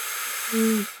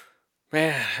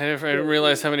 Man, I didn't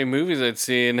realize how many movies I'd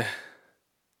seen.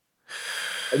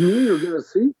 I knew you were gonna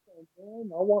see something, man.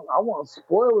 I want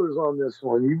spoilers on this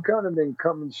one. You've kind of been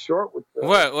coming short with the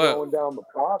going down the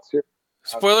plots here.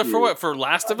 Spoiler for what? For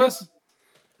Last of Us?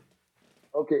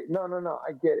 Okay, no,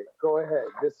 I get it. Go ahead.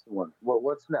 This one.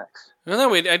 What's next? No,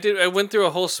 wait. I went through a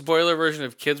whole spoiler version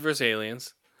of Kids vs.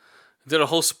 Aliens. I did a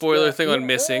whole spoiler thing on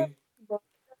Missing.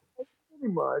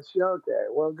 Pretty much. Okay.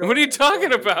 Well. What are you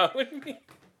talking about? What do you mean?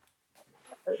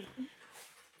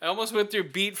 I almost went through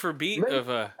beat for beat of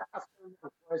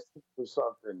question for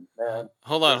something, man.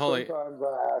 Hold on. Sometimes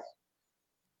I ask.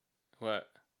 What?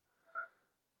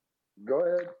 Go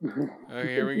ahead.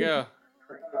 Okay, here we go.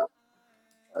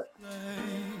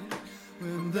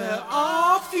 When there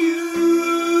are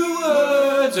few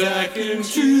words I can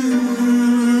choose,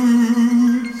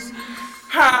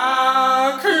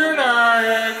 how can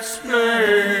I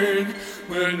explain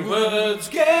when words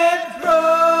get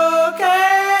broken?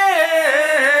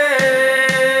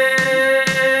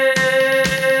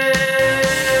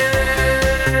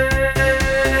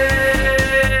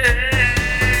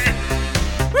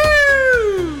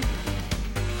 Woo!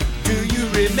 Do you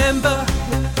remember?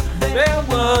 There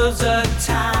was a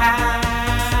time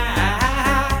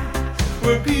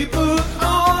where people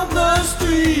on the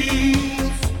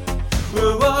streets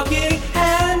were walking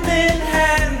hand in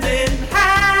hand in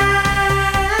hand.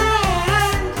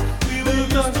 We were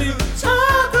just to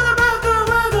talk about the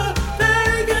weather.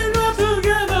 They came up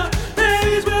together.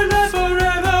 Days will last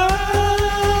forever.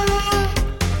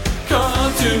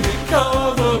 Come to me,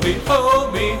 cover me,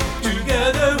 hold me.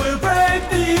 Together we'll break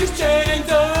these chains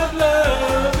of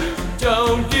love.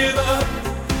 Don't give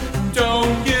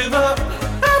up,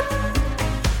 up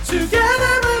to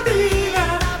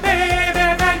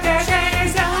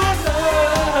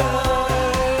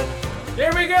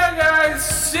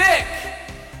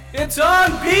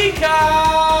on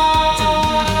Peacock!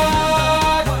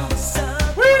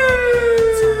 Woo!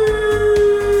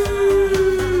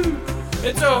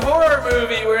 It's a horror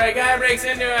movie where a guy breaks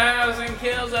into a house and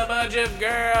kills a bunch of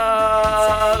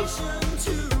girls.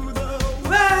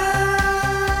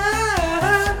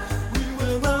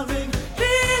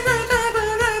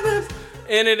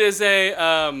 And it is a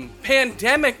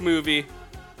pandemic movie,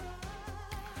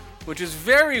 which is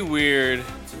very weird.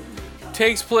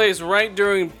 Takes place right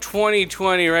during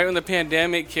 2020, right when the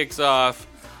pandemic kicks off.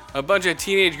 A bunch of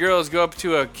teenage girls go up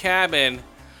to a cabin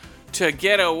to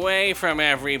get away from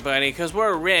everybody because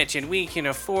we're rich and we can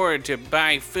afford to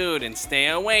buy food and stay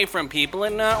away from people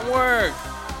and not work.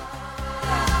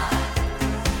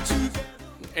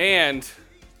 And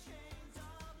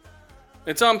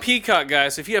it's on Peacock,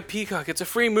 guys. If you have Peacock, it's a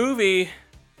free movie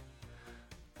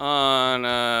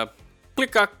on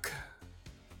Peacock.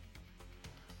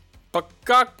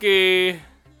 Peacocky.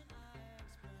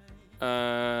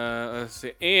 Let's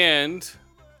see. And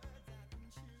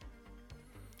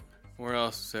where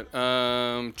else is it?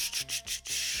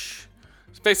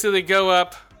 It's basically go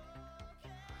up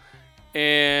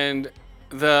and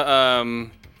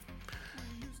the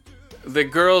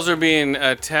girls are being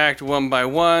attacked one by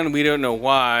one. We don't know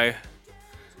why.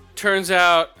 Turns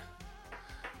out,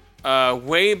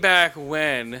 way back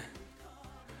when,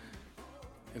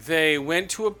 they went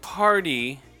to a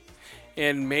party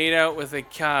and made out with a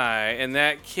guy, and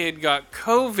that kid got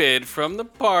COVID from the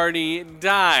party,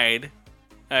 died.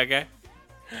 Okay.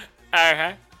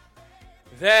 Okay.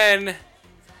 Then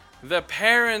the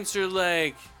parents are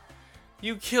like,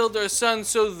 you killed our son,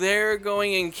 so they're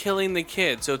going and killing the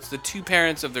kid. So it's the two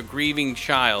parents of the grieving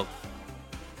child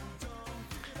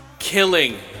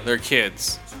killing their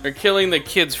kids. They're killing the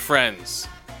kids' friends.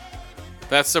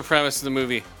 That's the premise of the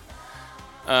movie.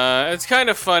 It's kind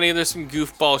of funny. There's some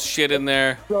goofball shit in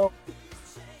there. So,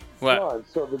 What?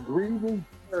 So the grieving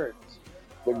parents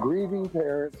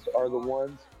are the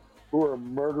ones who are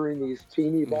murdering these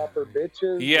teeny bopper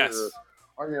bitches? Yes.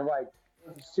 Or are they like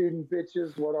student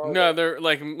bitches? What are No, they? they're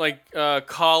like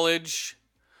college,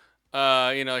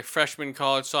 like freshman,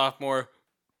 college, sophomore.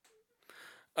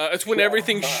 It's when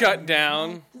everything's shut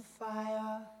down.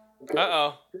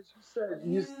 Uh-oh.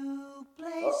 You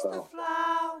Place the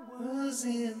flowers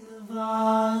in the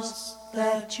vase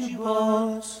that you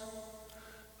bought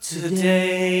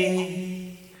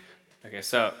today. Okay,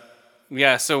 so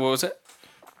what was it?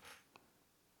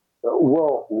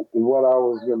 Well, what I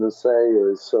was going to say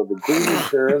is, so the grieving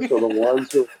parents are the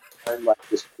ones who are trying like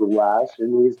to slash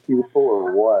in these people,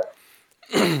 or what?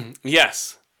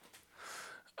 Yes.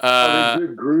 Are they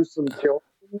good gruesome killings?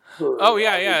 Oh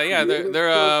yeah.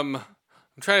 They're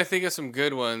I'm trying to think of some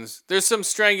good ones. There's some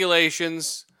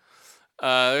strangulations.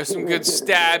 There's some good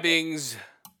stabbings.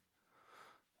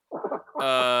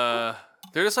 They're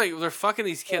just like they're fucking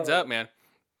these kids up, man.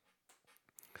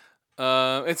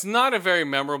 It's not a very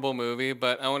memorable movie,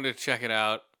 but I wanted to check it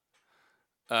out.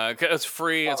 It's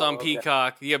free. It's on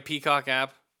Peacock. You have Peacock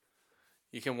app.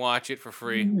 You can watch it for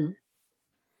free.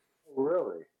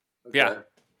 Really? Okay. Yeah.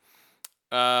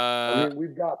 I mean,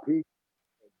 we've got Peacock.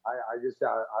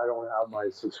 I don't have my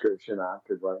subscription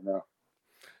active right now.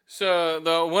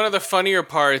 So one of the funnier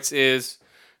parts is,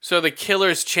 so the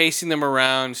killer's chasing them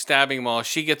around, stabbing them all.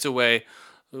 She gets away,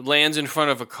 lands in front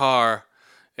of a car.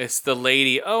 It's the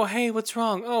lady. Oh, hey, what's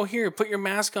wrong? Oh, here, put your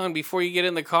mask on before you get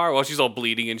in the car. Well, she's all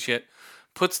bleeding and shit.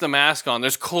 Puts the mask on.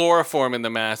 There's chloroform in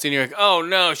the mask. And you're like, oh,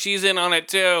 no, she's in on it,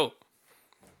 too.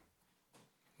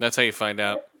 That's how you find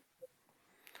out.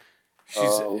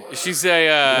 She's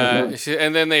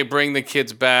and then they bring the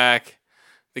kids back.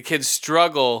 The kids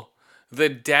struggle. The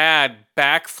dad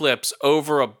backflips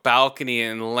over a balcony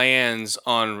and lands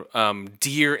on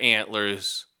deer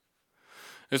antlers.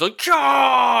 It's like,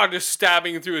 Jaw! Just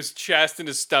stabbing through his chest and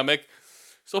his stomach.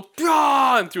 So,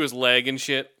 Jaw! And through his leg and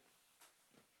shit.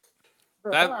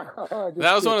 That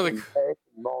was one of the...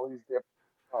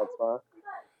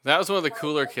 That was one of the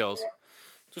cooler kills.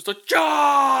 Just like,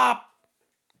 Jaw!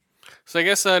 So I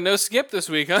guess no skip this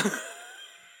week, huh?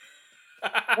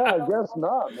 I guess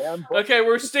not, man. Okay,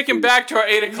 we're sticking back to our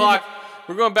 8 o'clock.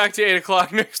 We're going back to 8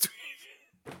 o'clock next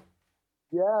week.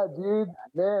 Yeah, dude.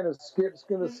 Man, if Skip's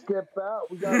going to skip out,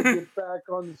 we got to get back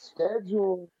on the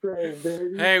schedule train,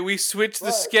 baby. Hey, we switched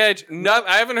the schedule.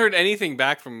 I haven't heard anything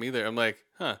back from him either. I'm like,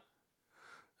 huh.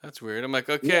 That's weird. I'm like,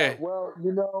 okay. Yeah, well,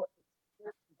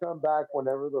 come back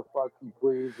whenever the fuck he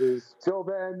pleases. Till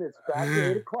then, it's back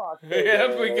to 8 o'clock.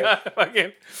 Yeah, we got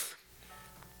fucking...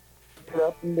 Get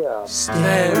up and down.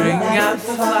 Staring at the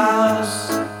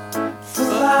flowers and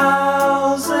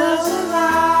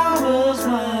flowers,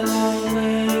 my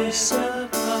lonely supper.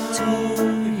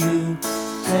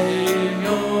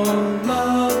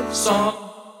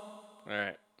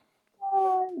 right.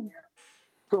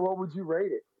 So what would you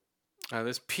rate it?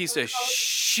 This piece of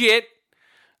shit.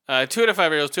 2 out of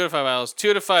 5 arrows, 2 out of 5 owls,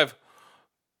 2 out of 5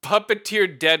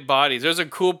 puppeteer dead bodies. There's a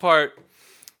cool part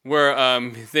where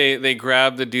they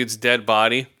grab the dude's dead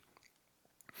body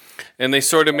and they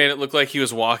sort of made it look like he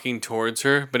was walking towards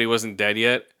her, but he wasn't dead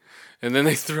yet. And then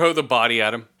they throw the body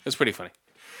at him. It's pretty funny.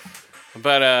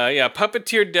 But yeah,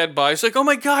 puppeteer dead body. It's like, oh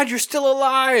my god, you're still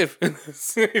alive.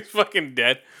 He's fucking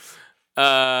dead.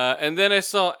 And then I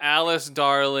saw Alice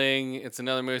Darling. It's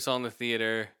another movie I saw in the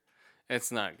theater.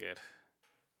 It's not good.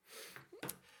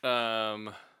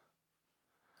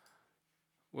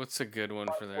 What's a good one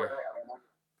for there?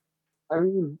 I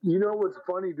mean, you know what's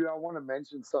funny, dude? I want to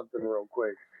mention something real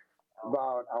quick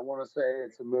about. I want to say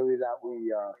it's a movie that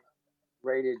we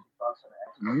rated.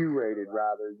 You rated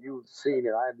rather. You've seen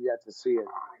it. I have yet to see it.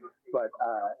 But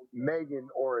Megan,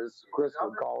 or as Chris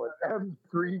would call it,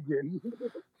 M3gan.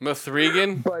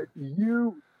 Mithrigan? But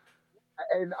you,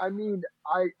 and I mean,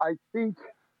 I think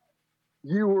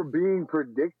you were being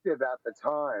predictive at the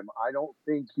time. I don't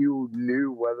think you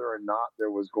knew whether or not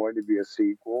there was going to be a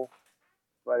sequel.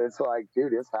 But it's like,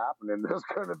 dude, it's happening. There's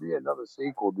going to be another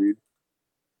sequel, dude.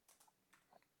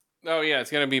 Oh, yeah,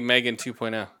 it's going to be Megan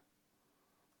 2.0.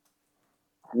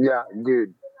 Yeah,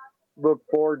 dude. Look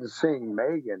forward to seeing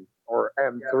Megan or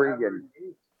M3gan.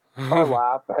 I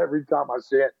laugh every time I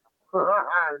see it.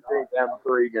 I think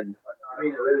M3gan.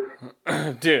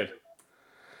 Dude.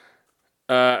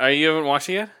 You haven't watched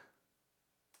it yet?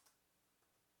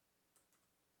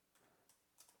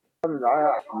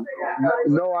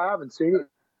 No, I haven't seen it.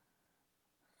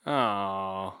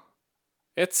 Oh.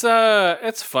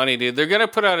 It's funny, dude. They're gonna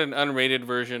put out an unrated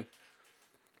version.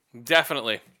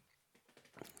 Definitely.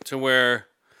 To where,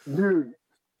 dude,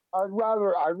 I'd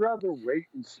rather wait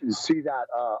and see that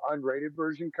unrated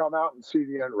version come out and see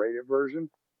the unrated version.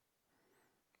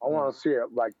 I want to see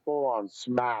it like full on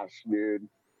smash, dude.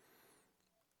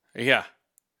 yeah.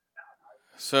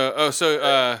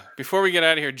 So before we get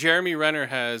out of here, Jeremy Renner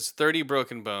has 30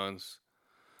 broken bones.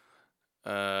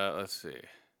 Let's see.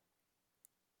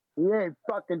 You ain't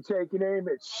fucking taking aim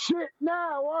at shit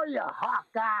now, are you,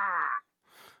 Hawkeye?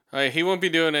 He won't be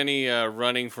doing any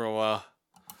running for a while.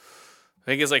 I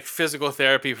think it's like physical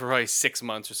therapy for probably 6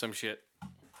 months or some shit.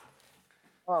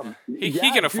 He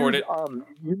can afford it.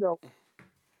 You know,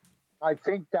 I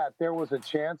think that there was a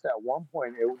chance at one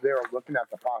point they were looking at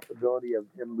the possibility of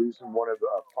him losing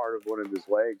part of one of his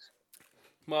legs.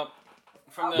 Well,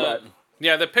 from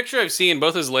the picture I've seen,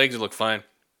 both his legs look fine.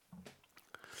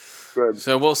 Good.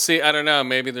 So we'll see. I don't know.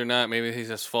 Maybe they're not. Maybe he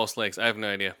has false legs. I have no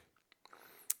idea.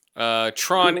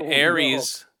 Tron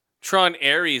Ares. Tron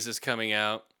Ares is coming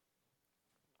out.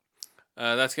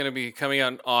 That's going to be coming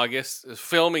out in August. It's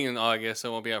filming in August, so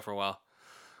it won't be out for a while.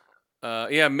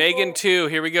 Yeah, Megan 2.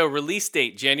 Here we go. Release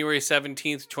date, January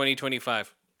 17th,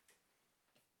 2025.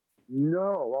 No,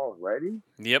 already?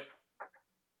 Yep.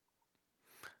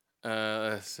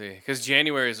 Let's see. Because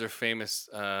Januaries are famous.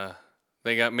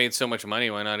 They got made so much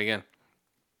money. Why not again?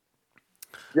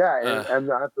 Yeah, and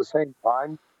at the same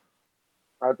time,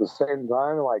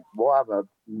 like, we'll have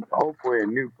hopefully a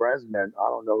new president. I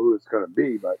don't know who it's going to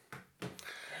be, but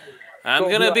I'm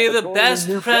going to be the best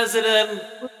president.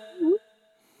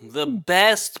 The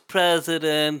best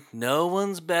president. No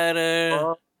one's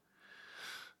better.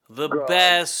 The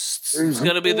best. It's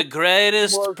going to be the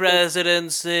greatest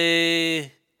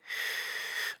presidency.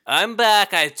 I'm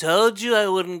back. I told you I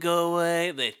wouldn't go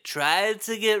away. They tried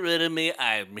to get rid of me.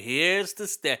 I'm here to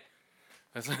stay.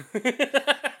 It's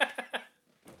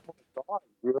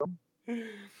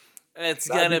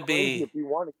going to be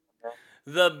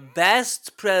the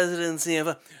best presidency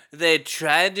ever. They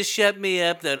tried to shut me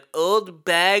up. That old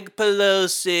bag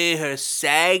Pelosi, her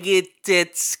saggy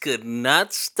tits could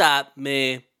not stop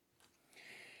me.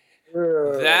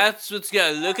 That's what's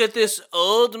going to... Look at this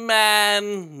old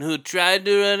man who tried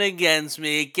to run against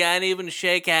me. He can't even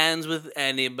shake hands with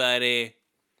anybody.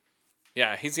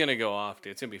 Yeah, he's going to go off,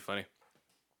 dude. It's going to be funny.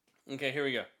 Okay, here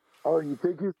we go. Oh, you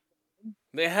think he's...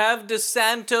 They have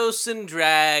DeSantis and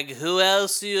drag. Who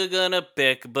else are you going to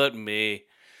pick but me?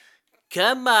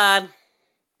 Come on.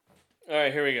 All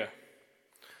right, here we go.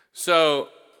 So,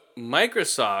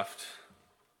 Microsoft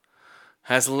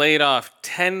has laid off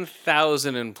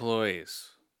 10,000 employees.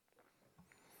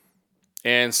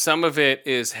 And some of it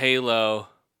is Halo.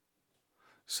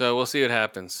 So we'll see what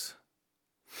happens.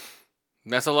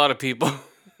 That's a lot of people.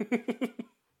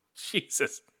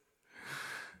 Jesus.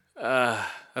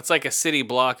 That's like a city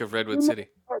block of Redwood City.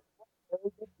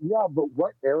 You Yeah, but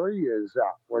what area is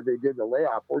that where they did the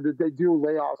layoff, or did they do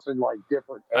layoffs in like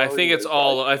different I areas? think it's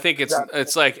all. I think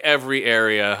it's like every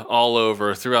area all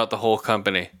over throughout the whole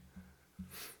company.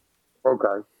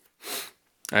 Okay.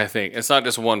 I think it's not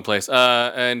just one place.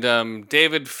 And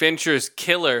David Fincher's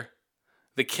Killer,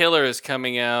 The Killer is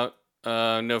coming out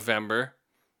November,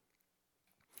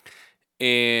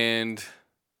 and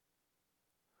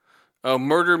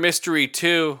Murder Mystery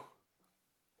 2.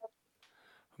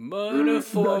 Murder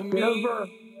for me,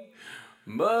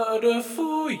 murder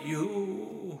for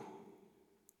you.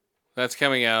 That's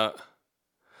coming out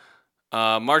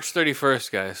March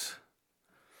 31st, guys.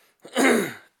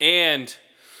 And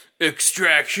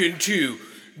Extraction 2,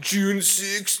 June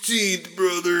 16th,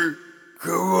 brother.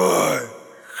 Come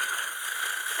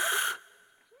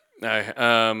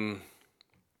on.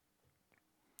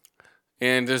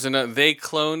 And there's another. They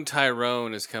Cloned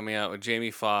Tyrone is coming out with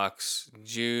Jamie Foxx,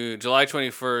 July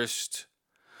 21st.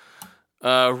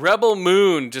 Rebel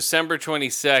Moon, December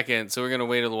 22nd. So we're gonna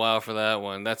wait a little while for that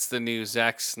one. That's the new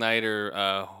Zack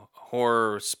Snyder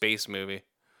horror space movie.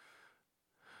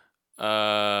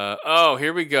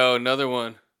 Here we go. Another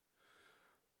one.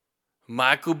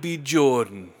 Michael B.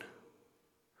 Jordan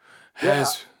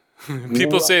has.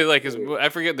 People say like his. I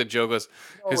forget the joke was.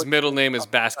 His middle name is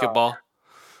Basketball.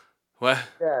 What?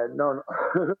 Yeah, no.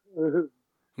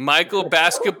 Michael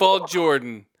Basketball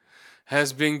Jordan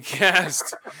has been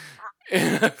cast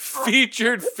in a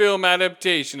featured film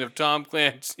adaptation of Tom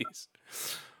Clancy's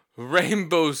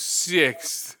Rainbow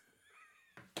Six.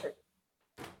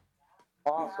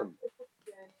 Awesome.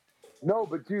 No,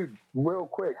 but dude, real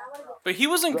quick. But he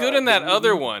wasn't good in that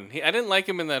other one. I didn't like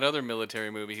him in that other military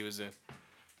movie he was in.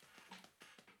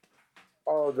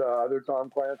 Oh, the other Tom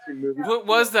Clancy movie. What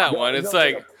was that one? It's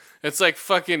like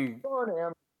fucking.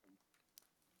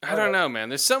 I don't know, man.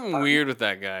 There's something weird with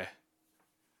that guy.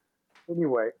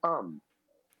 Anyway,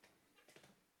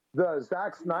 the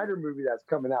Zack Snyder movie that's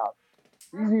coming out,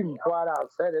 he's even flat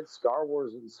out said it's Star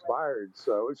Wars inspired,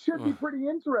 so it should be pretty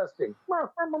interesting.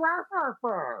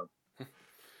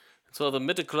 It's all the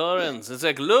midichlorians. It's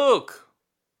like Luke.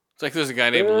 It's like there's a guy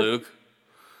named Luke.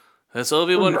 That's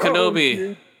Obi-Wan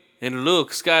Kenobi and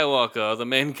Luke Skywalker are the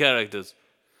main characters.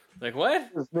 Like what?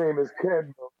 His name is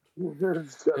Ken.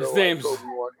 His name's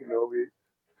Obi-Wan Kenobi.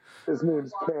 His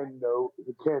name's Ken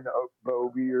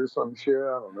Boby or some shit.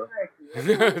 I don't know.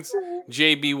 It's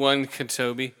JB1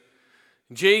 Kenobi.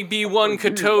 JB1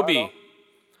 Kenobi.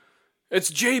 It's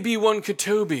JB1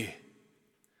 Kenobi.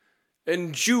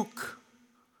 And Juke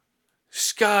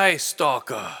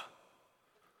Skystalker.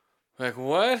 Like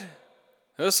what?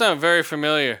 Those sound very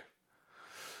familiar.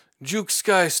 Juke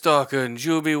Skystalker and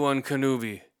Obi-Wan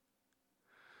Kenobi.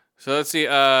 So let's see.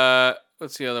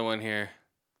 What's the other one here?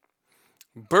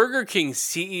 Burger King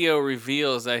CEO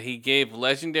reveals that he gave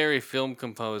legendary film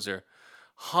composer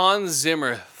Hans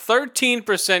Zimmer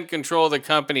 13% control of the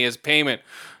company as payment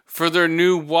for their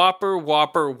new Whopper,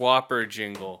 Whopper, Whopper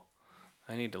jingle.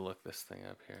 I need to look this thing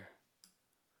up here.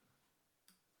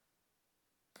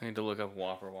 I need to look up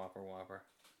Whopper, Whopper, Whopper.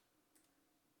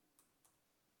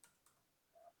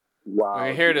 Wow.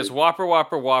 Okay, here it is. Whopper,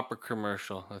 Whopper, Whopper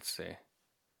commercial. Let's see.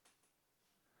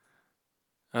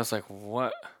 I was like,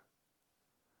 what?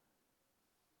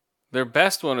 Their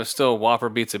best one is still Whopper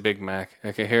beats a Big Mac.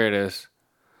 Okay, here it is.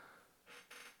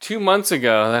 2 months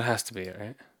ago, that has to be it,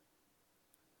 right?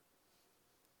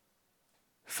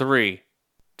 3,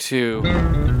 2.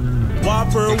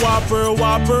 Whopper, Whopper,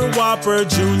 Whopper, Whopper,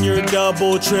 Junior,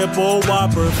 Double, Triple,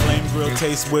 Whopper, Flame Grill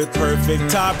taste with perfect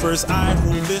toppers. I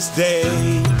rule this day.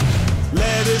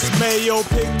 Lettuce, mayo,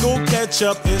 pickle,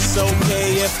 ketchup, it's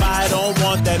okay if I don't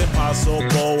want that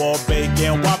Impossible or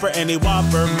bacon Whopper, any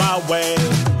Whopper my way.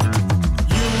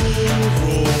 You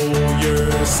rule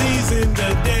your season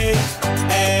today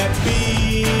at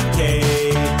BK.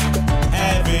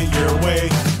 Have it your way.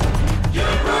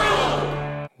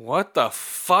 What the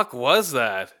fuck was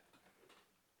that?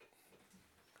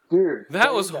 Dude,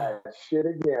 that was that shit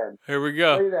again. Here we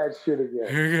go. Play that shit again.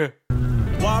 Here we go.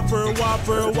 Whopper,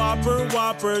 Whopper, Whopper,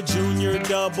 Whopper, Junior,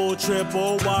 Double,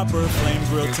 Triple, Whopper, Flame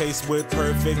Grill taste with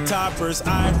perfect toppers.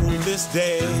 I rule this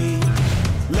day.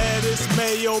 Lettuce,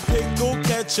 mayo, pickle,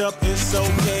 ketchup, it's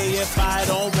okay if I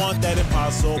don't want that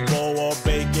Impossible or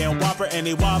bacon Whopper,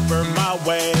 any Whopper my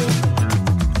way.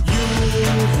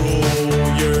 You rule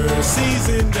your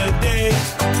season today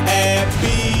at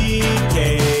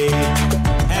BK.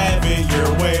 Have it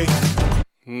your way.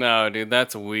 No, dude,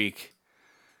 that's weak.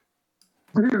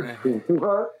 Dude,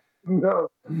 what? No,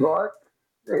 what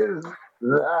is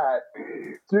that?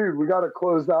 Dude, we gotta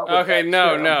close out. Okay,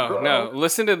 no.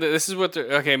 Listen to this. This is what.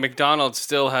 Okay, McDonald's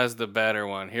still has the better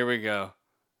one. Here we go.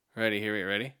 Ready? Here we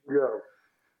ready? Go.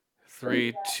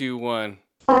 3, 2, 1.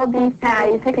 All beef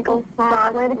patty, pickle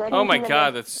sauce. Oh my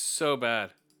god, that's so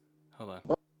bad. Hold on.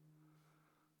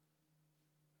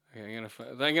 Okay, I'm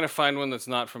gonna find one that's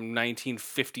not from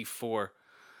 1954.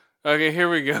 Okay,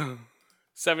 here we go.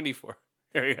 74.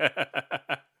 Here we go.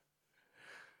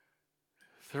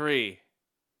 3,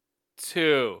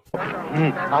 2.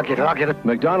 I'll get it.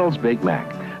 McDonald's Big Mac.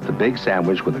 The big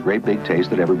sandwich with a great big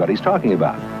taste that everybody's talking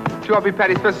about. 2 all beef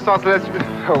patty, special sauce, lettuce.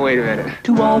 Oh, wait a minute.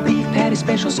 2 all beef patty,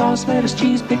 special sauce, lettuce,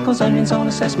 cheese, pickles, onions on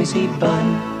a sesame seed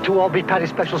bun. 2 all beef patty,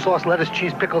 special sauce, lettuce,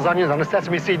 cheese, pickles, onions on a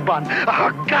sesame seed bun.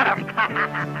 Oh, got him!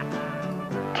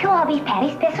 2 all beef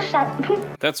patty, special sauce.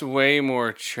 That's way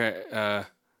more.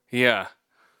 Yeah.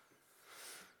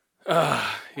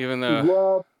 Even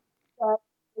though. I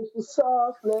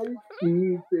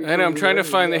know. I'm trying to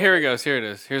find the. Here it goes. Here it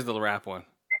is. Here's the rap one.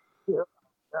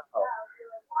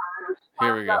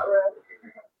 Here we go.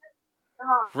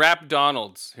 Rap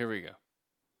Donald's. Here we go.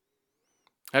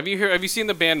 Have you seen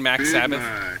the band Mac Sabbath?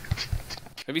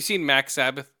 Have you seen Mac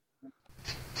Sabbath?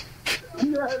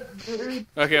 Yes, dude.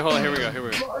 Okay, hold on. Here we go.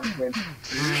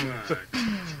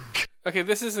 Okay,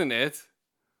 this isn't it.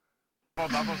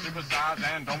 Double super size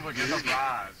and don't forget the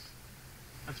fries.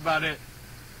 That's about it.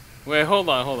 Wait, hold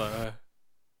on.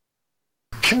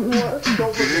 I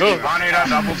need a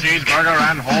double cheeseburger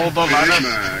and hold the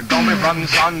lettuce. Don't be frontin',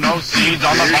 son, no seeds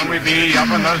on the bun. We be up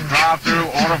in this drive-thru,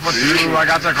 order for 2. I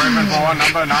got the craving for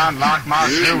number 9, lock my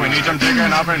shoe. We need some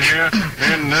chicken up in here,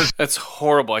 in this. That's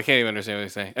horrible. I can't even understand what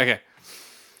he's saying. Okay.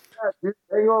 Dude,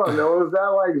 hang on, though. Is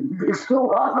that like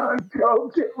Michelin on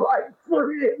Coke at like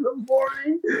 3 in the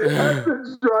morning? That's the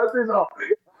stress is all.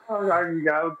 Okay,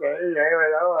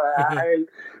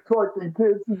 fucking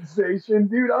kid sensation,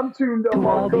 dude. I'm tuned up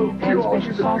on Coke. 2 all beef patty,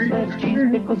 special sauce, lettuce,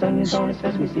 cheese, pickles, onions on a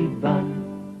sesame seed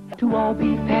bun. 2 all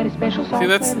beef patty, special sauce.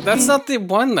 See, that's not the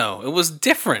one though. It was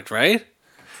different, right?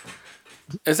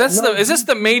 Is this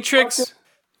the Matrix?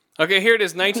 Okay, here it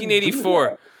is,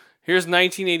 1984. Here's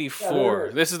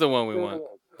 1984. This is the one we want.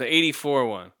 The 84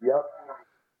 one. Yep.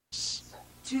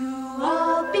 2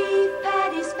 all beef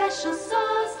patty, special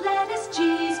sauce, lettuce,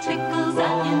 cheese, pickles,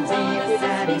 onions on a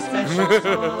sesame special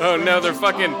sauce. Oh no,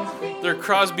 they're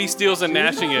Crosby, Stills, and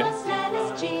Nashing it.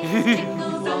 Lettuce, cheese,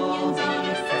 pickles, onions on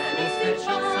a sesame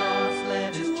special sauce.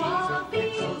 Lettuce, cheese,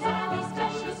 pickles, onions,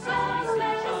 special sauce.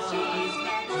 Lettuce, cheese,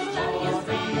 pickles, onions,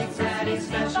 beef patty,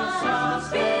 special sauce.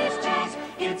 Beef cheese,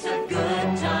 it's a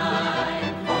good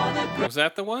time for the. Was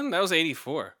that the one? That was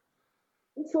 84.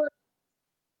 It's like,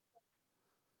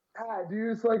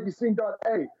 dude, it's like you sing that.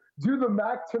 Hey, do the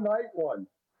Mac Tonight one.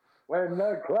 When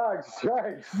the clock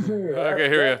strikes. Okay,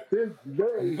 here we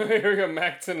go. Here we go,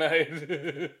 Mac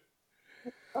Tonight.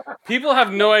 People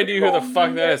have no idea who the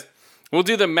fuck that is. We'll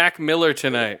do the Mac Miller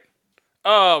tonight.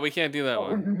 Oh, we can't do that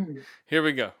one. Here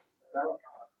we go.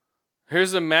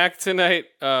 Here's the Mac Tonight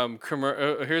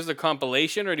here's the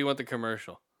compilation, or do you want the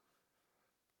commercial?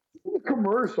 The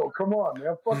commercial, come on,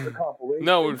 man. Fuck the compilation.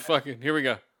 No, fucking. Here we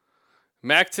go.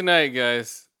 Mac Tonight,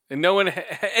 guys, and no one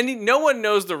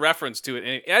knows the reference to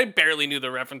it. And I barely knew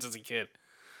the reference as a kid.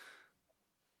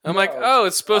 I'm like, oh,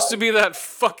 it's supposed to be that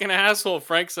fucking asshole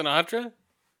Frank Sinatra.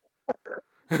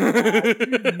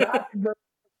 The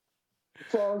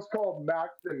song's called Mac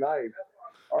Tonight.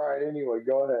 All right, anyway,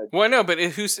 go ahead. Well, no, but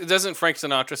doesn't Frank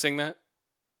Sinatra sing that?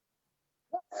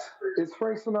 It's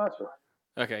Frank Sinatra.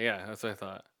 Okay, yeah, that's what I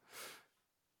thought.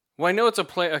 Well, I know it's a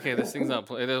play. Okay, this thing's not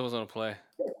play. It wasn't a play.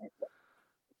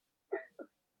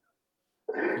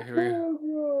 Okay, here we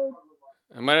go.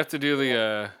 I might have to do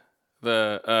the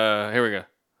here we go.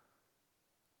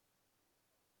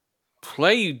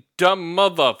 Play, you dumb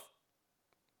mother.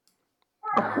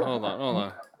 Hold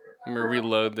on. Let me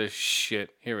reload this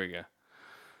shit. Here we go.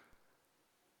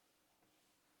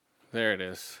 There it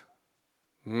is.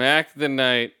 Mac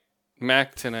Tonight.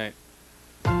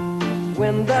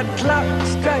 When the clock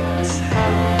strikes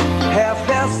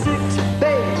 6:30,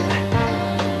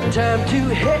 babe, time to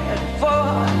head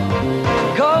for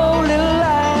golden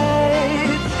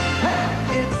lights.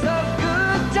 It's a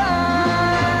good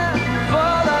time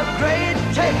for the great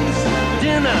taste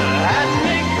dinner at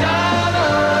McDonald's.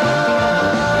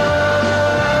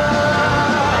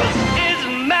 It's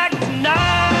Mac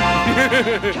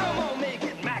Tonight. Come on, make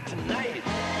it Mac Tonight.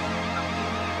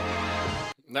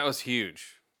 That was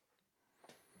huge.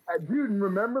 Dude,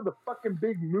 remember the fucking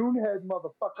big moonhead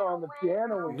motherfucker on the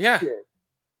piano and shit?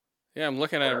 Yeah, I'm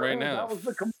looking at him right now. That was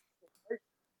the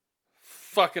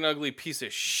fucking ugly piece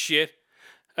of shit.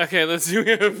 Okay, let's do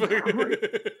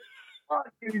it.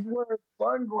 He's wearing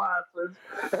sunglasses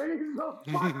and he's a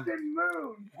fucking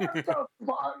moon. What the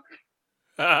fuck?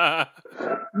 Man,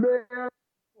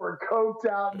 we're coked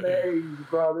out in the 80s,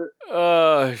 brother.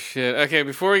 Oh shit. Okay,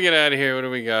 before we get out of here, what do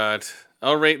we got?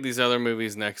 I'll rate these other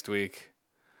movies next week.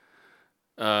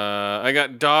 I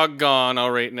got Doggone.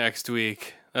 I'll rate next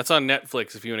week. That's on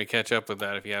Netflix if you want to catch up with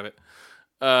that if you have it.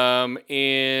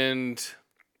 And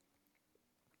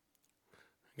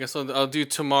I guess I'll do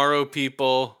Tomorrow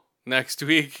People next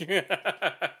week. No,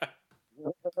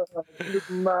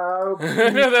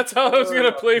 that's all I was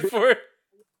gonna play for.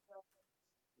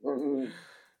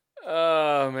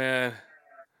 Oh man.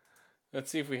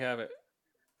 Let's see if we have it.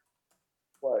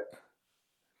 What?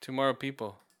 Tomorrow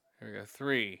People. Here we go.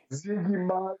 3. Ziggy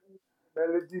Marley,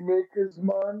 Melody Makers,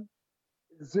 man.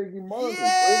 Ziggy Marley, bring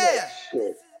Yeah! that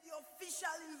shit.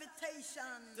 Official invitation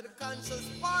to the conscious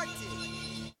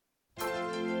party.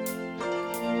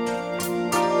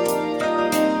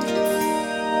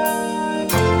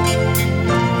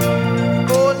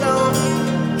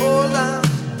 Hold on,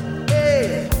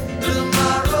 hey,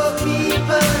 tomorrow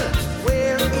people,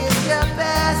 where is your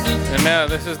best? And now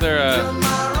this is their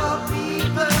Tomorrow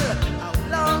people, how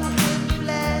long will you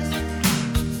last?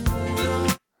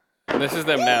 this is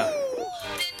them now.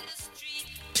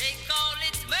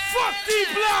 Fuck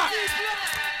D-Block!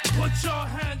 Put your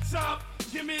hands up.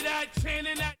 Give me that chain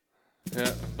and that.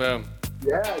 Yeah, boom.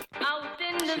 Yeah. Out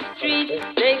in the street,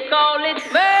 they call it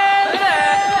murder.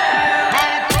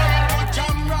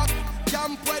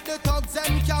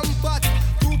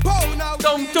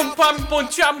 Dum pam pum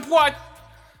cham what?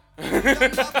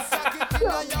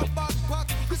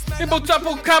 Ibo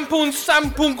tapu kampun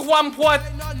sampun kwam what?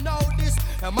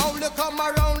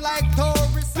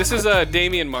 This is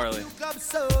Damian Marley.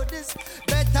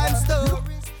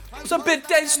 Some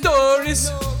bedtime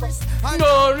stories.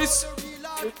 Norris.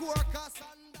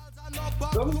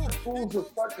 Some of the fools are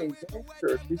fucking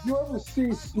gangsters. Did you ever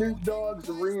see Snoop Dogg's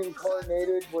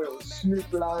Reincarnated where it was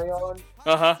Snoop Lion?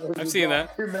 I've seen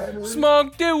that.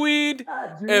 Smoke the weed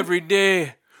every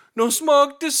day. No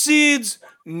smoke the seeds.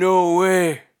 No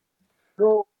way.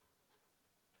 No.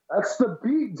 That's the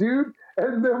beat, dude.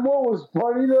 And then what was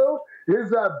funny though is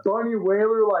that Bunny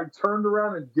Wailer like turned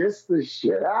around and dissed the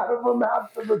shit out of him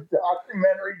after the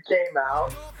documentary came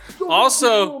out.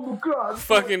 Also,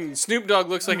 fucking Snoop Dogg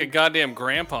looks like a goddamn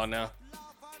grandpa now.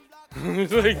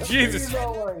 Like, Jesus.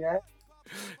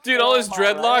 Dude, all his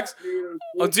dreadlocks.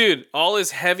 Oh, dude, all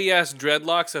his heavy ass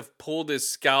dreadlocks have pulled his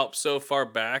scalp so far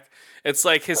back. It's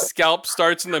like his scalp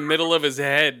starts in the middle of his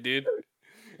head, dude.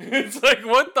 It's like,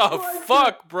 what the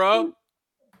fuck, bro?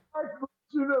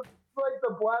 Like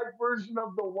the black version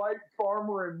of the white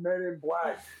farmer in Men in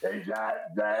Black. Hey,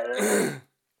 that.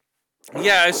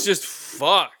 Yeah, it's just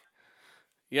fuck.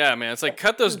 Yeah, man, it's like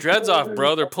cut those dreads off,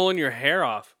 bro. They're pulling your hair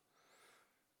off.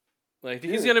 Like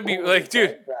he's gonna be like,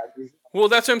 dude. Well,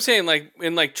 that's what I'm saying. Like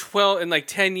in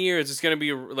 10 years, it's gonna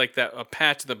be like that a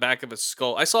patch at the back of his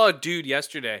skull. I saw a dude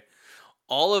yesterday.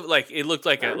 All of like it looked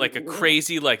like a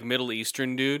crazy like Middle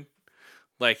Eastern dude.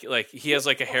 Like he has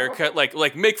like a haircut,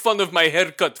 like make fun of my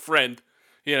haircut, friend.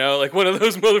 You know, like one of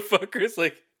those motherfuckers.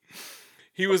 Like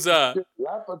he was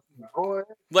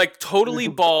like totally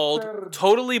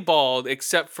bald,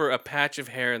 except for a patch of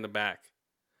hair in the back,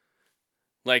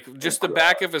 like just the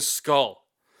back of his skull.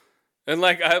 And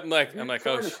like I'm like,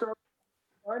 oh.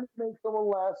 Trying to make someone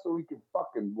laugh so we can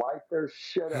fucking light their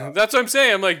shit up. That's what I'm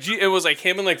saying. I'm like, gee, it was like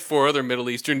him and like 4 other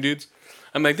Middle Eastern dudes.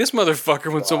 I'm like, this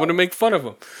motherfucker wants someone to make fun of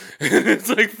him. It's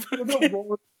like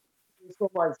fucking... some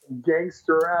like some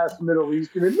gangster ass Middle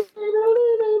Eastern.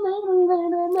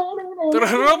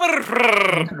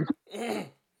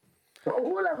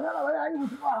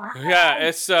 Yeah,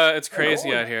 it's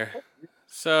crazy out here.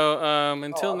 So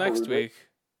until next week.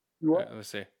 Right, let's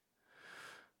see.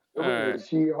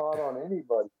 She hot on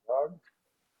anybody, dog.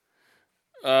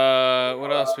 What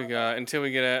else we got? Until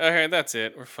we get out. Okay, that's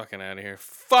it. We're fucking out of here.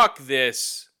 Fuck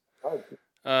this.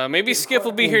 Maybe Skip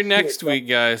will be here next week,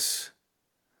 guys.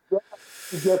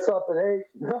 He gets up at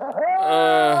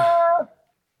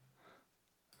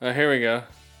 8. Here we go.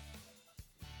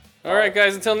 All right,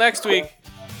 guys. Until next week.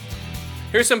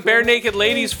 Here's some bare naked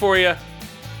ladies for you.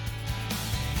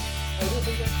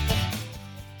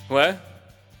 What?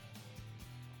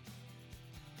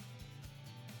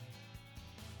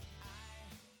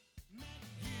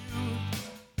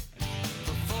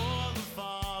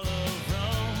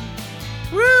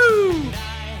 Woo!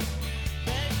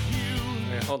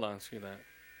 Wait, hold on, screw that.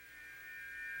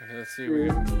 Okay, let's see.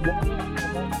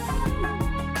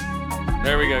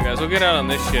 There we go, guys. We'll get out on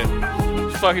this shit.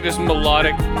 It's fucking just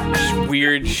melodic,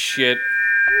 weird shit.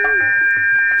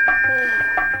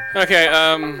 Okay,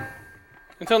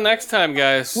 until next time,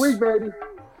 guys. Sweet baby.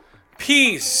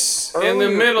 Peace in the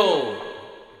middle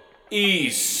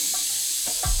East.